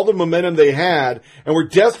losing all the momentum they had and were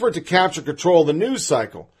desperate to capture control of the news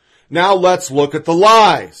cycle. Now let's look at the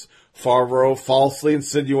lies. Favreau falsely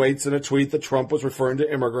insinuates in a tweet that Trump was referring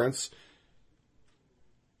to immigrants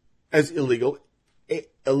as illegal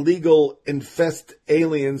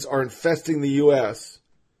aliens are infesting the U.S.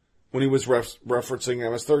 when he was referencing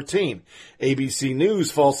MS-13. ABC News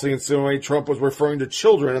falsely insinuated Trump was referring to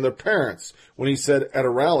children and their parents when he said at a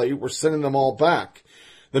rally, "We're sending them all back."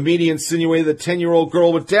 The media insinuated the 10-year-old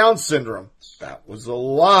girl with Down syndrome. That was a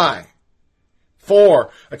lie. 4.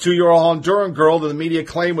 A 2-year-old Honduran girl that the media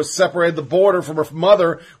claimed was separated at the border from her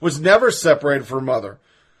mother was never separated from her mother.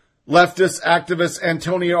 Leftist activist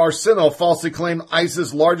Antonia Arcino falsely claimed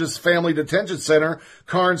ICE's largest family detention center,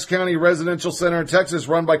 Karnes County Residential Center in Texas,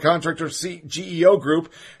 run by contractor GEO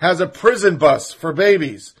Group, has a prison bus for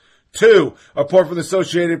babies. 2. A report from the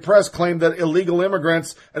Associated Press claimed that illegal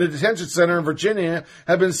immigrants at a detention center in Virginia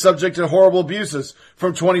have been subject to horrible abuses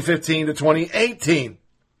from 2015 to 2018.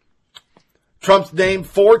 Trump's named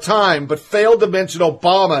 4 times, but failed to mention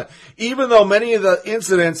Obama, even though many of the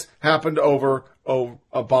incidents happened over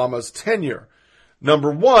Obama's tenure.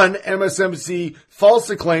 Number 1, MSNBC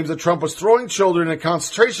falsely claims that Trump was throwing children in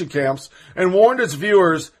concentration camps and warned his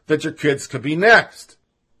viewers that your kids could be next.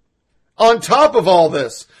 On top of all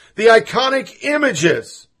this, the iconic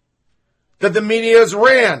images that the media has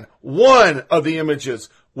ran, one of the images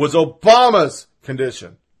was Obama's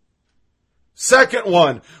condition. Second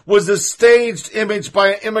one was a staged image by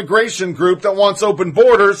an immigration group that wants open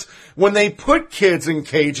borders when they put kids in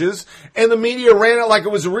cages, and the media ran it like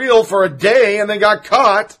it was real for a day and they got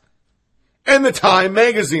caught. And the Time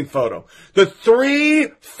magazine photo. The 3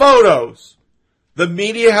 photos the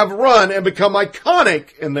media have run and become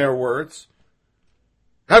iconic, in their words,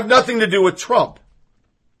 have nothing to do with Trump.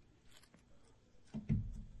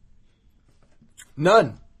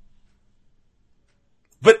 None.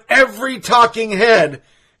 But every talking head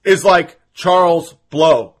is like Charles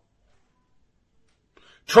Blow.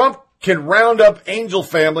 Trump can round up angel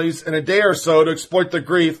families in a day or so to exploit their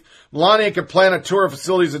grief. Melania can plan a tour of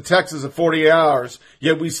facilities in Texas in 48 hours,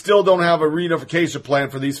 yet we still don't have a reunification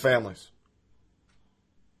plan for these families.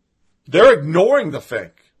 They're ignoring the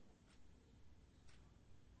fake.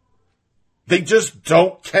 They just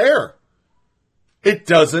don't care. It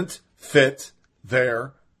doesn't fit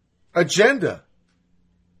their agenda.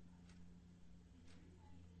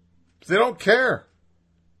 They don't care.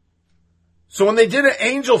 So when they did an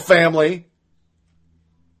angel family,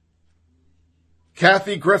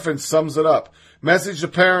 Kathy Griffin sums it up. Message to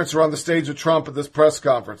parents who are on the stage with Trump at this press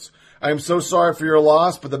conference. I am so sorry for your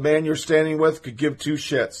loss, but the man you're standing with could give 2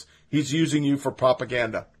 shits. He's using you for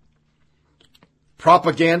propaganda.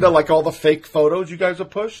 Propaganda like all the fake photos you guys have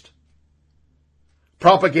pushed?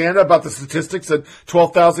 Propaganda about the statistics that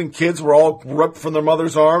 12,000 kids were all ripped from their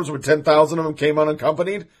mother's arms when 10,000 of them came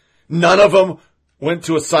unaccompanied? None of them went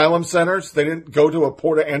to asylum centers. They didn't go to a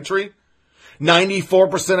port of entry.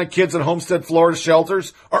 94% of kids in Homestead, Florida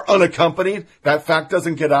shelters are unaccompanied. That fact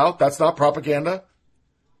doesn't get out. That's not propaganda.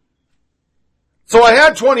 So I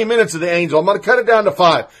had 20 minutes of the angel. I'm going to cut it down to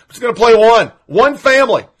 5. I'm just going to play one. One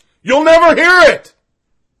family. You'll never hear it.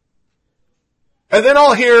 And then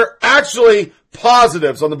I'll hear actually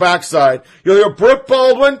positives on the backside. You'll hear Brooke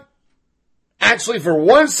Baldwin actually for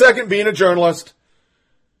 1 second being a journalist.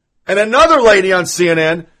 And another lady on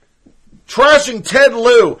CNN trashing Ted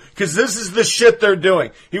Lieu because this is the shit they're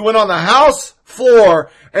doing. He went on the House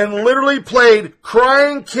floor and literally played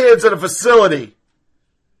crying kids at a facility.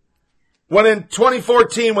 When in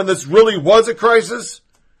 2014, when this really was a crisis,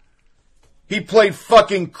 he played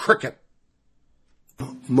fucking cricket.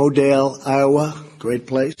 Modale, Iowa. Great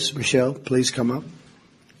place. Michelle, please come up.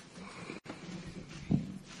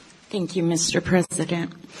 Thank you, Mr.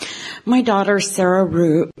 President. My daughter, Sarah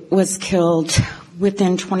Root, was killed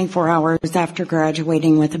within 24 hours after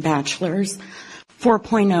graduating with a bachelor's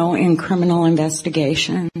 4.0 in criminal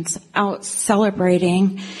investigations, out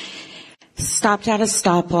celebrating stopped at a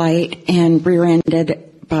stoplight and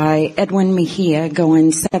rear-ended by Edwin Mejia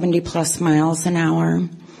going 70 plus miles an hour.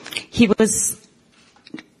 He was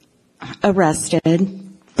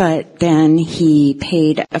arrested, but then he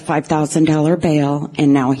paid a $5,000 bail,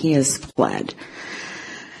 and now he has fled.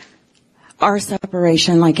 Our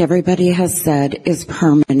separation, like everybody has said, is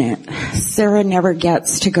permanent. Sarah never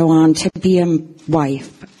gets to go on to be a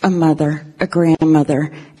wife, a mother, a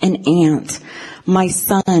grandmother, an aunt. My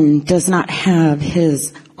son does not have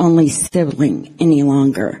his only sibling any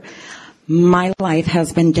longer. My life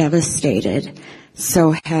has been devastated.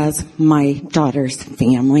 So has my daughter's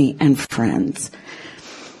family and friends.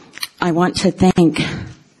 I want to thank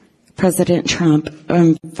President Trump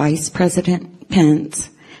and Vice President Pence,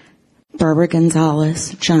 Barbara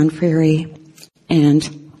Gonzalez, John Freary,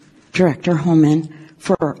 and Director Holman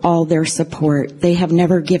for all their support. They have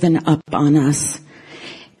never given up on us.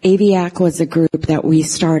 AVIAC was a group that we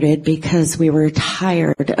started because we were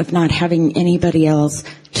tired of not having anybody else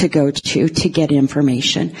to go to get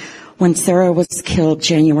information. When Sarah was killed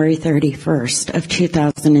January 31st of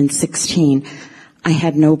 2016, I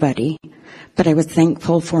had nobody, but I was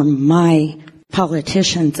thankful for my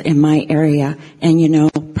politicians in my area. And you know,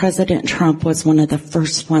 President Trump was one of the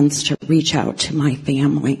first ones to reach out to my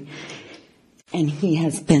family. And he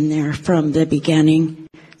has been there from the beginning,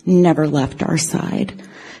 never left our side.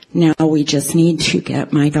 Now we just need to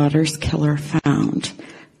get my daughter's killer found.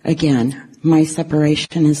 Again, my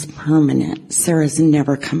separation is permanent. Sarah's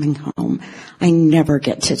never coming home. I never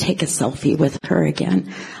get to take a selfie with her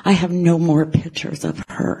again. I have no more pictures of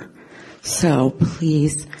her. So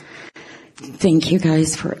please, thank you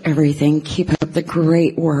guys for everything. Keep up the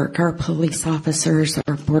great work. Our police officers,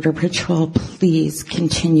 our Border Patrol, please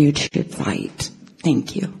continue to fight.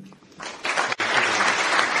 Thank you.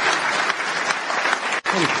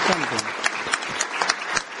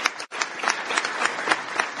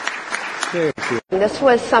 This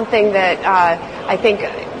was something that I think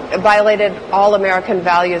violated all American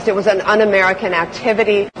values. It was an un-American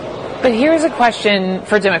activity. But here's a question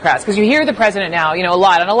for Democrats, because you hear the president now, a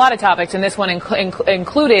lot on a lot of topics, and this one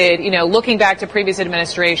included, looking back to previous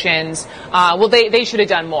administrations, they should have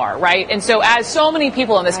done more, right? And so as so many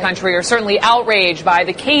people in this country are certainly outraged by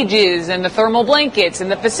the cages and the thermal blankets and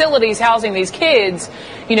the facilities housing these kids,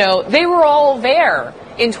 they were all there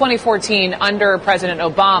in 2014 under President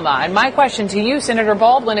Obama. And my question to you, Senator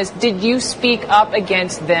Baldwin, is did you speak up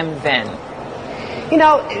against them then?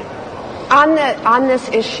 On this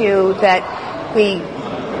issue that we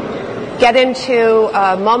get into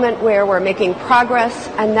a moment where we're making progress,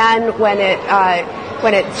 and then when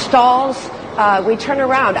it stalls, we turn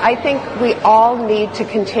around. I think we all need to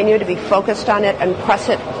continue to be focused on it and press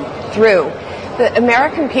it through. The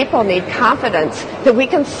American people need confidence that we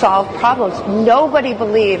can solve problems. Nobody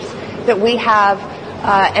believes that we have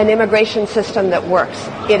an immigration system that works.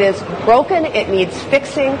 It is broken, it needs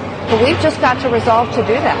fixing, but we've just got to resolve to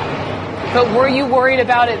do that. But were you worried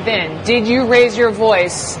about it then? Did you raise your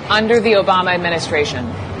voice under the Obama administration?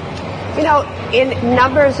 In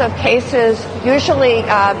numbers of cases, usually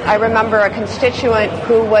I remember a constituent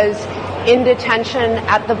who was in detention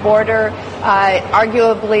at the border,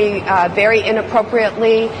 arguably very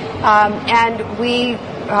inappropriately, and we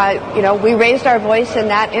raised our voice in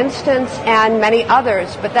that instance and many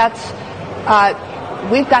others. But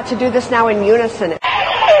we've got to do this now in unison.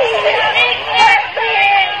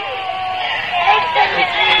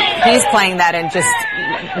 He's playing that, and just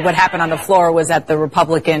what happened on the floor was that the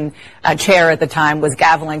Republican chair at the time was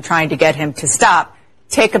gaveling, trying to get him to stop,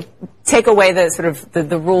 take away the sort of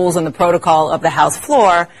the rules and the protocol of the House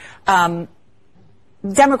floor.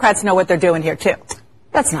 Democrats know what they're doing here too.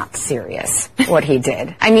 That's not serious, what he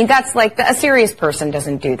did. I mean, that's like, a serious person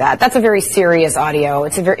doesn't do that. That's a very serious audio.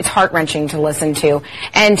 It's heart-wrenching to listen to.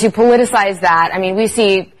 And to politicize that, I mean, we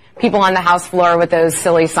see people on the House floor with those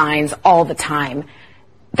silly signs all the time.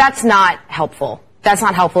 That's not helpful. That's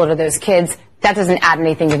not helpful to those kids. That doesn't add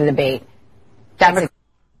anything to the debate.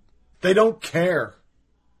 They don't care.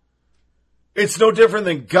 It's no different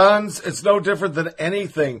than guns. It's no different than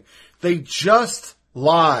anything. They just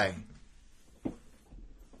lie.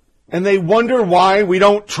 And they wonder why we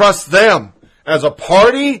don't trust them. As a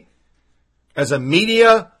party, as a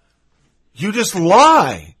media, you just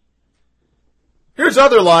lie. Here's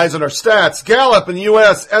other lies in our stats. Gallup in the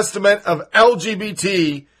U.S. estimate of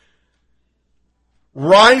LGBT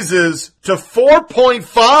rises to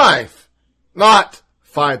 4.5, not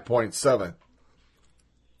 5.7.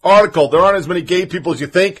 Article, there aren't as many gay people as you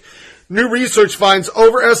think. New research finds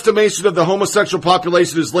overestimation of the homosexual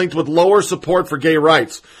population is linked with lower support for gay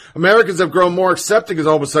rights. Americans have grown more accepting of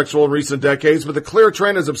homosexual in recent decades, but the clear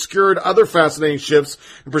trend has obscured other fascinating shifts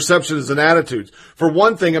in perceptions and attitudes. For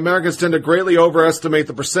one thing, Americans tend to greatly overestimate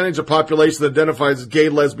the percentage of population that identifies as gay,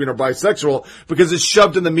 lesbian, or bisexual because it's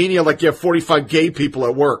shoved in the media like you have 45 gay people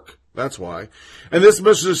at work. That's why. And this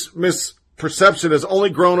misperception has only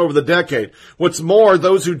grown over the decade. What's more,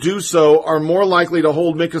 those who do so are more likely to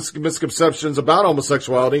hold misconceptions about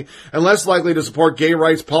homosexuality and less likely to support gay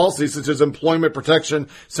rights policies such as employment protection,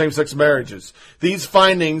 same-sex marriages. These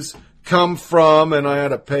findings come from, and I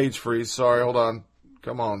had a page freeze, sorry, hold on.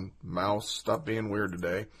 Come on, mouse, stop being weird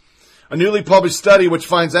today. A newly published study which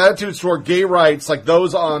finds attitudes toward gay rights, like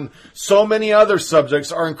those on so many other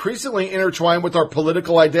subjects, are increasingly intertwined with our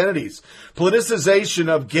political identities. Politicization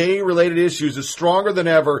of gay-related issues is stronger than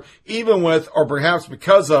ever, even with, or perhaps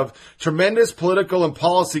because of, tremendous political and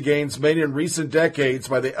policy gains made in recent decades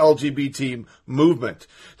by the LGBT movement.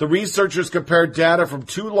 The researchers compared data from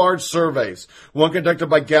two large surveys, one conducted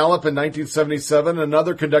by Gallup in 1977 and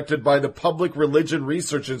another conducted by the Public Religion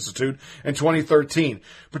Research Institute in 2013.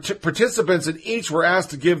 Participants in each were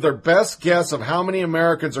asked to give their best guess of how many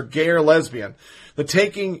Americans are gay or lesbian.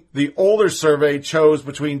 The older survey chose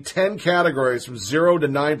between 10 categories from 0 to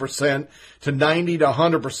 9% to 90 to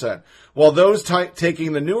 100%, while those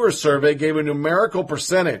taking the newer survey gave a numerical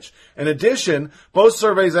percentage. In addition, both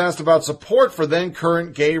surveys asked about support for then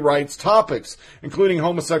current gay rights topics, including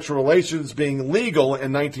homosexual relations being legal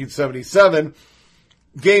in 1977,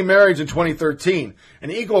 gay marriage in 2013,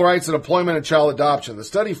 and equal rights in employment and child adoption. The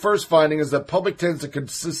study first finding is that public tends to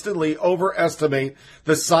consistently overestimate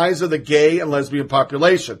the size of the gay and lesbian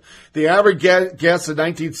population. The average guess in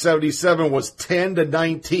 1977 was 10 to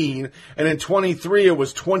 19, and in 23 it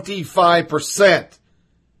was 25%.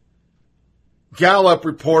 Gallup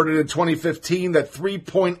reported in 2015 that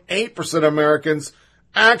 3.8% of Americans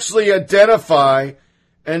actually identify,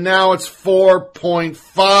 and now it's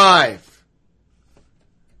 4.5%.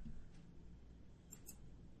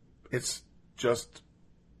 It's just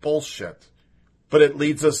bullshit. But it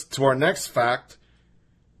leads us to our next fact.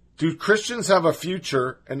 Do Christians have a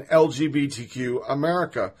future in LGBTQ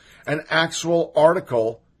America? An actual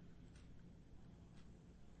article,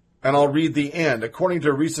 and I'll read the end. According to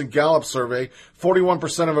a recent Gallup survey,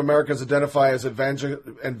 41% of Americans identify as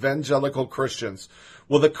evangelical Christians.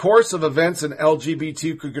 Will the course of events in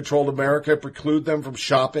LGBTQ-controlled America preclude them from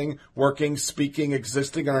shopping, working, speaking,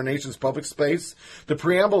 existing in our nation's public space? The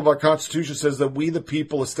preamble of our Constitution says that we, the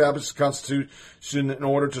people, establish the Constitution in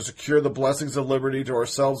order to secure the blessings of liberty to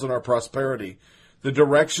ourselves and our prosperity. The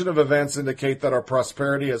direction of events indicate that our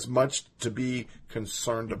prosperity has much to be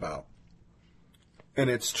concerned about. And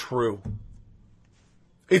it's true.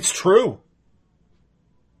 It's true.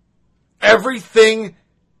 Everything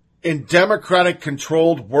in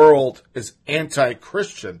Democratic-controlled world is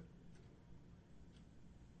anti-Christian.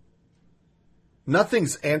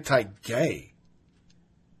 Nothing's anti-gay.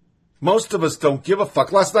 Most of us don't give a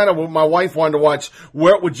fuck. Last night, my wife wanted to watch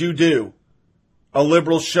What Would You Do? A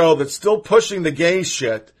liberal show that's still pushing the gay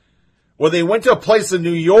shit, where they went to a place in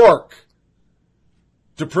New York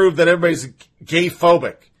to prove that everybody's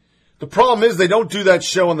gay-phobic. The problem is they don't do that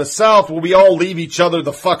show in the South where we all leave each other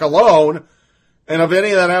the fuck alone. And if any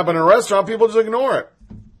of that happened in a restaurant, people just ignore it.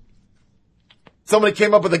 Somebody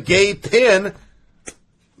came up with a gay pin.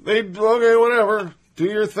 Okay, whatever. Do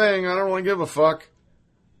your thing. I don't really give a fuck.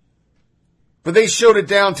 But they showed it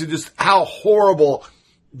down to just how horrible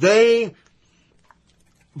they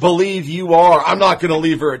believe you are. I'm not going to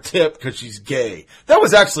leave her a tip because she's gay. That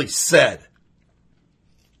was actually said.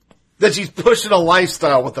 That she's pushing a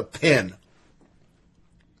lifestyle with a pin.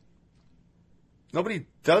 Nobody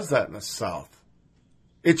does that in the South.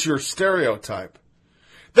 It's your stereotype.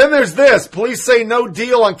 Then there's this. Police say no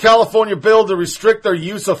deal on California bill to restrict their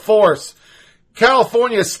use of force.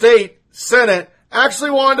 California State Senate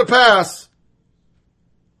actually wanted to pass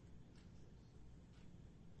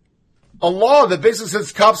a law that basically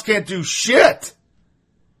says cops can't do shit.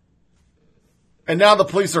 And now the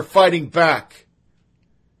police are fighting back.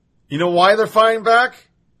 You know why they're fighting back?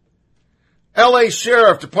 LA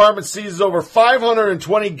Sheriff Department seizes over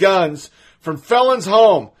 520 guns from felons'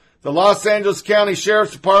 home. The Los Angeles County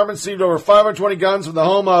Sheriff's Department seized over 520 guns from the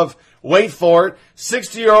home of, wait for it,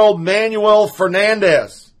 60-year-old Manuel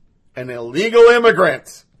Fernandez, an illegal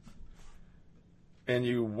immigrant. And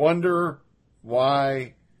you wonder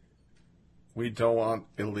why we don't want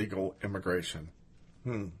illegal immigration.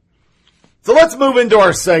 So let's move into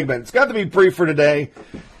our segment. It's got to be brief for today.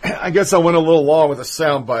 I guess I went a little long with the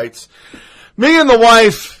sound bites. Me and the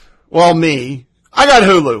wife, I got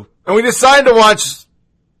Hulu. And we decided to watch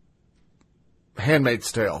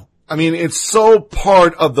Handmaid's Tale. I mean, it's so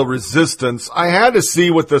part of the resistance. I had to see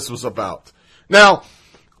what this was about. Now,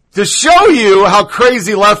 to show you how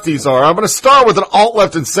crazy lefties are, I'm going to start with an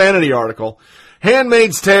alt-left insanity article.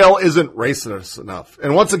 Handmaid's Tale isn't racist enough.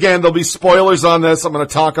 And once again, there'll be spoilers on this. I'm going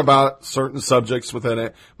to talk about certain subjects within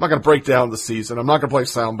it. I'm not going to break down the season. I'm not going to play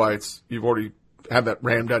sound bites. You've already had that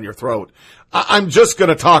rammed down your throat. I'm just going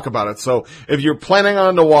to talk about it. So if you're planning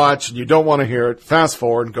on to watch and you don't want to hear it, fast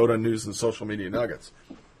forward and go to news and social media nuggets.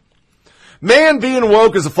 Man, being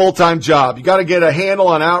woke is a full-time job. You got to get a handle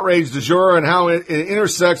on outrage du jour and how it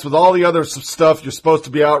intersects with all the other stuff you're supposed to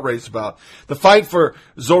be outraged about. The fight for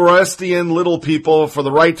Zoroastrian little people for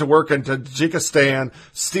the right to work in Tajikistan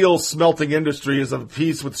steel smelting industry is of a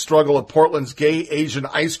piece with the struggle of Portland's gay Asian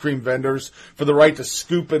ice cream vendors for the right to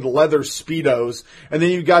scoop in leather Speedos. And then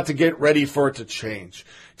you've got to get ready for it to change.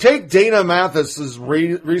 Take Dana Mathis's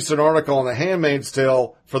recent article on The Handmaid's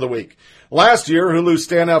Tale for the week. Last year, Hulu's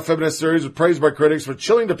standout feminist series was praised by critics for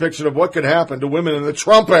chilling depiction of what could happen to women in the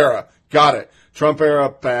Trump era. Got it. Trump era,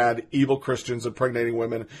 bad, evil Christians impregnating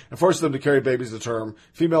women and forcing them to carry babies to term,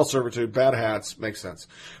 female servitude, bad hats, makes sense.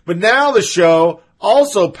 But now the show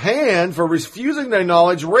also panned for refusing to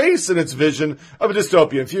acknowledge race in its vision of a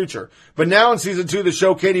dystopian future. But now in season 2, the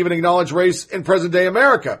show can't even acknowledge race in present-day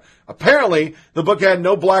America. Apparently, the book had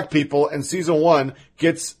no black people, and season 1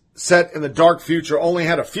 gets set in the dark future only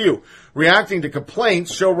had a few. Reacting to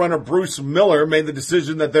complaints, showrunner Bruce Miller made the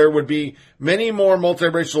decision that there would be many more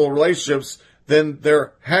multiracial relationships than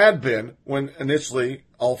there had been when initially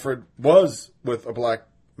Alfred was with a black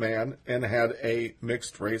man and had a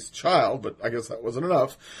mixed-race child, but I guess that wasn't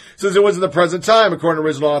enough, since it was in the present time, according to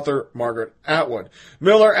original author Margaret Atwood.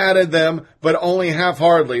 Miller added them, but only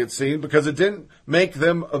half-heartedly, it seemed, because it didn't make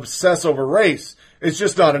them obsess over race. It's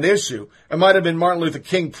just not an issue. It might have been Martin Luther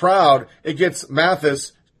King proud. It gets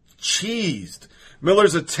Mathis cheesed.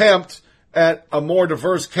 Miller's attempt at a more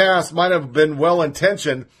diverse cast might have been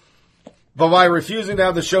well-intentioned, but by refusing to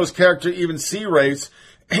have the show's character even see race,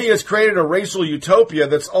 he has created a racial utopia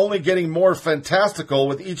that's only getting more fantastical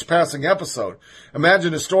with each passing episode.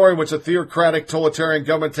 Imagine a story in which a theocratic, totalitarian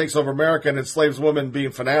government takes over America and enslaves women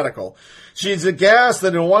being fanatical. She's aghast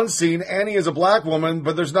that in one scene, Annie is a black woman,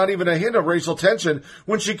 but there's not even a hint of racial tension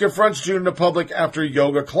when she confronts June in the public after a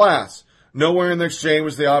yoga class. Nowhere in the exchange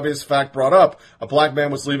was the obvious fact brought up. A black man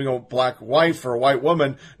was leaving a black wife for a white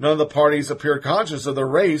woman. None of the parties appeared conscious of their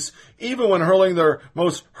race, even when hurling their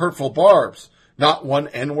most hurtful barbs. Not one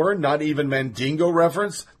N-word, not even Mandingo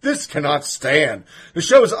reference. This cannot stand. The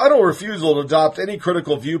show's utter refusal to adopt any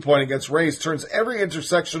critical viewpoint against race turns every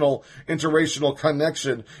interracial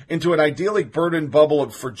connection into an idyllic burdened bubble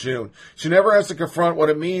for June. She never has to confront what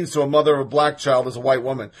it means to a mother of a black child as a white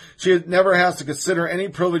woman. She never has to consider any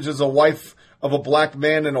privilege as a wife of a black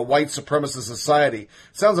man in a white supremacist society.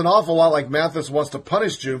 Sounds an awful lot like Mathis wants to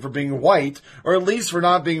punish June for being white, or at least for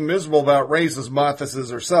not being miserable about race as Mathis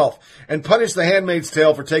is herself, and punish The Handmaid's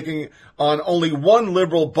Tale for taking on only one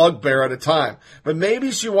liberal bugbear at a time. But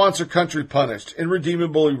maybe she wants her country punished,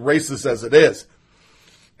 irredeemably racist as it is.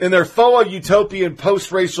 In their thorough utopian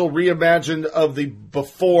post-racial reimagined of the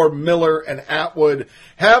before Miller and Atwood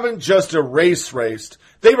haven't just erased,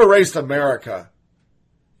 they've erased America.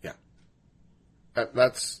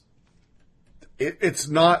 It's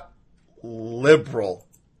not liberal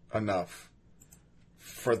enough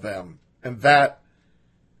for them. And that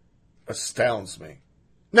astounds me.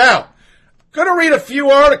 Now, I'm going to read a few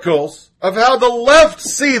articles of how the left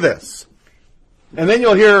see this. And then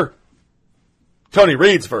you'll hear Tony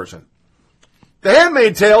Reed's version. The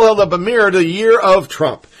Handmaid's Tale held up a mirror to the year of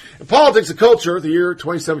Trump. In politics and culture, the year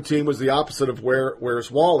 2017 was the opposite of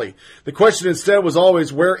where's Wally. The question instead was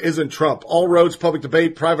always, where isn't Trump? All roads, public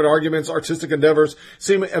debate, private arguments, artistic endeavors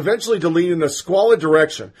seem eventually to lead in a squalid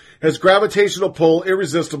direction. His gravitational pull,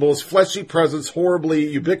 irresistible, his fleshy presence, horribly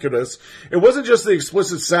ubiquitous. It wasn't just the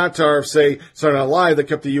explicit satire of, say, Saturday Night Live that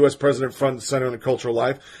kept the U.S. president front and center in the cultural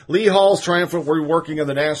life. Lee Hall's triumphant reworking of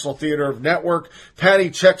the National Theater Network,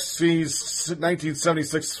 Patty Chesky's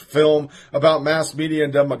 1976 film about mass media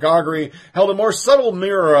and demagoguery held a more subtle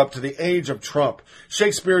mirror up to the age of Trump.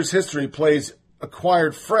 Shakespeare's history plays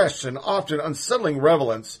acquired fresh and often unsettling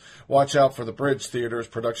relevance. Watch out for the Bridge Theater's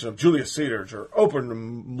production of Julius Caesar, open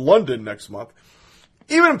in London next month.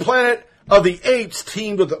 Even Planet of the Apes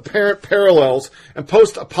teamed with apparent parallels and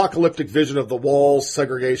post-apocalyptic vision of the walls,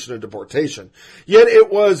 segregation, and deportation. Yet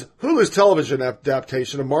it was Hulu's television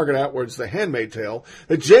adaptation of Margaret Atwood's The Handmaid's Tale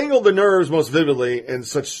that jangled the nerves most vividly in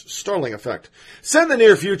such startling effect. Set in the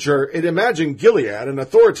near future, it imagined Gilead, an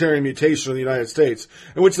authoritarian mutation in the United States,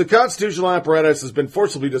 in which the constitutional apparatus has been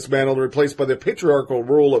forcibly dismantled and replaced by the patriarchal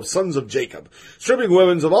rule of sons of Jacob, stripping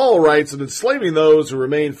women of all rights and enslaving those who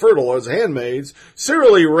remain fertile as handmaids,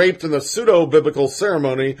 serially raped in the pseudo-biblical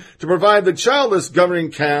ceremony to provide the childless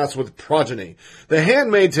governing caste with progeny. The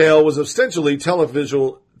Handmaid's Tale was essentially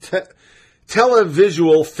televisual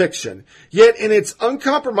fiction, yet in its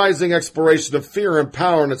uncompromising exploration of fear and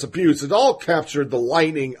power and its abuse, it all captured the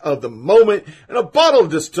lightning of the moment and a bottle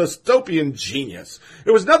of dystopian genius.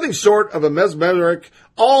 It was nothing short of a mesmeric,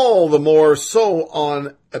 all the more so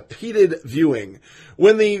on repeated viewing.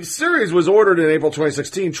 When the series was ordered in April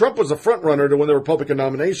 2016, Trump was a front-runner to win the Republican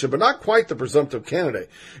nomination, but not quite the presumptive candidate.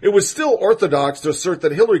 It was still orthodox to assert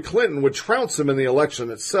that Hillary Clinton would trounce him in the election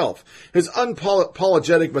itself. His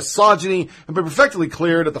unapologetic misogyny had been perfectly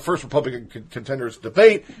cleared at the first Republican contenders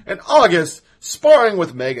debate in August, sparring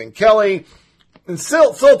with Megyn Kelly,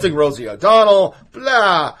 insulting Rosie O'Donnell,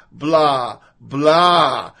 blah, blah,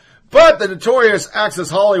 blah. But the notorious Access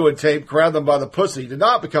Hollywood tape, Grab Them by the Pussy, did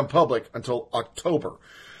not become public until October,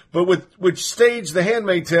 but which stage The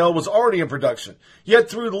Handmaid's Tale was already in production. Yet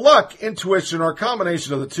through luck, intuition, or a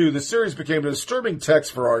combination of the two, the series became a disturbing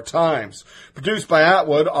text for our times. Produced by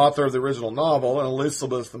Atwood, author of the original novel, and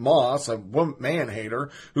Elizabeth Moss, a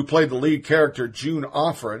man-hater, who played the lead character June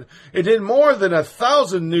Offred, it did more than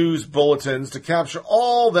 1,000 news bulletins to capture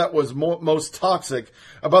all that was most toxic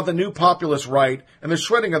about the new populist right and the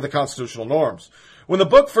shredding of the constitutional norms. When the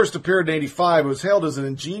book first appeared in 1985, it was hailed as an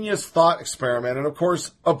ingenious thought experiment and, of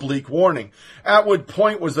course, a bleak warning. Atwood's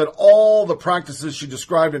point was that all the practices she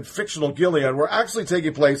described in fictional Gilead were actually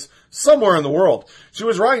taking place somewhere in the world. She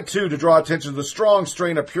was right, too, to draw attention to the strong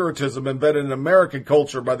strain of Puritanism embedded in American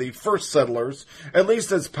culture by the first settlers, at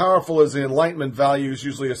least as powerful as the Enlightenment values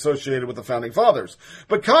usually associated with the Founding Fathers.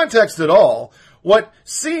 But context it all, what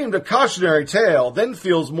seemed a cautionary tale then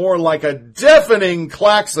feels more like a deafening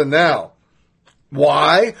klaxon now.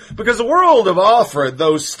 Why? Because the world of Offred,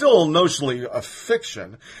 though still notionally a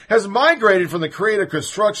fiction, has migrated from the creative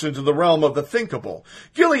construction to the realm of the thinkable.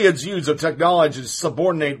 Gilead's use of technology to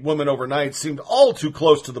subordinate women overnight seemed all too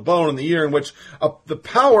close to the bone in the year in which the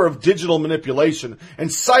power of digital manipulation and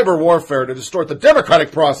cyber warfare to distort the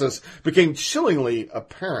democratic process became chillingly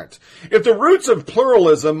apparent. If the roots of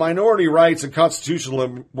pluralism, minority rights, and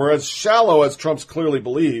constitutionalism were as shallow as Trump's clearly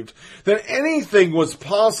believed, then anything was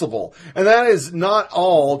possible, and that is not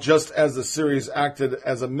all just as the series acted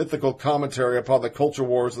as a mythical commentary upon the culture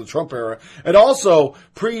wars of the Trump era. It also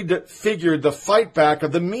prefigured the fight back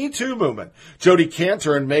of the Me Too movement. Jodi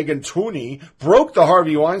Kantor and Megan Twomey broke the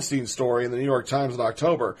Harvey Weinstein story in the New York Times in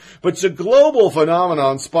October, but the global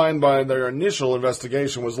phenomenon spanned by their initial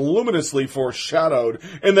investigation was luminously foreshadowed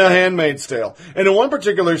in The Handmaid's Tale. And in one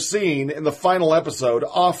particular scene in the final episode,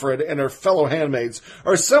 Offred and her fellow handmaids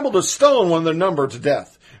are assembled to stone one of their number to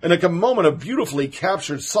death. In a moment of beautifully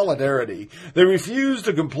captured solidarity, they refuse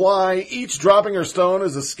to comply, each dropping her stone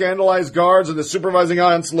as the scandalized guards and the supervising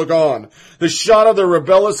aunts look on. The shot of their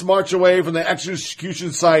rebellious march away from the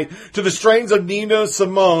execution site to the strains of Nina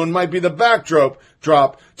Simone might be the backdrop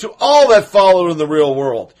to all that followed in the real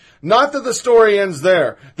world. Not that the story ends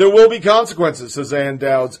there. There will be consequences, says Ann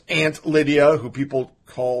Dowd's Aunt Lydia, who people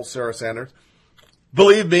call Sarah Sanders.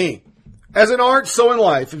 Believe me, as in art, so in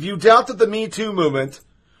life, if you doubt that the Me Too movement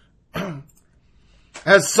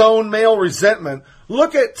has sown male resentment,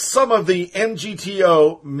 look at some of the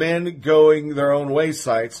MGTO, men going their own way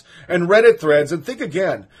sites, and Reddit threads and think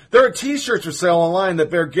again. There are t-shirts for sale online that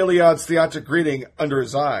bear Gilead's theatric greeting under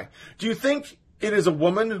his eye. Do you think it is a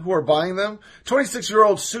woman who are buying them?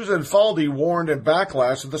 26-year-old Susan Faldy warned in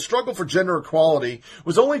Backlash that the struggle for gender equality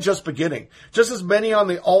was only just beginning. Just as many on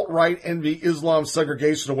the alt-right envy Islam's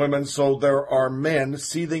segregation of women, so there are men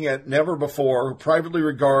seething at never before who privately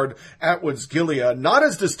regard Atwood's Gilead not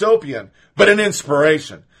as dystopian, but an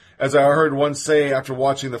inspiration. As I heard one say after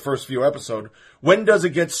watching the first few episodes, when does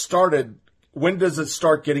it start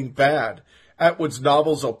getting bad? Atwood's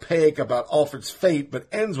novel's opaque about Alfred's fate, but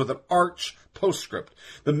ends with an arch Postscript.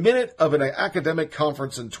 The minute of an academic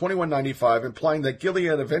conference in 2195 implying that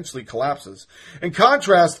Gilead eventually collapses. In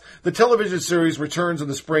contrast, the television series returns in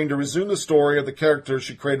the spring to resume the story of the characters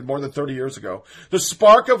she created more than 30 years ago. The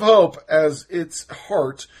spark of hope as its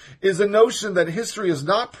heart is the notion that history is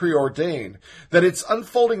not preordained, that its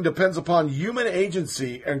unfolding depends upon human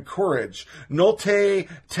agency and courage. Nolte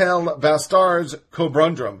tel bastards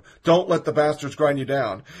cobrundrum. Don't let the bastards grind you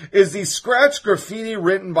down. Is the scratch graffiti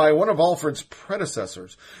written by one of Alfred's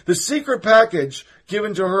predecessors. The secret package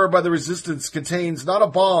given to her by the resistance contains not a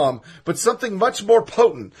bomb, but something much more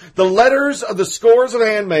potent. The letters of the scores of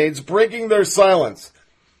handmaids breaking their silence.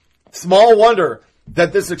 Small wonder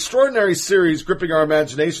that this extraordinary series gripping our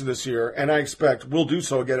imagination this year, and I expect will do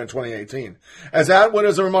so again in 2018. As Atwood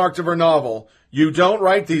has remarked of her novel, you don't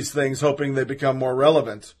write these things hoping they become more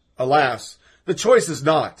relevant. Alas, the choice is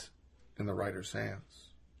not in the writer's hands.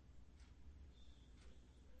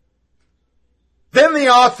 Then the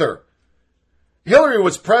author. Hillary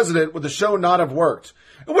was president, would the show not have worked?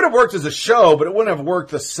 It would have worked as a show, but it wouldn't have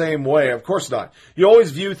worked the same way. Of course not. You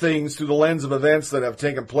always view things through the lens of events that have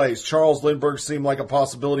taken place. Charles Lindbergh seemed like a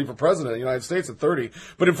possibility for president of the United States at 30,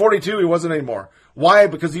 but in 42 he wasn't anymore. Why?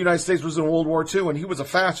 Because the United States was in World War II and he was a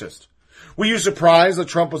fascist. Were you surprised that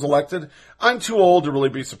Trump was elected? I'm too old to really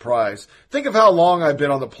be surprised. Think of how long I've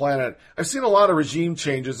been on the planet. I've seen a lot of regime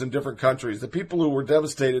changes in different countries. The people who were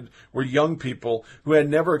devastated were young people who had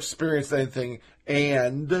never experienced anything,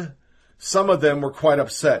 and some of them were quite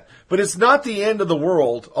upset. But it's not the end of the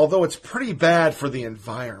world, although it's pretty bad for the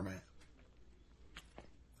environment.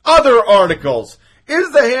 Other articles.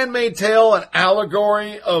 Is The Handmaid's Tale an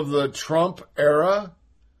allegory of the Trump era?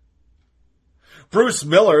 Bruce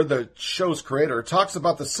Miller, the show's creator, talks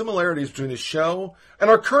about the similarities between the show and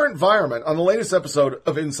our current environment on the latest episode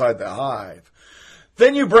of Inside the Hive.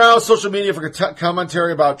 Then you browse social media for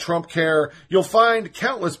commentary about Trump care. You'll find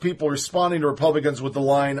countless people responding to Republicans with the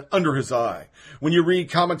line, under his eye. When you read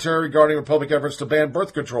commentary regarding Republican efforts to ban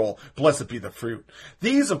birth control, blessed be the fruit.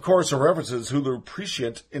 These, of course, are references to the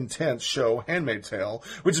prescient, intense show Handmaid's Tale,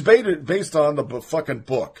 which is based on the fucking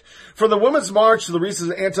book. From the Women's March to the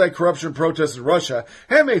recent anti-corruption protests in Russia,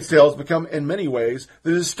 Handmaid's Tale has become, in many ways,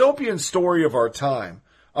 the dystopian story of our time.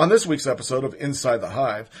 On this week's episode of Inside the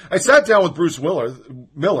Hive, I sat down with Bruce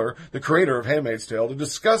Miller, the creator of Handmaid's Tale, to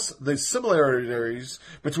discuss the similarities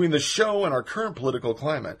between the show and our current political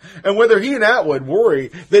climate, and whether he and Atwood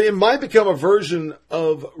worry that it might become a version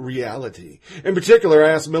of reality. In particular,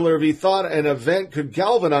 I asked Miller if he thought an event could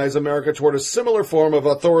galvanize America toward a similar form of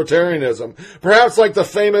authoritarianism, perhaps like the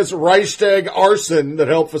famous Reichstag arson that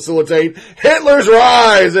helped facilitate Hitler's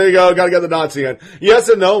rise. There you go, gotta get the Nazi in. Yes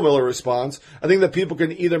and no, Miller responds. I think that people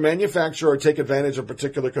can either manufacture or take advantage of a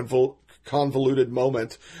particular convoluted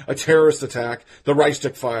moment, a terrorist attack, the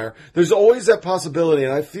Reichstag fire. There's always that possibility,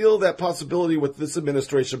 and I feel that possibility with this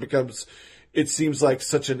administration becomes, it seems like,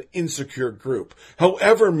 such an insecure group.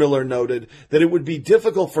 However, Miller noted that it would be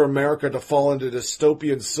difficult for America to fall into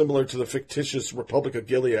dystopians similar to the fictitious Republic of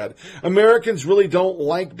Gilead. Americans really don't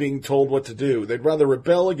like being told what to do. They'd rather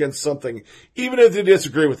rebel against something, even if they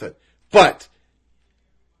disagree with it. But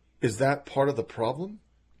is that part of the problem?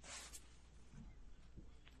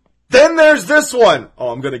 Then there's this one.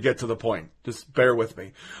 Oh, I'm going to get to the point. Just bear with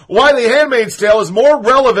me. Why The Handmaid's Tale is more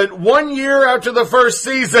relevant 1 year after the first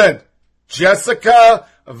season. Jessica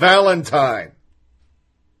Valentine.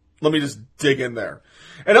 Let me just dig in there.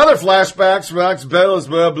 And other flashbacks, Max Bells,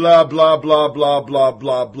 blah, blah, blah, blah, blah, blah,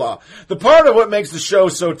 blah, blah. The part of what makes the show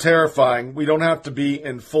so terrifying, we don't have to be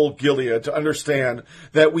in full Gilead to understand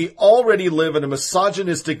that we already live in a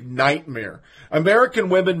misogynistic nightmare. American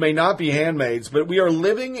women may not be handmaids, but we are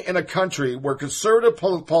living in a country where conservative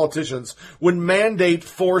politicians would mandate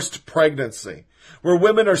forced pregnancy, where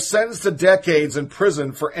women are sentenced to decades in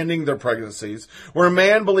prison for ending their pregnancies, where a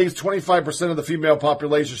man believes 25% of the female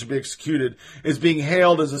population should be executed, is being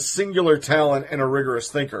hailed as a singular talent and a rigorous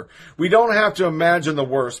thinker. We don't have to imagine the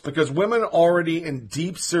worst, because women are already in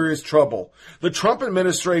deep, serious trouble. The Trump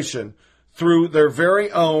administration, through their very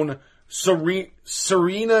own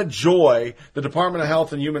Serena Joy, the Department of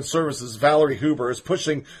Health and Human Services, Valerie Huber, is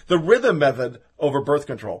pushing the rhythm method over birth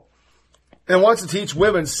control and wants to teach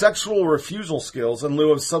women sexual refusal skills in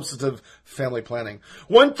lieu of substantive family planning.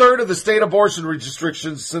 1/3 of the state abortion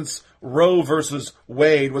restrictions since Roe versus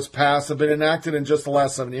Wade was passed have been enacted in just the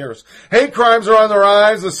last 7 years. Hate crimes are on the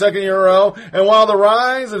rise the second year in a row, and while the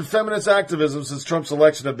rise in feminist activism since Trump's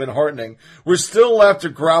election have been heartening, we're still left to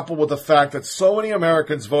grapple with the fact that so many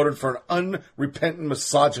Americans voted for an unrepentant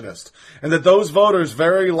misogynist, and that those voters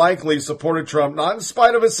very likely supported Trump not in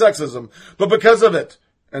spite of his sexism, but because of it.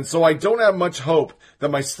 And so I don't have much hope that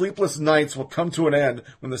my sleepless nights will come to an end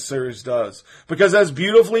when the series does. Because as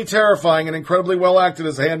beautifully terrifying and incredibly well acted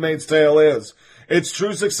as Handmaid's Tale is, its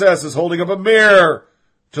true success is holding up a mirror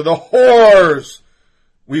to the horrors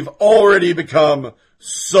we've already become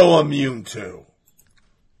so immune to.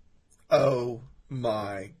 Oh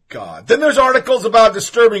my God. Then there's articles about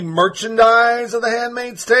disturbing merchandise of The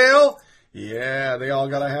Handmaid's Tale. Yeah, they all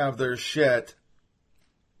gotta have their shit.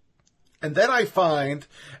 And then I find,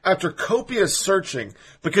 after copious searching,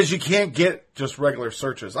 because you can't get just regular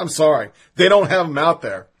searches. I'm sorry. They don't have them out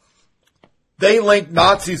there. They link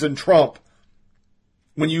Nazis and Trump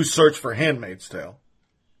when you search for Handmaid's Tale.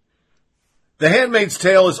 The Handmaid's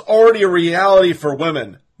Tale is already a reality for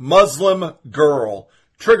women. Muslim girl.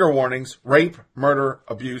 Trigger warnings: rape, murder,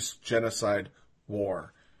 abuse, genocide,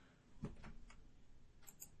 war.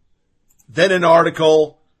 Then an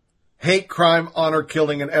article, hate crime, honor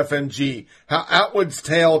killing, and FMG. How Atwood's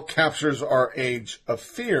Tale captures our age of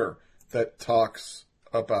fear, that talks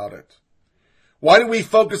about it. Why do we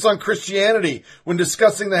focus on Christianity when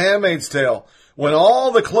discussing The Handmaid's Tale, when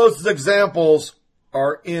all the closest examples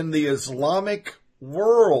are in the Islamic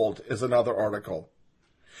world, is another article.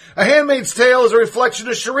 A Handmaid's Tale is a reflection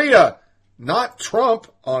of Sharia, not Trump,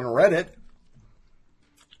 on Reddit.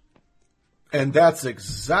 And that's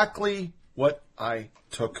exactly what I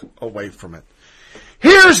took away from it.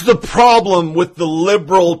 Here's the problem with the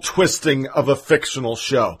liberal twisting of a fictional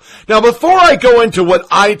show. Now, before I go into what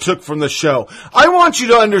I took from the show, I want you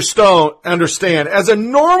to understand, as a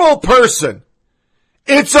normal person,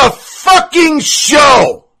 it's a fucking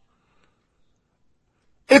show.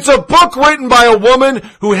 It's a book written by a woman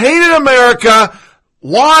who hated America,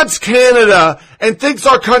 lauds Canada, and thinks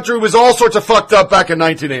our country was all sorts of fucked up back in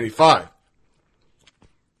 1985.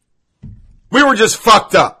 We were just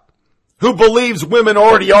fucked up. Who believes women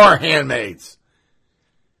already are handmaids?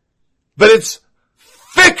 But it's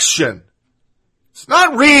fiction. It's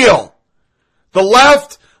not real. The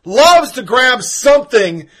left loves to grab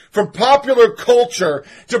something from popular culture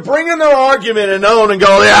to bring in their argument and own and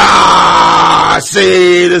go, yeah,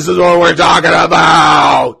 see, this is what we're talking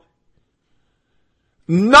about.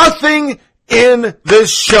 Nothing in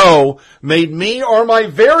this show made me or my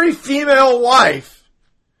very female wife,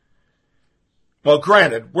 well,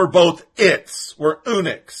 granted, we're both its. We're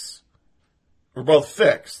eunuchs. We're both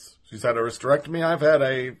fixed. She's had a hysterectomy. I've had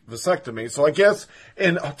a vasectomy. So I guess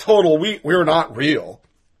in total, we're not real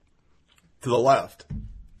to the left.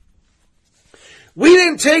 We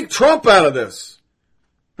didn't take Trump out of this.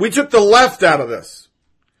 We took the left out of this.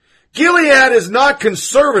 Gilead is not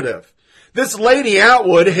conservative. This lady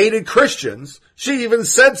Atwood hated Christians. She even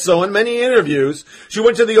said so in many interviews. She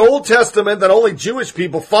went to the Old Testament that only Jewish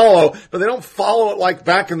people follow, but they don't follow it like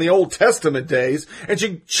back in the Old Testament days. And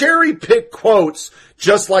she cherry-picked quotes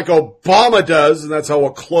just like Obama does, and that's how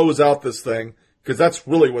we'll close out this thing, because that's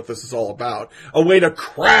really what this is all about. A way to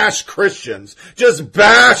crash Christians. Just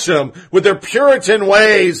bash them with their Puritan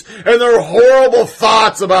ways and their horrible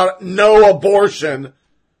thoughts about no abortion.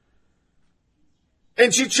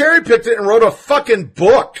 And she cherry-picked it and wrote a fucking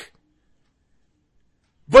book.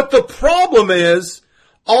 But the problem is,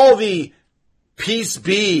 all the peace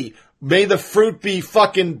be, may the fruit be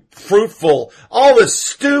fucking fruitful, all the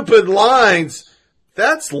stupid lines,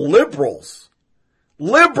 that's liberals.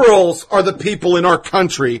 Liberals are the people in our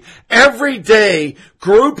country every day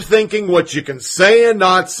group thinking what you can say and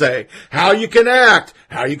not say, how you can act,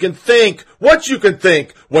 how you can think, what you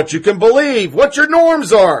can believe, what your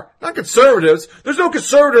norms are. Not conservatives. There's no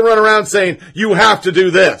conservative run around saying you have to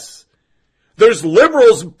do this. There's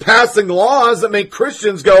liberals passing laws that make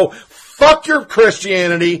Christians go, fuck your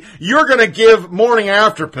Christianity, you're going to give morning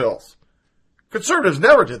after pills. Conservatives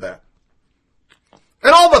never did that.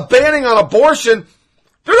 And all the banning on abortion,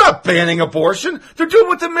 they're not banning abortion. They're doing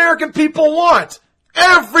what the American people want.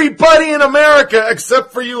 Everybody in America,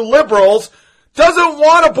 except for you liberals, doesn't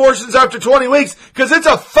want abortions after 20 weeks because it's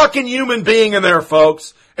a fucking human being in there,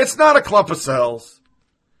 folks. It's not a clump of cells.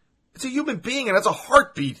 It's a human being and it's a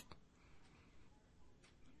heartbeat.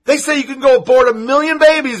 They say you can go abort 1 million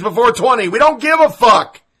babies before 20. We don't give a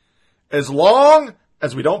fuck. As long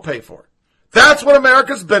as we don't pay for it. That's what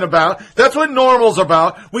America's been about. That's what normal's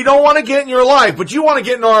about. We don't want to get in your life, but you want to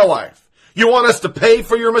get in our life. You want us to pay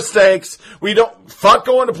for your mistakes. We don't fuck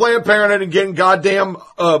going to Planned Parenthood and getting goddamn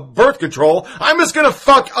birth control. I'm just going to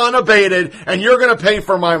fuck unabated and you're going to pay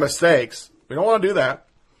for my mistakes. We don't want to do that.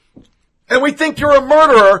 And we think you're a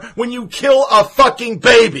murderer when you kill a fucking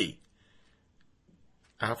baby.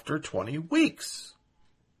 After 20 weeks.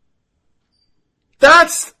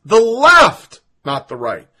 That's the left, not the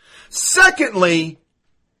right. Secondly,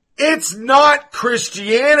 It's not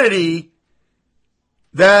Christianity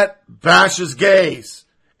that bashes gays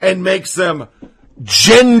and makes them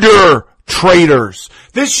gender traitors.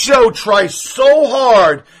 This show tries so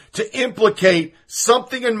hard to implicate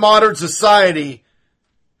something in modern society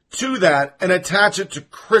to that and attach it to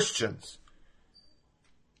Christians.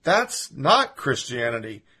 That's not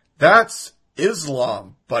Christianity. That's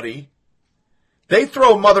Islam, buddy. They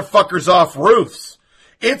throw motherfuckers off roofs.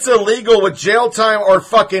 It's illegal with jail time or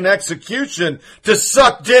fucking execution to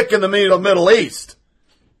suck dick in the Middle East.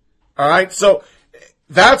 All right? So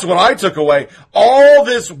that's what I took away. All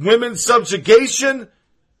this women's subjugation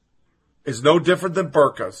is no different than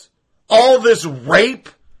burqas. All this rape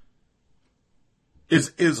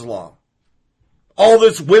is Islam. All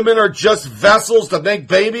this women are just vessels to make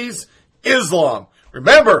babies, Islam.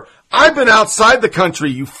 Remember, I've been outside the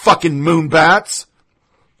country, you fucking moonbats.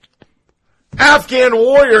 Afghan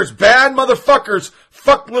warriors, bad motherfuckers,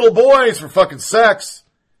 fucked little boys for fucking sex.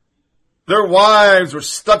 Their wives were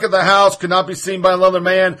stuck in the house, could not be seen by another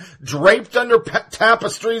man, draped under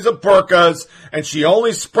tapestries of burqas, and she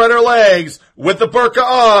only spread her legs with the burqa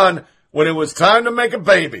on when it was time to make a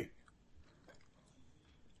baby.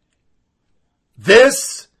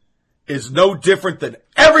 This is no different than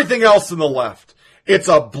everything else in the left. It's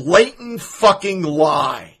a blatant fucking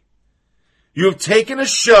lie. You have taken a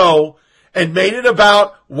show and made it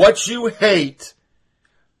about what you hate,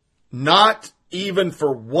 not even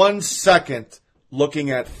for 1 second looking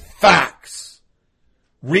at facts.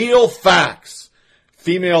 Real facts.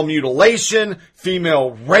 Female mutilation,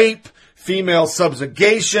 female rape, female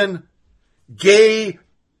subjugation, gay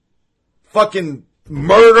fucking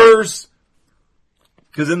murders.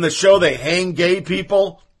 Because in the show they hang gay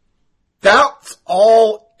people. That's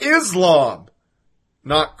all Islam,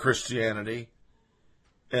 not Christianity.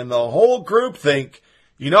 And the whole group think,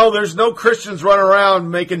 there's no Christians running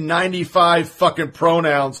around making 95 fucking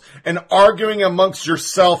pronouns and arguing amongst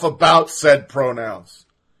yourself about said pronouns.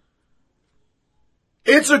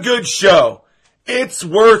 It's a good show. It's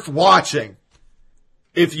worth watching.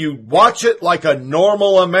 If you watch it like a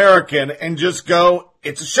normal American and just go,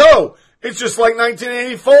 it's a show. It's just like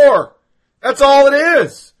 1984. That's all it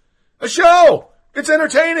is. A show. It's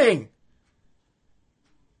entertaining.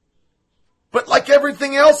 But like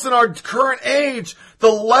everything else in our current age,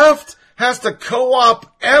 the left has to co-opt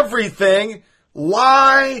everything,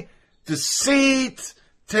 lie, deceit,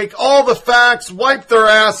 take all the facts, wipe their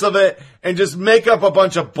ass of it, and just make up a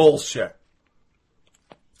bunch of bullshit.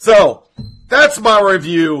 So, that's my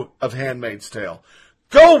review of Handmaid's Tale.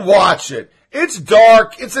 Go watch it. It's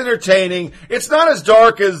dark. It's entertaining. It's not as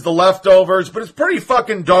dark as The Leftovers, but it's pretty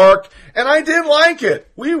fucking dark. And I did like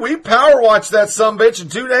it. We power watched that sumbitch in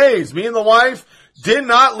 2 days. Me and the wife did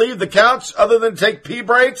not leave the couch other than take pee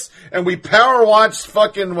breaks. And we power watched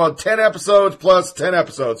fucking, 10 episodes plus 10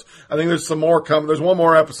 episodes. I think there's some more coming. There's one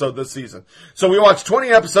more episode this season. So we watched 20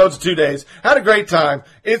 episodes in 2 days. Had a great time.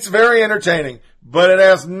 It's very entertaining. But it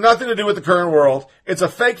has nothing to do with the current world. It's a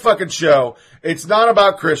fake fucking show. It's not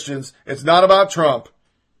about Christians. It's not about Trump.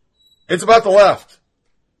 It's about the left.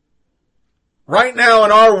 Right now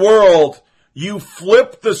in our world, you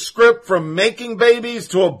flip the script from making babies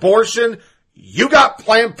to abortion. You got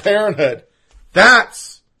Planned Parenthood.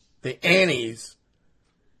 That's the Annies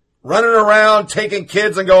running around taking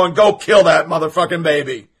kids and going, go kill that motherfucking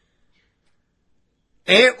baby.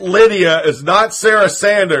 Aunt Lydia is not Sarah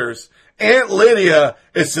Sanders. Aunt Lydia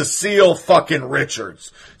is Cecile fucking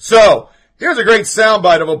Richards. So, here's a great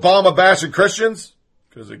soundbite of Obama bashing Christians,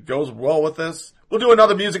 because it goes well with this. We'll do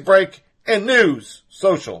another music break and news,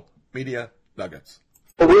 social media nuggets.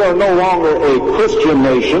 We are no longer a Christian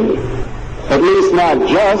nation, at least not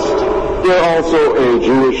just. We are also a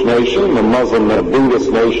Jewish nation, a Muslim and a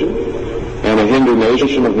Buddhist nation, and a Hindu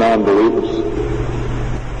nation of non-believers.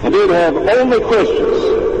 I did have only Christians,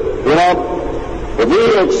 if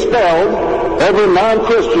we expelled every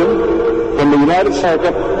non-Christian from the United States,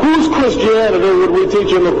 whose Christianity would we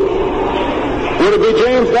teach in the... Would it be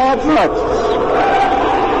James Dobson's?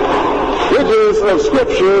 Which is of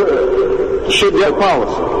Scripture should get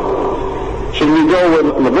policy? Should we go with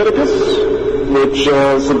Leviticus, which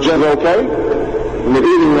suggests okay, with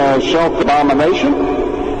eating shelf abomination,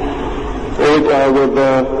 or with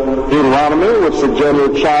Deuteronomy, which suggests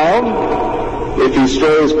a child, if he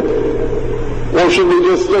strays... Or should we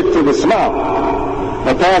just stick to the Shema,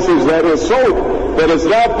 a passage that is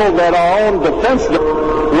doubtful that our own defense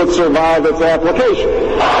would survive its application?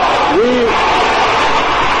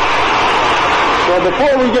 So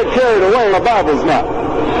before we get carried away, the Bible's not.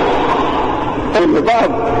 In the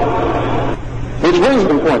Bible. Which brings me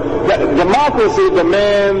to the point. Democracy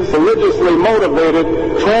demands religiously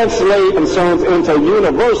motivated, translate concerns into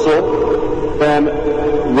universal and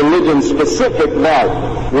religion-specific value.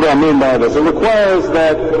 What do I mean by this? It requires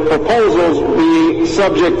that proposals be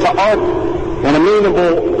subject to argument and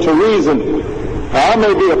amenable to reason. Now, I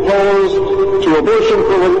may be opposed to abortion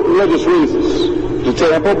for religious reasons, for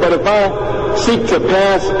example, but if I seek to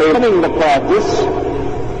pass a limiting the practice,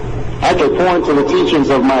 I can point to the teachings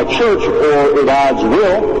of my church or God's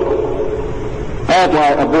will, act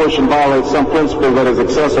like abortion violates some principle that is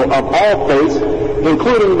excessive of all faiths,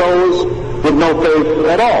 including those with no faith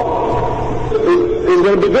at all. It's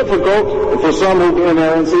going to be difficult for some who get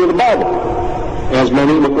inerrancy of the Bible, as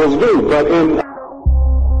many liberals do. But in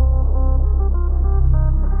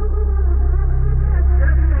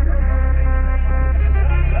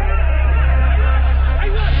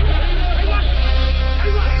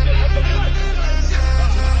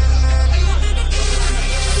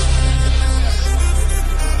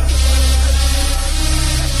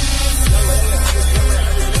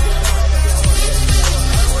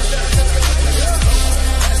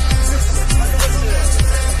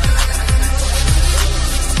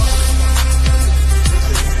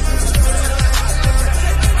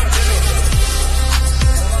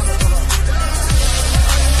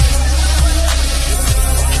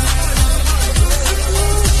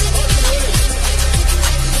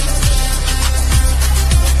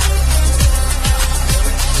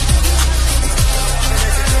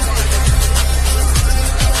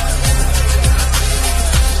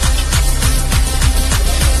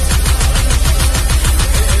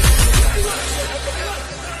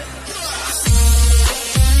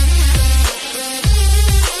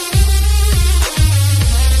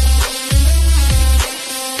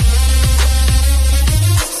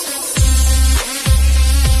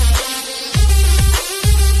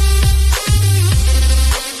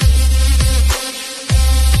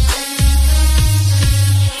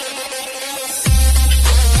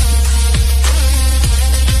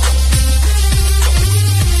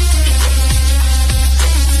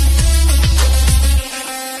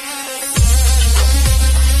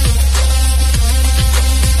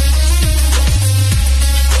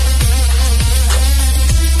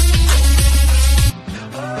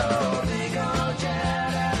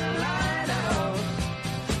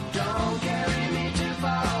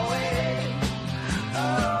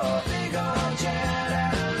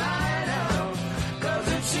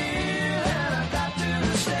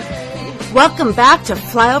Welcome back to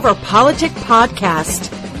Flyover Politic Podcast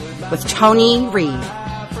with Tony Reed.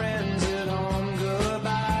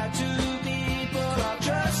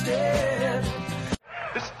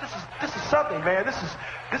 This is something, man.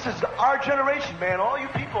 This is our generation, man. All you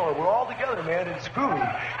people, we're all together, man. It's groovy.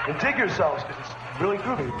 And dig yourselves, because it's really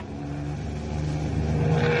groovy.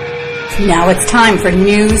 Now it's time for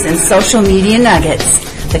news and social media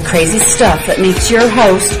nuggets. The crazy stuff that makes your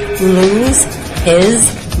host lose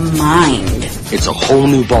his mind. It's a whole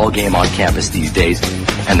new ball game on campus these days,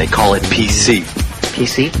 and they call it PC.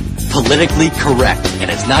 PC? Politically correct. And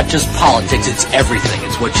it's not just politics, it's everything.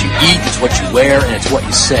 It's what you eat, it's what you wear, and it's what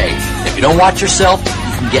you say. If you don't watch yourself,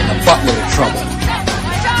 you can get in a buttload of trouble.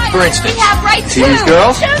 For instance, we have rights see these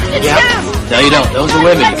girls? No, you don't. Those are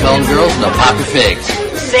women. You call them girls, and they'll pop your figs.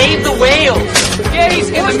 Save the whales. Gays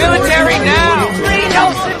in the military now.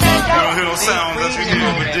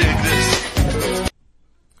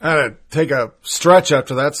 I had to take a stretch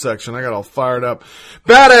after that section. I got all fired up.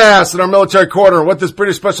 Badass in our military corner. What this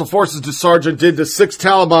British Special Forces Sergeant did to 6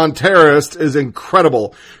 Taliban terrorists is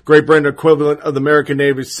incredible. Great Britain equivalent of the American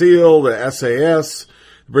Navy SEAL, the SAS,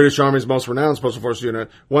 the British Army's most renowned Special Forces unit.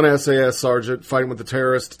 One SAS sergeant fighting with the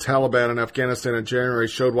terrorist Taliban in Afghanistan in January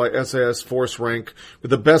showed why SAS force rank with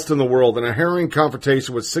the best in the world in a harrowing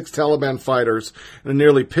confrontation with 6 Taliban fighters in a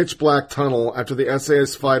nearly pitch-black tunnel after the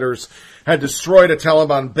SAS fighters had destroyed a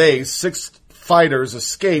Taliban base. 6 fighters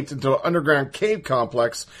escaped into an underground cave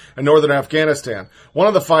complex in northern Afghanistan. One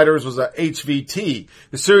of the fighters was a HVT.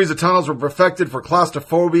 The series of tunnels were perfected for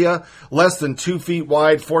claustrophobia, less than 2 feet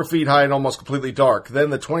wide, 4 feet high, and almost completely dark.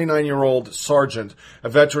 Then the 29-year-old sergeant, a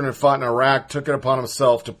veteran who fought in Iraq, took it upon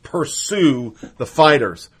himself to pursue the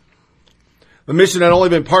fighters. The mission had only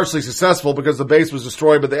been partially successful because the base was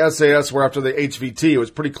destroyed, but the SAS were after the HVT. It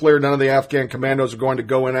was pretty clear none of the Afghan commandos were going to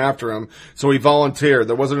go in after him, so he volunteered.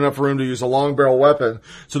 There wasn't enough room to use a long barrel weapon,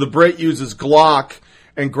 so the Brit used his Glock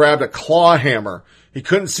and grabbed a claw hammer. He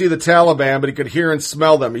couldn't see the Taliban, but he could hear and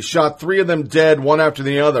smell them. He shot 3 of them dead, one after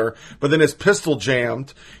the other, but then his pistol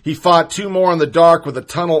jammed. He fought 2 more in the dark with a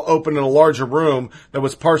tunnel open in a larger room that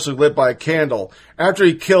was partially lit by a candle. After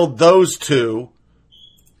he killed those 2...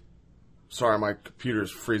 sorry, my computer's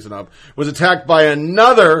freezing up, was attacked by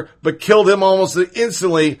another, but killed him almost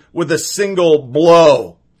instantly with a single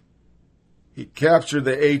blow. He captured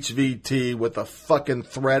the HVT with the fucking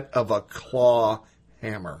threat of a claw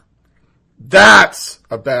hammer. That's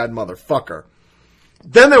a bad motherfucker.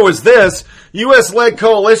 Then there was this. U.S.-led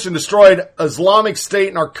coalition destroyed Islamic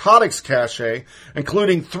State narcotics cache,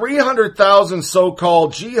 including 300,000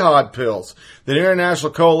 so-called jihad pills. The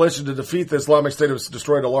international coalition to defeat the Islamic State has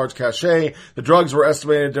destroyed a large cache. The drugs were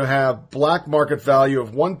estimated to have black market value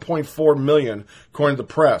of $1.4 million, according to the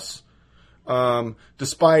press.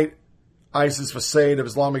 Despite ISIS' facade of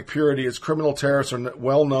Islamic purity, its criminal terrorists are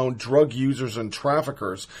well-known drug users and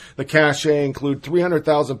traffickers. The cache include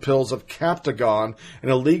 300,000 pills of Captagon, an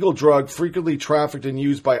illegal drug frequently trafficked and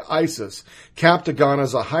used by ISIS. Captagon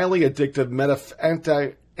is a highly addictive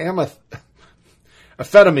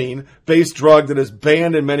amphetamine-based drug that is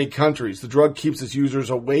banned in many countries. The drug keeps its users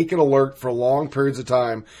awake and alert for long periods of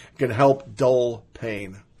time and can help dull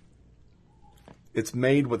pain. It's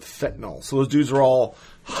made with fentanyl. So those dudes are all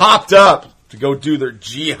hopped up to go do their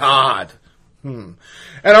jihad. And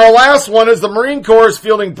our last one is the Marine Corps is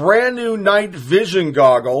fielding brand new night vision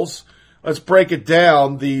goggles. Let's break it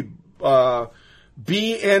down. The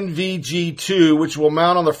BNVG-2, which will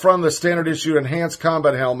mount on the front of the standard issue enhanced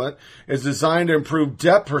combat helmet, is designed to improve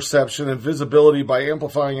depth perception and visibility by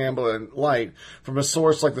amplifying ambient light from a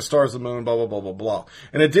source like the stars of the moon, blah, blah, blah, blah, blah.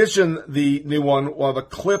 In addition, the new one will have a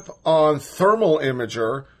clip-on thermal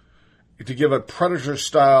imager to give a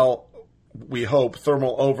Predator-style, we hope,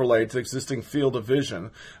 thermal overlay to existing field of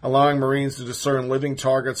vision, allowing Marines to discern living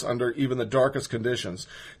targets under even the darkest conditions.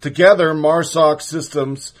 Together, MARSOC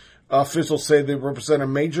systems officials say they represent a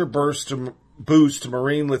major boost to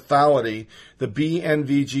Marine lethality. The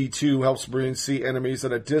BNVG-2 helps Marines see enemies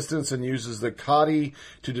at a distance and uses the CATI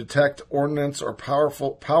to detect ordnance or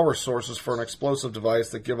power sources for an explosive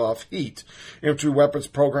device that give off heat. Infantry Weapons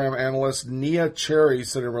Program Analyst Nia Cherry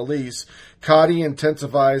said in release, CATI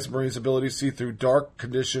intensifies Marines' ability to see through dark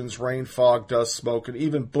conditions, rain, fog, dust, smoke, and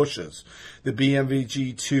even bushes. The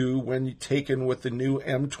BNVG-2, when taken with the new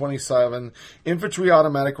M27 infantry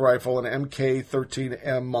automatic rifle and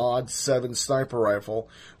MK-13M Mod 7 sniper rifle,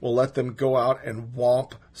 will let them go out and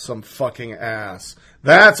whomp some fucking ass.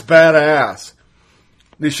 That's badass.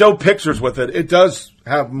 They show pictures with it. It does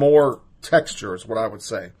have more texture, is what I would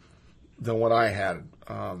say, than what I had.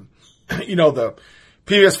 The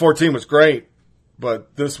PVS-14 was great,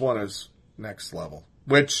 but this one is next level.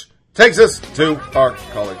 Which takes us to our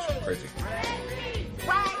college rating.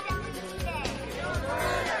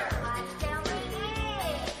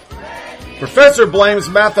 Professor blames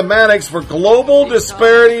mathematics for global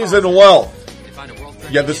disparities in wealth.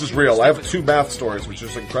 Yeah, this is real. I have 2 math stories, which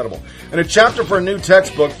is incredible. In a chapter for a new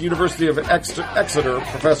textbook, University of Exeter,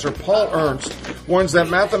 Professor Paul Ernst warns that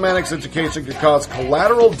mathematics education could cause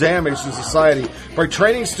collateral damage to society by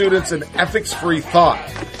training students in ethics-free thought.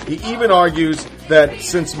 He even argues that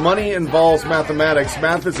since money involves mathematics,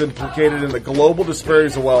 math is implicated in the global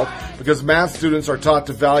disparities of wealth because math students are taught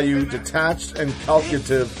to value detached and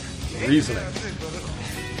calculative reasoning.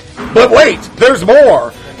 But wait, there's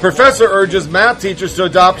more! Professor urges math teachers to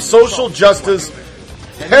adopt social justice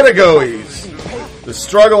pedagogies. The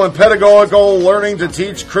struggle in pedagogical learning to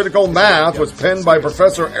teach critical math was penned by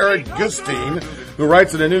Professor Eric Gustine, who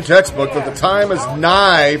writes in a new textbook that the time is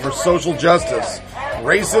nigh for social justice.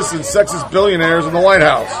 Racist and sexist billionaires in the White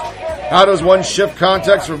House. How does one shift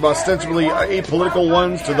context from ostensibly apolitical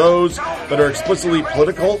ones to those that are explicitly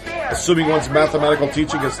political, assuming one's mathematical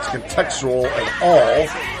teaching is contextual at all?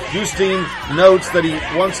 Gustine notes that he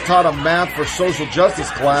once taught a math for social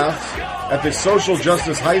justice class at the Social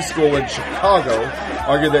Justice High School in Chicago,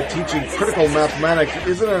 argued that teaching critical mathematics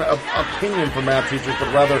isn't an opinion for math teachers,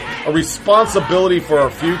 but rather a responsibility for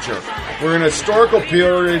our future. We're in a historical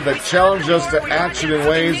period that challenges us to action in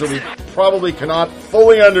ways that we probably cannot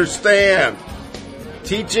fully understand.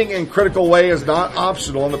 Teaching in critical way is not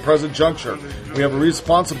optional in the present juncture. We have a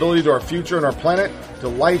responsibility to our future and our planet, to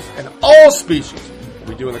life and all species. What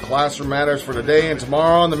we do in the classroom matters for today and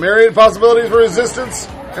tomorrow, and the myriad possibilities for resistance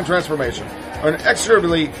and transformation are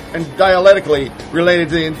inexorably and dialectically related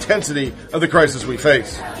to the intensity of the crisis we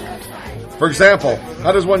face. For example,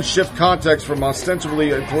 how does one shift context from ostensibly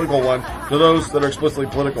a political one to those that are explicitly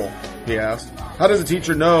political, he asked. How does a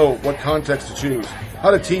teacher know what context to choose? How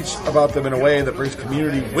to teach about them in a way that brings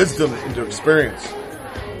community wisdom into experience?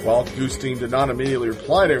 While Gustine did not immediately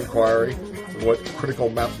reply to inquiry, what critical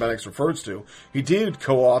mathematics refers to. He did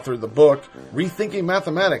co-author the book Rethinking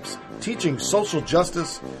Mathematics, Teaching Social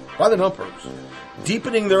Justice by the Numbers,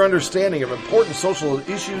 deepening their understanding of important social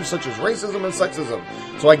issues such as racism and sexism.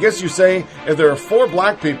 So I guess you say, if there are 4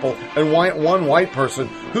 black people and 1 white person,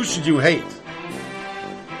 who should you hate?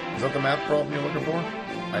 Is that the math problem you're looking for?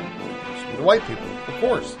 The white people, of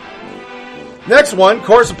course. Next one,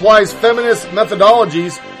 course applies feminist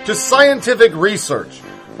methodologies to scientific research.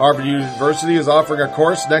 Harvard University is offering a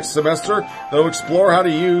course next semester that will explore how to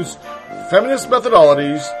use feminist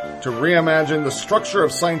methodologies to reimagine the structure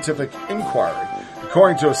of scientific inquiry.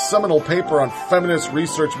 According to a seminal paper on feminist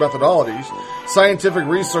research methodologies, scientific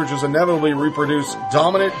researchers inevitably reproduce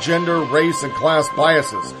dominant gender, race, and class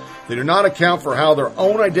biases. They do not account for how their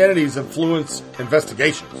own identities influence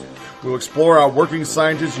investigations. We will explore how working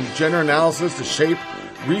scientists use gender analysis to shape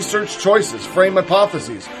research choices, frame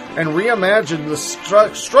hypotheses, and reimagine the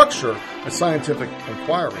structure of scientific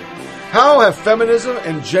inquiry. How have feminism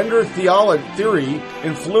and gender theory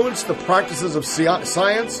influenced the practices of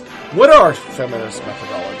science? What are feminist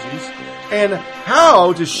methodologies? And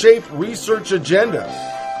how to shape research agendas?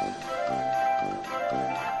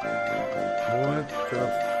 What the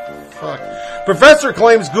fuck? Professor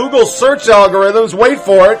claims Google search algorithms, wait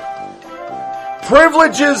for it,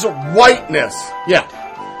 privileges whiteness. Yeah.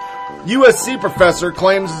 USC professor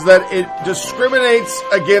claims that it discriminates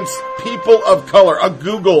against people of color. A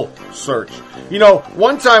Google search. You know,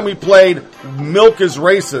 one time we played Milk is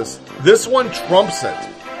Racist. This one trumps it.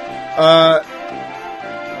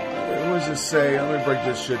 What does it say? Let me break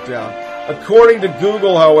this shit down. According to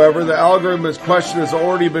Google, however, the algorithm in question has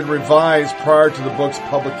already been revised prior to the book's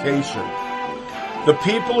publication. The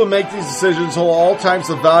people who make these decisions hold all types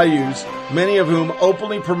of values, many of whom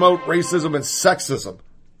openly promote racism and sexism.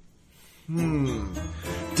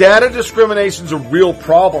 Data discrimination is a real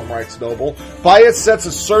problem, writes Noble. Biased sets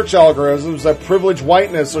of search algorithms that privilege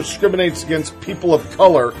whiteness or discriminates against people of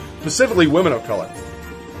color, specifically women of color.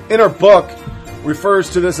 In her book, refers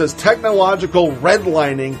to this as technological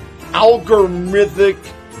redlining, algorithmic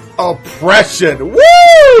oppression.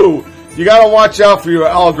 Woo! You gotta watch out for your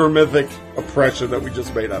algorithmic oppression that we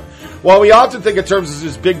just made up. While we often think in terms of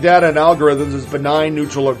just big data and algorithms as benign,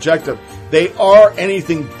 neutral, objective, they are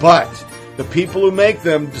anything but. The people who make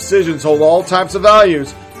them decisions hold all types of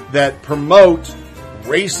values that promote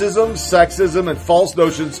racism, sexism, and false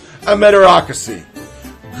notions of meritocracy.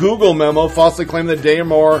 Google memo falsely claimed that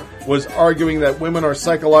Damore was arguing that women are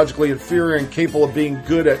psychologically inferior and capable of being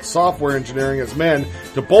good at software engineering as men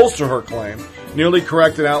to bolster her claim. Nearly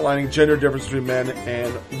correct in outlining gender difference between men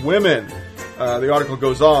and women. The article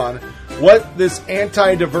goes on. What this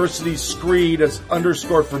anti-diversity screed has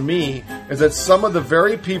underscored for me is that some of the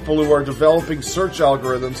very people who are developing search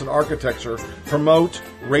algorithms and architecture promote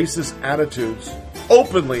racist attitudes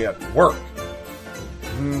openly at work.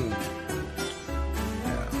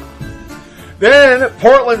 Then,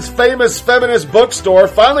 Portland's famous feminist bookstore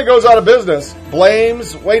finally goes out of business.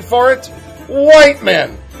 Blames, wait for it, white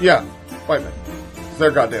men. Yeah, white men. It's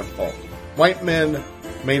their goddamn fault. White men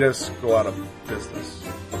made us go out of business.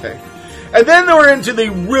 Okay. And then we're into the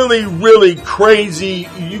really, really crazy,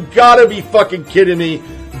 you gotta be fucking kidding me,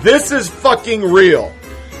 this is fucking real.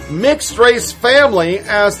 Mixed race family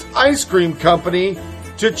asked ice cream company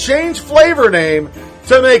to change flavor name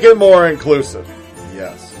to make it more inclusive.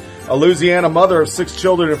 Yes. A Louisiana mother of 6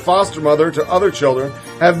 children and foster mother to other children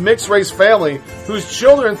have mixed race family whose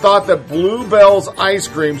children thought that Bluebell's ice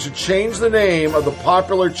cream should change the name of the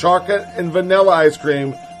popular chocolate and vanilla ice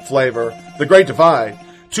cream flavor, The Great Divide,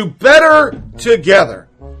 to Better Together.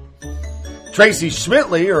 Tracy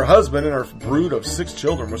Schmitley, her husband, and her brood of 6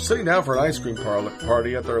 children were sitting down for an ice cream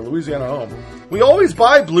party at their Louisiana home. We always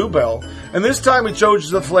buy Bluebell, and this time we chose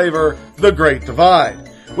the flavor The Great Divide,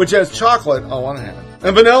 which has chocolate on one hand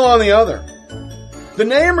and vanilla on the other. The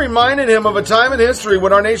name reminded him of a time in history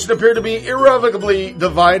when our nation appeared to be irrevocably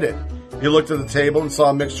divided. He looked at the table and saw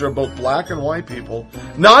a mixture of both black and white people,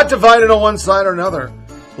 not divided on one side or another,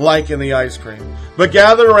 like in the ice cream, but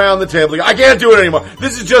gathered around the table. I can't do it anymore.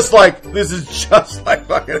 This is just like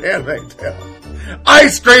fucking Handmaid's Tale.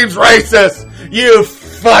 Ice cream's racist, you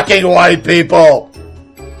fucking white people.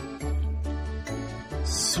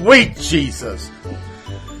 Sweet Jesus.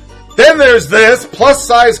 Then there's this,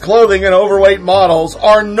 plus-size clothing and overweight models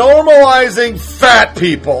are normalizing fat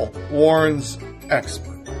people, warns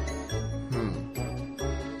expert.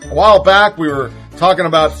 A while back we were talking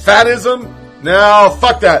about fatism. No,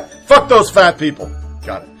 fuck that. Fuck those fat people.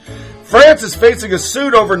 Got it. France is facing a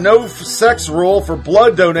suit over no sex rule for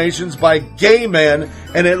blood donations by gay men,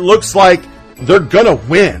 and it looks like they're gonna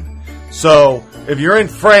win. So, if you're in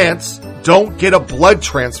France, don't get a blood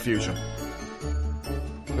transfusion.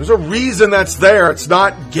 There's a reason that's there. It's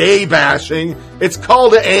not gay bashing. It's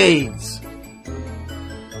called AIDS.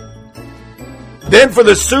 Then for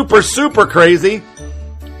the super crazy,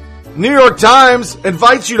 New York Times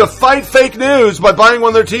invites you to fight fake news by buying one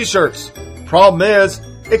of their t-shirts. Problem is,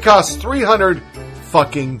 it costs $300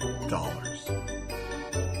 fucking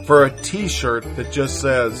for a t-shirt that just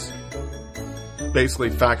says, basically,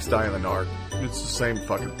 facts die in the dark. It's the same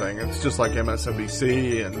fucking thing. It's just like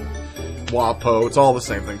MSNBC and WAPO. It's all the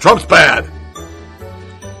same thing. Trump's bad.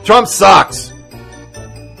 Trump sucks.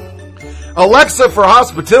 Alexa for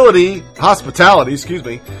hospitality,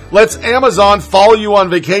 lets Amazon follow you on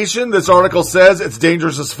vacation. This article says it's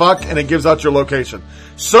dangerous as fuck and it gives out your location.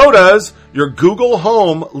 So does your Google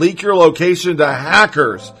Home leak your location to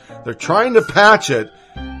hackers. They're trying to patch it,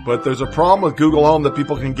 but there's a problem with Google Home that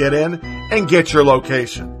people can get in and get your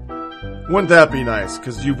location. Wouldn't that be nice?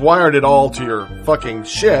 Because you've wired it all to your fucking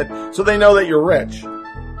shit, so they know that you're rich.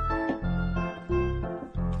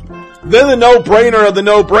 Then the no-brainer of the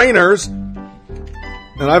no-brainers,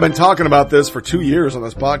 and I've been talking about this for 2 years on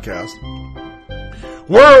this podcast.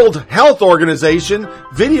 World Health Organization,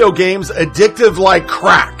 video games addictive like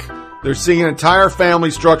crack. They're seeing an entire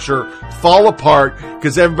family structure fall apart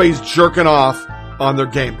because everybody's jerking off on their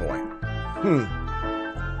Game Boy.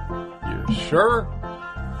 You sure?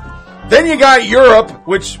 Then you got Europe,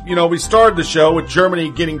 which, we started the show with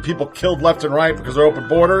Germany getting people killed left and right because they're open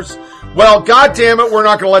borders. Well, goddamn it, we're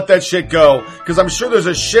not going to let that shit go. Because I'm sure there's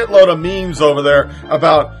a shitload of memes over there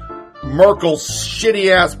about Merkel's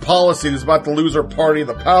shitty-ass policy that's about to lose her party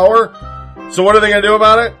the power. So what are they going to do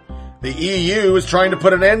about it? The EU is trying to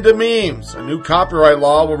put an end to memes. A new copyright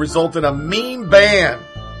law will result in a meme ban,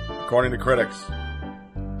 according to critics.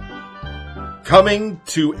 Coming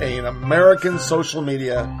to an American social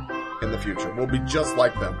media in the future. We'll be just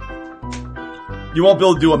like them. You won't be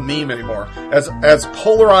able to do a meme anymore. As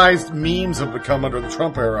polarized memes have become under the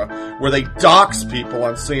Trump era, where they dox people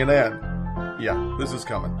on CNN. Yeah, this is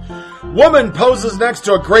coming. Woman poses next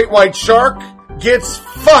to a great white shark, gets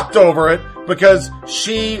fucked over it because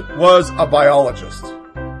she was a biologist.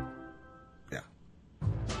 Yeah.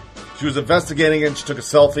 She was investigating it and she took a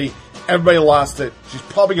selfie. Everybody lost it. She's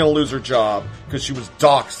probably going to lose her job because she was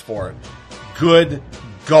doxxed for it. Good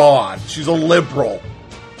God. She's a liberal.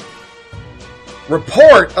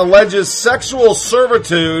 Report alleges sexual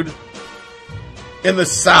servitude in the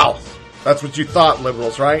South. That's what you thought,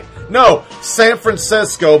 liberals, right? No, San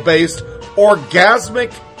Francisco-based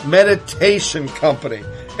Orgasmic Meditation Company.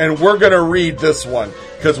 And we're going to read this one,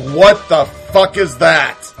 because what the fuck is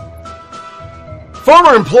that?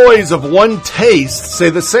 Former employees of One Taste say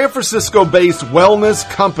the San Francisco-based wellness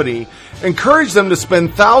company encouraged them to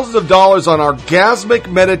spend thousands of dollars on orgasmic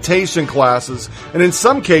meditation classes and in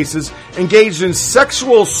some cases engaged in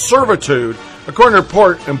sexual servitude, according to a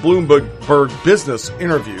report in Bloomberg Business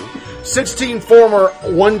interview. 16 former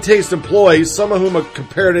One Taste employees, some of whom have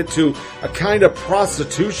compared it to a kind of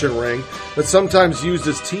prostitution ring that sometimes used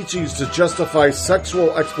as teachings to justify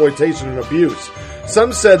sexual exploitation and abuse.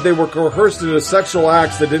 Some said they were coerced into sexual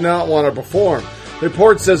acts they did not want to perform. The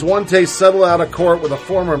report says One Taste settled out of court with a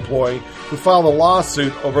former employee who filed a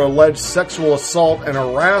lawsuit over alleged sexual assault and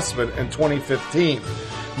harassment in 2015.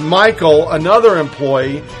 Michael, another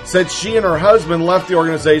employee, said she and her husband left the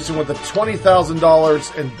organization with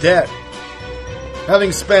 $20,000 in debt.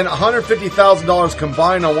 Having spent $150,000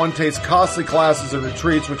 combined on One Taste's costly classes and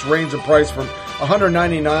retreats, which range in price from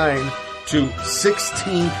 $199 to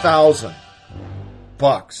 $16,000.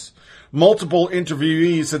 Multiple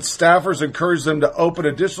interviewees said staffers encouraged them to open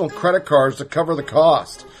additional credit cards to cover the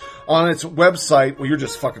cost. On its website, well, you're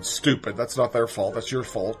just fucking stupid. That's not their fault. That's your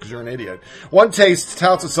fault because you're an idiot. One Taste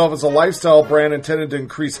touts itself as a lifestyle brand intended to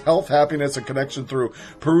increase health, happiness, and connection through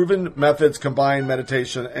proven methods, combined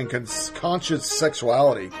meditation, and conscious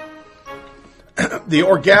sexuality. The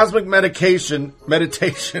orgasmic meditation,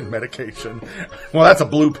 well, that's a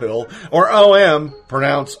blue pill, or OM,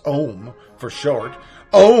 pronounced OM for short.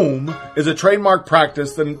 OM is a trademark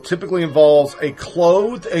practice that typically involves a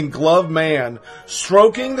clothed and gloved man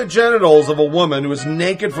stroking the genitals of a woman who is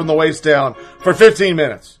naked from the waist down for 15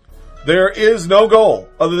 minutes. There is no goal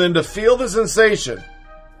other than to feel the sensation.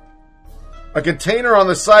 A container on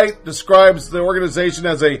the site describes the organization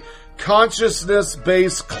as a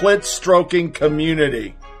consciousness-based clit-stroking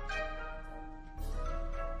community.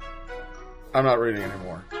 I'm not reading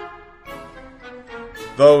anymore.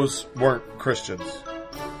 Those weren't Christians.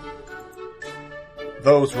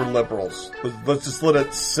 Those were liberals. Let's just let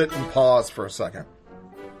it sit and pause for a second.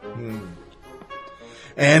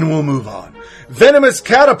 And we'll move on. Venomous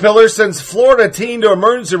caterpillar sends Florida teen to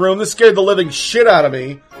emergency room. This scared the living shit out of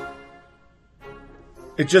me.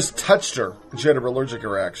 It just touched her, and she had an allergic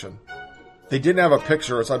reaction. They didn't have a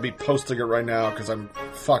picture, so I'd be posting it right now, because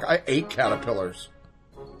I ate caterpillars.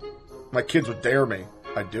 My kids would dare me.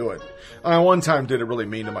 I'd do it. And I one time did it really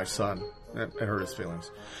mean to my son. It hurt his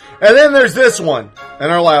feelings. And then there's this one,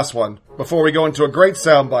 and our last one, before we go into a great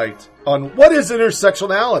soundbite on what is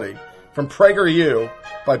intersectionality from PragerU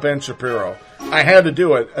by Ben Shapiro. I had to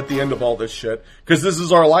do it at the end of all this shit, because this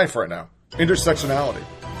is our life right now. Intersectionality,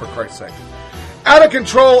 for Christ's sake. Out of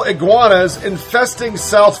control iguanas infesting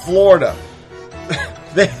South Florida.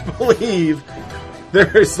 They believe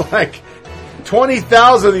there's like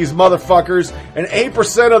 20,000 of these motherfuckers, and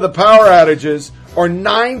 8% of the power outages, or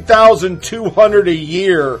 9,200 a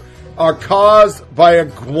year, are caused by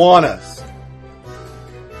iguanas.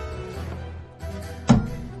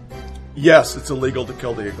 Yes, it's illegal to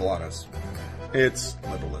kill the iguanas. It's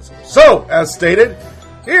liberalism. So, as stated,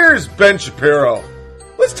 here's Ben Shapiro.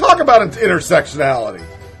 Let's talk about intersectionality.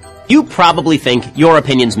 You probably think your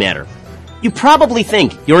opinions matter. You probably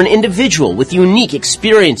think you're an individual with unique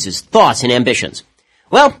experiences, thoughts, and ambitions.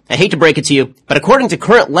 Well, I hate to break it to you, but according to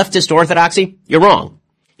current leftist orthodoxy, you're wrong.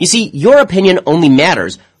 You see, your opinion only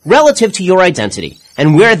matters relative to your identity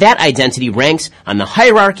and where that identity ranks on the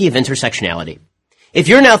hierarchy of intersectionality. If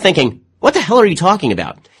you're now thinking, what the hell are you talking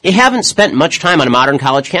about? You haven't spent much time on a modern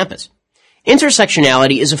college campus.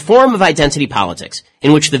 Intersectionality is a form of identity politics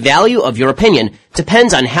in which the value of your opinion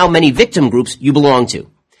depends on how many victim groups you belong to.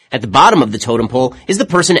 At the bottom of the totem pole is the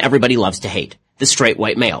person everybody loves to hate, the straight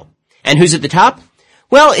white male. And who's at the top?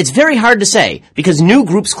 Well, it's very hard to say because new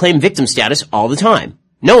groups claim victim status all the time.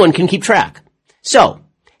 No one can keep track. So,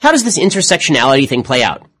 how does this intersectionality thing play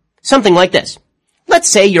out? Something like this. Let's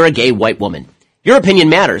say you're a gay white woman. Your opinion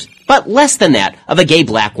matters, but less than that of a gay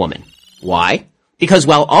black woman. Why? Because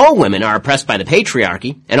while all women are oppressed by the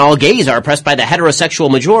patriarchy, and all gays are oppressed by the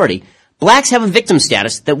heterosexual majority, blacks have a victim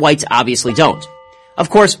status that whites obviously don't. Of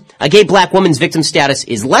course, a gay black woman's victim status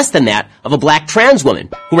is less than that of a black trans woman,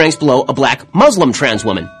 who ranks below a black Muslim trans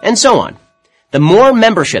woman, and so on. The more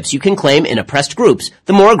memberships you can claim in oppressed groups,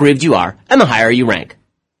 the more aggrieved you are, and the higher you rank.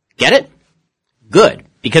 Get it? Good,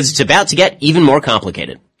 because it's about to get even more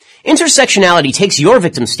complicated. Intersectionality takes your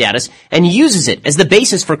victim status and uses it as the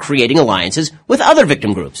basis for creating alliances with other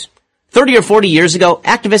victim groups. 30 or 40 years ago,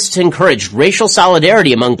 activists encouraged racial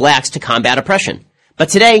solidarity among blacks to combat oppression. But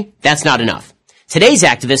today, that's not enough. Today's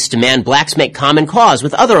activists demand blacks make common cause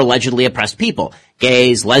with other allegedly oppressed people,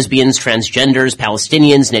 gays, lesbians, transgenders,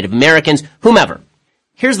 Palestinians, Native Americans, whomever.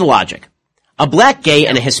 Here's the logic. A black gay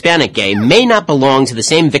and a Hispanic gay may not belong to the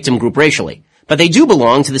same victim group racially, but they do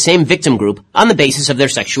belong to the same victim group on the basis of their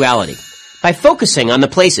sexuality. By focusing on the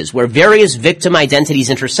places where various victim identities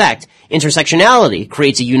intersect, intersectionality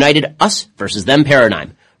creates a united us versus them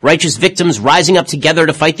paradigm, righteous victims rising up together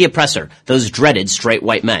to fight the oppressor, those dreaded straight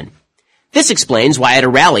white men. This explains why at a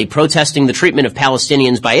rally protesting the treatment of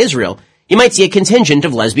Palestinians by Israel, you might see a contingent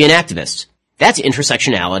of lesbian activists. That's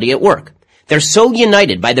intersectionality at work. They're so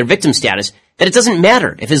united by their victim status that it doesn't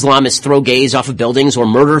matter if Islamists throw gays off of buildings or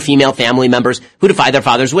murder female family members who defy their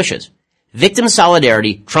father's wishes. Victim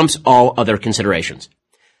solidarity trumps all other considerations.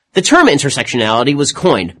 The term intersectionality was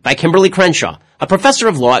coined by Kimberly Crenshaw, a professor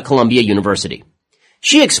of law at Columbia University.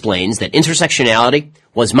 She explains that intersectionality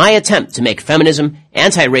was my attempt to make feminism,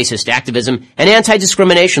 anti-racist activism, and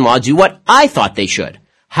anti-discrimination law do what I thought they should,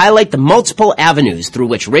 highlight the multiple avenues through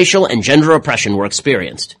which racial and gender oppression were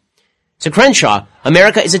experienced. To Crenshaw,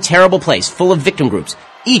 America is a terrible place full of victim groups,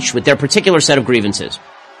 each with their particular set of grievances.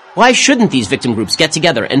 Why shouldn't these victim groups get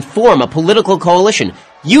together and form a political coalition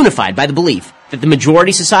unified by the belief that the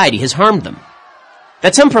majority society has harmed them?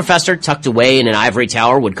 That some professor tucked away in an ivory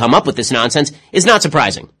tower would come up with this nonsense is not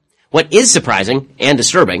surprising. What is surprising and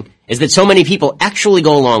disturbing is that so many people actually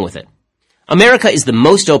go along with it. America is the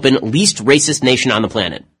most open, least racist nation on the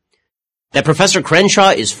planet. That Professor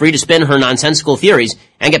Crenshaw is free to spin her nonsensical theories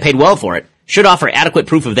and get paid well for it should offer adequate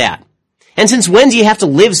proof of that. And since when do you have to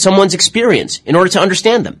live someone's experience in order to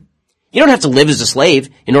understand them? You don't have to live as a slave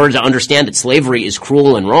in order to understand that slavery is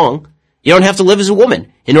cruel and wrong. You don't have to live as a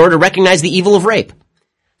woman in order to recognize the evil of rape.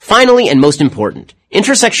 Finally, and most important,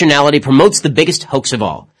 intersectionality promotes the biggest hoax of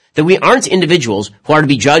all, that we aren't individuals who are to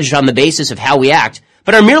be judged on the basis of how we act,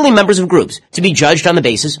 but are merely members of groups to be judged on the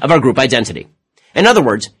basis of our group identity. In other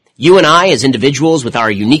words, you and I, as individuals with our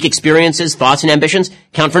unique experiences, thoughts, and ambitions,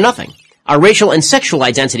 count for nothing. Our racial and sexual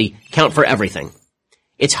identity count for everything.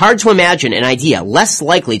 It's hard to imagine an idea less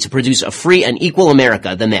likely to produce a free and equal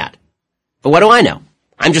America than that. But what do I know?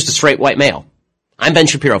 I'm just a straight white male. I'm Ben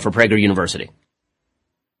Shapiro for Prager University.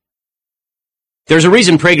 There's a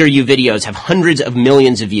reason PragerU videos have hundreds of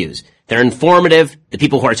millions of views. They're informative. The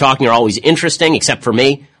people who are talking are always interesting, except for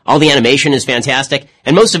me. All the animation is fantastic.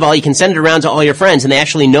 And most of all, you can send it around to all your friends, and they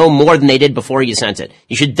actually know more than they did before you sent it.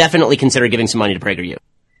 You should definitely consider giving some money to PragerU.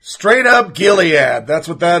 Straight up Gilead. That's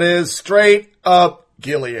what that is. Straight up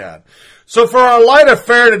Gilead. So for our light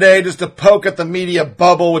affair today, just to poke at the media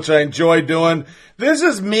bubble, which I enjoy doing, this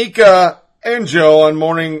is Mika and Joe on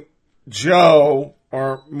Morning Joe,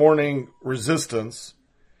 or Morning Resistance.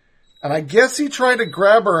 And I guess he tried to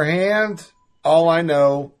grab her hand. All I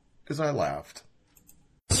know is I laughed.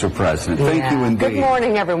 Mr. President, thank you indeed. Good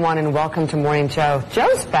morning, everyone, and welcome to Morning Joe.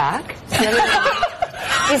 Joe's back.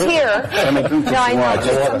 He's here. No, I know.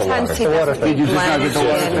 Just sometimes he doesn't blend in.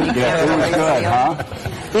 Yeah, it was good, huh?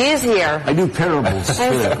 He's here. I do parables, too.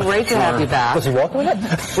 It's great to have you back. Was he walking with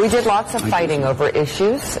it? We did lots of fighting over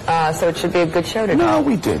issues, so it should be a good show today. No,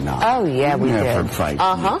 we did not. Oh, yeah, we Never did. fight.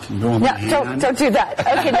 Uh-huh. No, don't do that.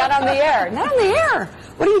 Okay, not on the air. Not on the air.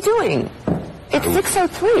 What are you doing? It's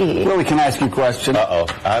 6:03. Well, we can ask you a question. Uh-oh.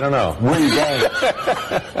 I don't know. We're engaged.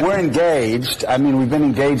 We're engaged. I mean, we've been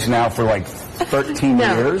engaged now for like 13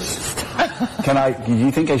 years. Do you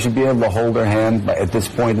think I should be able to hold her hand at this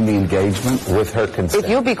point in the engagement with her consent? If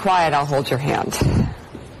you'll be quiet, I'll hold your hand.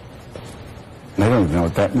 I don't even know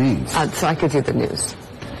what that means. So I could do the news.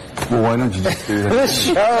 Well, why don't you just do that? This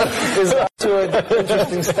show is up to an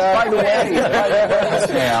interesting start. By the way,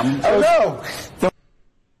 Sam. Oh, no.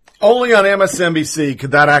 Only on MSNBC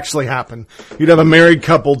could that actually happen. You'd have a married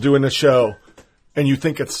couple doing a show, and you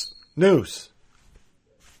think it's news.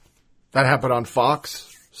 That happened on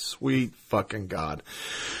Fox. Sweet fucking God.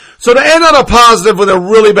 So to end on a positive with a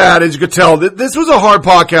really bad, as you could tell, this was a hard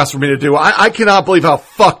podcast for me to do. I cannot believe how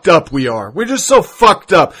fucked up we are. We're just so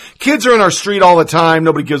fucked up. Kids are in our street all the time.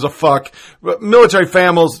 Nobody gives a fuck. Military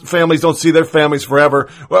families don't see their families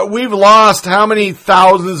forever. We've lost how many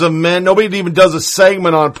thousands of men? Nobody even does a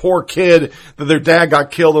segment on poor kid that their dad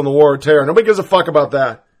got killed in the War of Terror. Nobody gives a fuck about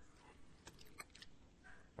that.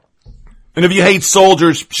 And if you hate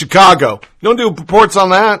soldiers, Chicago, don't do reports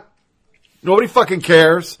on that. Nobody fucking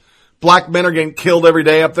cares. Black men are getting killed every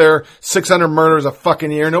day up there. 600 murders a fucking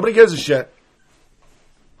year. Nobody gives a shit.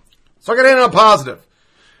 So I got to end on a positive.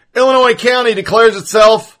 Illinois County declares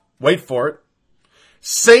itself, wait for it,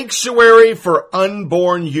 sanctuary for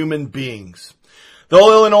unborn human beings.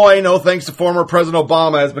 Though Illinois, no thanks to former President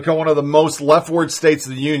Obama, has become one of the most leftward states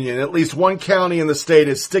of the union, at least one county in the state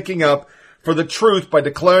is sticking up for the truth by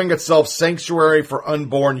declaring itself sanctuary for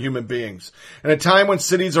unborn human beings. In a time when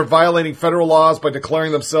cities are violating federal laws by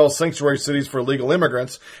declaring themselves sanctuary cities for illegal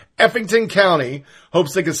immigrants, Effington County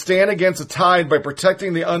hopes they can stand against the tide by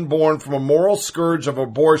protecting the unborn from a moral scourge of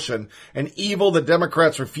abortion, an evil that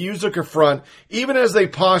Democrats refuse to confront, even as they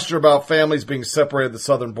posture about families being separated at the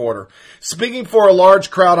southern border. Speaking for a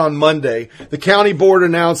large crowd on Monday, the county board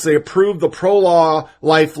announced they approved the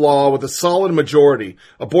pro-life law with a solid majority.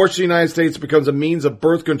 Abortion in the United States becomes a means of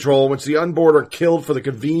birth control in which the unborn are killed for the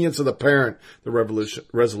convenience of the parent, the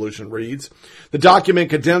resolution reads. The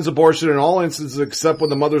document condemns abortion in all instances except when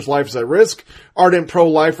the mother's life is at risk. Ardent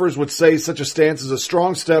pro-lifers would say such a stance is a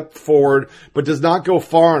strong step forward, but does not go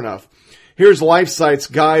far enough. Here's LifeSite's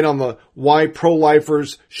guide on the why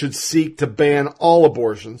pro-lifers should seek to ban all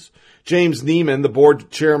abortions. James Neiman, the board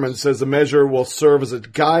chairman, says the measure will serve as a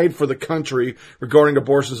guide for the country regarding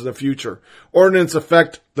abortions in the future. Ordinances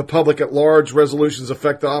affect the public at large. Resolutions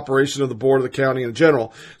affect the operation of the board of the county in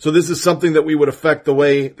general. So this is something that we would affect the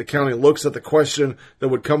way the county looks at the question that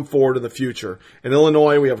would come forward in the future. In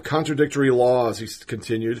Illinois, we have contradictory laws, he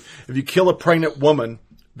continued. If you kill a pregnant woman,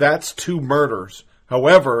 that's 2 murders.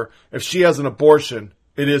 However, if she has an abortion,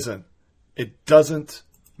 it isn't. It doesn't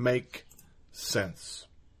make sense.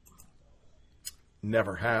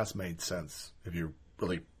 Never has made sense if you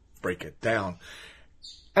really break it down.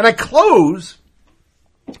 And I close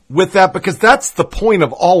with that because that's the point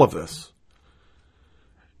of all of this.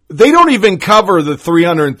 They don't even cover the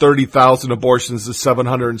 330,000 abortions, the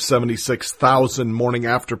 776,000 morning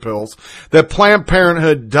after pills that Planned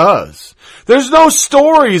Parenthood does. There's no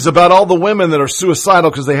stories about all the women that are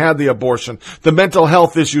suicidal because they had the abortion, the mental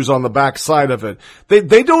health issues on the backside of it.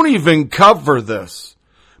 They don't even cover this.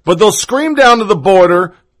 But they'll scream down to the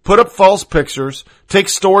border, put up false pictures, take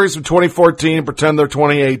stories from 2014 and pretend they're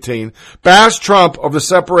 2018, bash Trump over the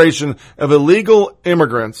separation of illegal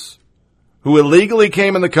immigrants who illegally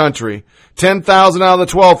came in the country. 10,000 out of the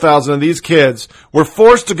 12,000 of these kids were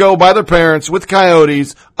forced to go by their parents with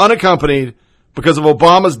coyotes, unaccompanied, because of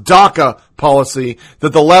Obama's DACA policy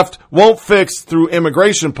that the left won't fix through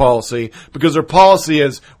immigration policy, because their policy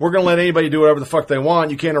is, we're going to let anybody do whatever the fuck they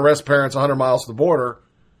want. You can't arrest parents 100 miles to the border.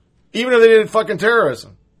 even if they did fucking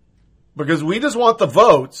terrorism, because we just want the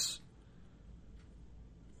votes,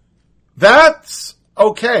 that's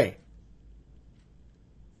okay.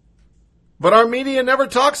 But our media never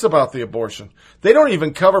talks about the abortion. They don't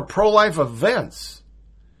even cover pro-life events.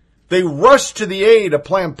 They rush to the aid of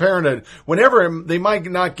Planned Parenthood whenever they might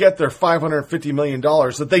not get their $550 million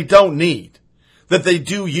that they don't need, that they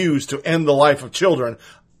do use to end the life of children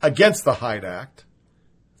against the Hyde Act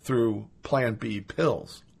through Plan B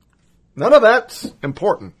pills. None of that's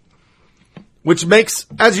important, which makes,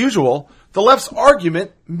 as usual, the left's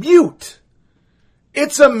argument mute.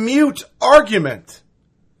 It's a mute argument.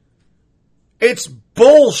 It's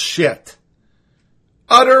bullshit.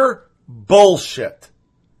 Utter bullshit.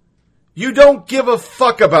 You don't give a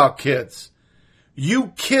fuck about kids.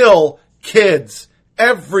 You kill kids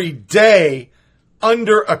every day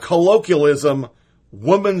under a colloquialism,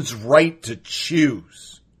 woman's right to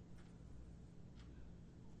choose.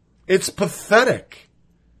 It's pathetic.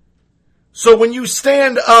 So when you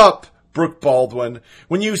stand up, Brooke Baldwin,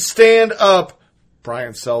 when you stand up,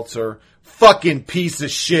 Brian Seltzer, fucking piece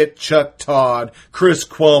of shit Chuck Todd, Chris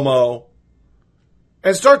Cuomo,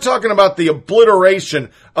 and start talking about the obliteration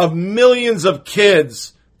of millions of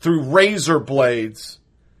kids through razor blades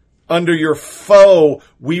under your faux,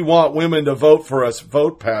 we want women to vote for us,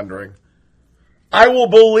 vote pandering, I will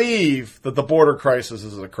believe that the border crisis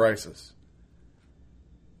is a crisis.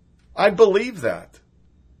 I believe that.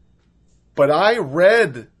 But I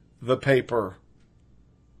read the paper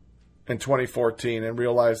in 2014 and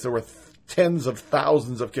realized there were tens of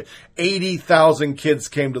thousands of kids. 80,000 kids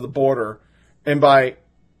came to the border. And by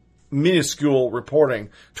minuscule reporting,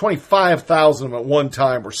 25,000 at one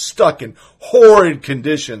time were stuck in horrid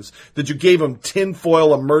conditions that you gave them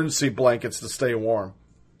tinfoil emergency blankets to stay warm.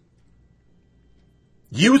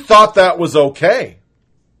 You thought that was okay.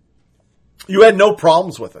 You had no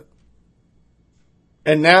problems with it.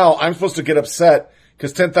 And now I'm supposed to get upset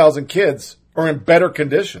because 10,000 kids are in better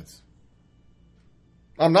conditions.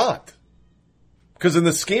 I'm not. Because in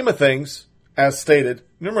the scheme of things, as stated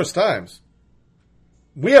numerous times,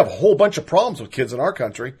 we have a whole bunch of problems with kids in our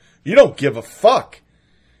country. You don't give a fuck.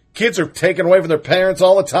 Kids are taken away from their parents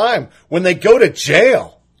all the time when they go to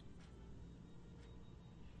jail.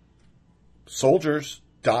 Soldiers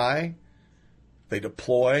die. They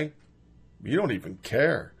deploy. You don't even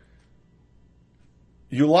care.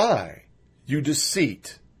 You lie. You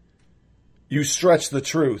deceit. You stretch the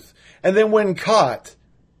truth. And then when caught,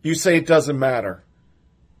 you say it doesn't matter.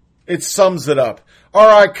 It sums it up.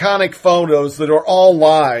 Our iconic photos that are all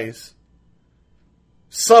lies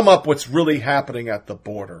sum up what's really happening at the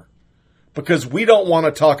border. Because we don't want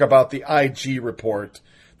to talk about the IG report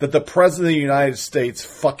that the President of the United States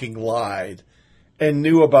fucking lied and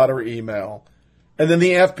knew about her email. And then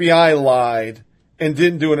the FBI lied and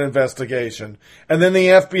didn't do an investigation. And then the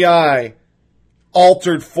FBI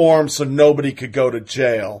altered forms so nobody could go to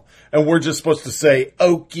jail. And we're just supposed to say,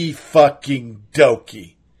 okie fucking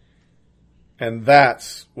dokie. And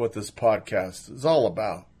that's what this podcast is all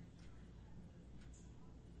about.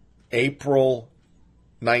 April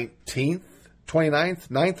 19th, 29th,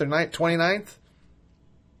 9th or 9th, 29th?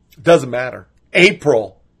 Doesn't matter.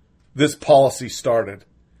 April, this policy started.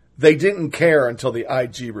 They didn't care until the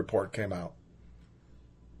IG report came out.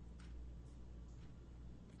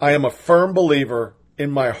 I am a firm believer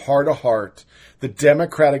in my heart of heart, the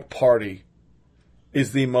Democratic Party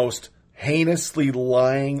is the most heinously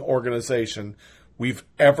lying organization we've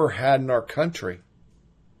ever had in our country.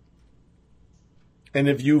 And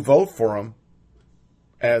if you vote for them,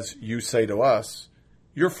 as you say to us,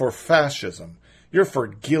 you're for fascism. You're for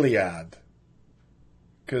Gilead.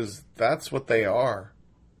 Because that's what they are.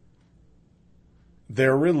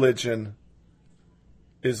 Their religion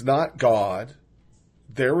is not God.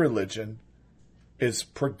 Their religion is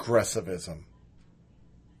progressivism.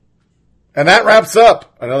 And that wraps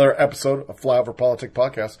up another episode of Flyover Politic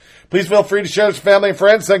Podcast. Please feel free to share this with family and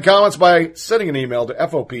friends. Send comments by sending an email to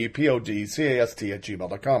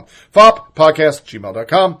foppodcast@gmail.com.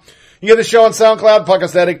 foppodcast@gmail.com. You get the show on SoundCloud,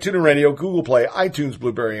 Podcast Addict, TuneIn Radio, Google Play, iTunes,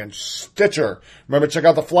 Blueberry, and Stitcher. Remember to check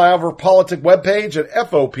out the Flyover Politic webpage at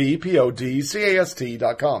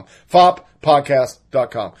foppodcast.com.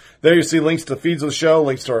 foppodcast.com. There you see links to the feeds of the show,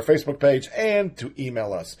 links to our Facebook page, and to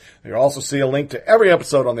email us. You'll also see a link to every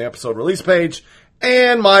episode on the episode release page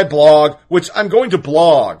and my blog, which I'm going to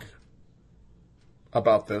blog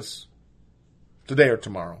about this today or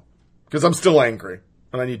tomorrow because I'm still angry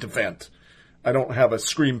and I need to vent. I don't have a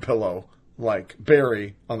scream pillow like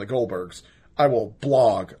Barry on the Goldbergs. I will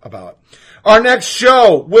blog about. Our next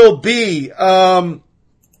show will be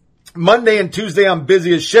Monday and Tuesday. I'm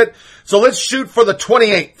busy as shit. So let's shoot for the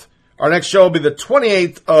 28th. Our next show will be the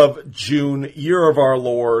 28th of June, year of our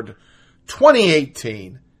Lord,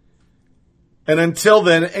 2018. And until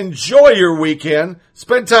then, enjoy your weekend.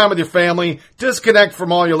 Spend time with your family. Disconnect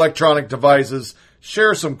from all your electronic devices.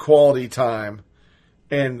 Share some quality time.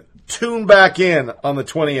 And tune back in on the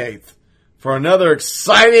 28th for another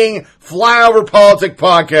exciting Flyover Politic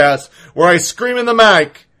podcast where I scream in the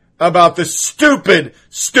mic about the stupid,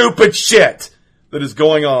 stupid shit that is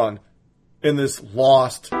going on in this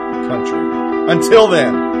lost country. Until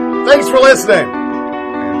then, thanks for listening.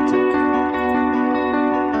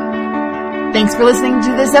 Thanks for listening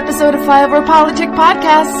to this episode of Flyover Politic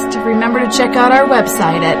Podcast. Remember to check out our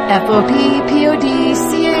website at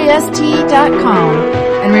foppodcast.com.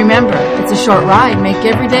 And remember, it's a short ride. Make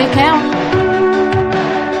every day count.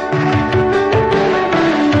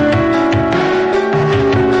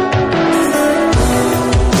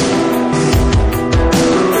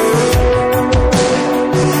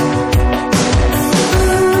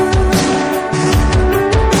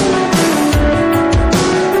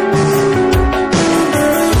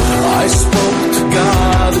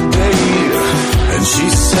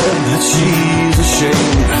 She's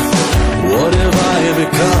ashamed. What have I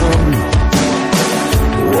become?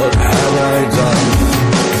 What have I done?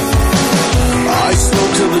 I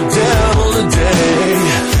spoke to the devil today,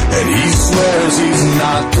 and he swears he's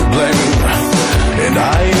not to blame. And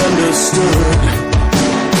I understood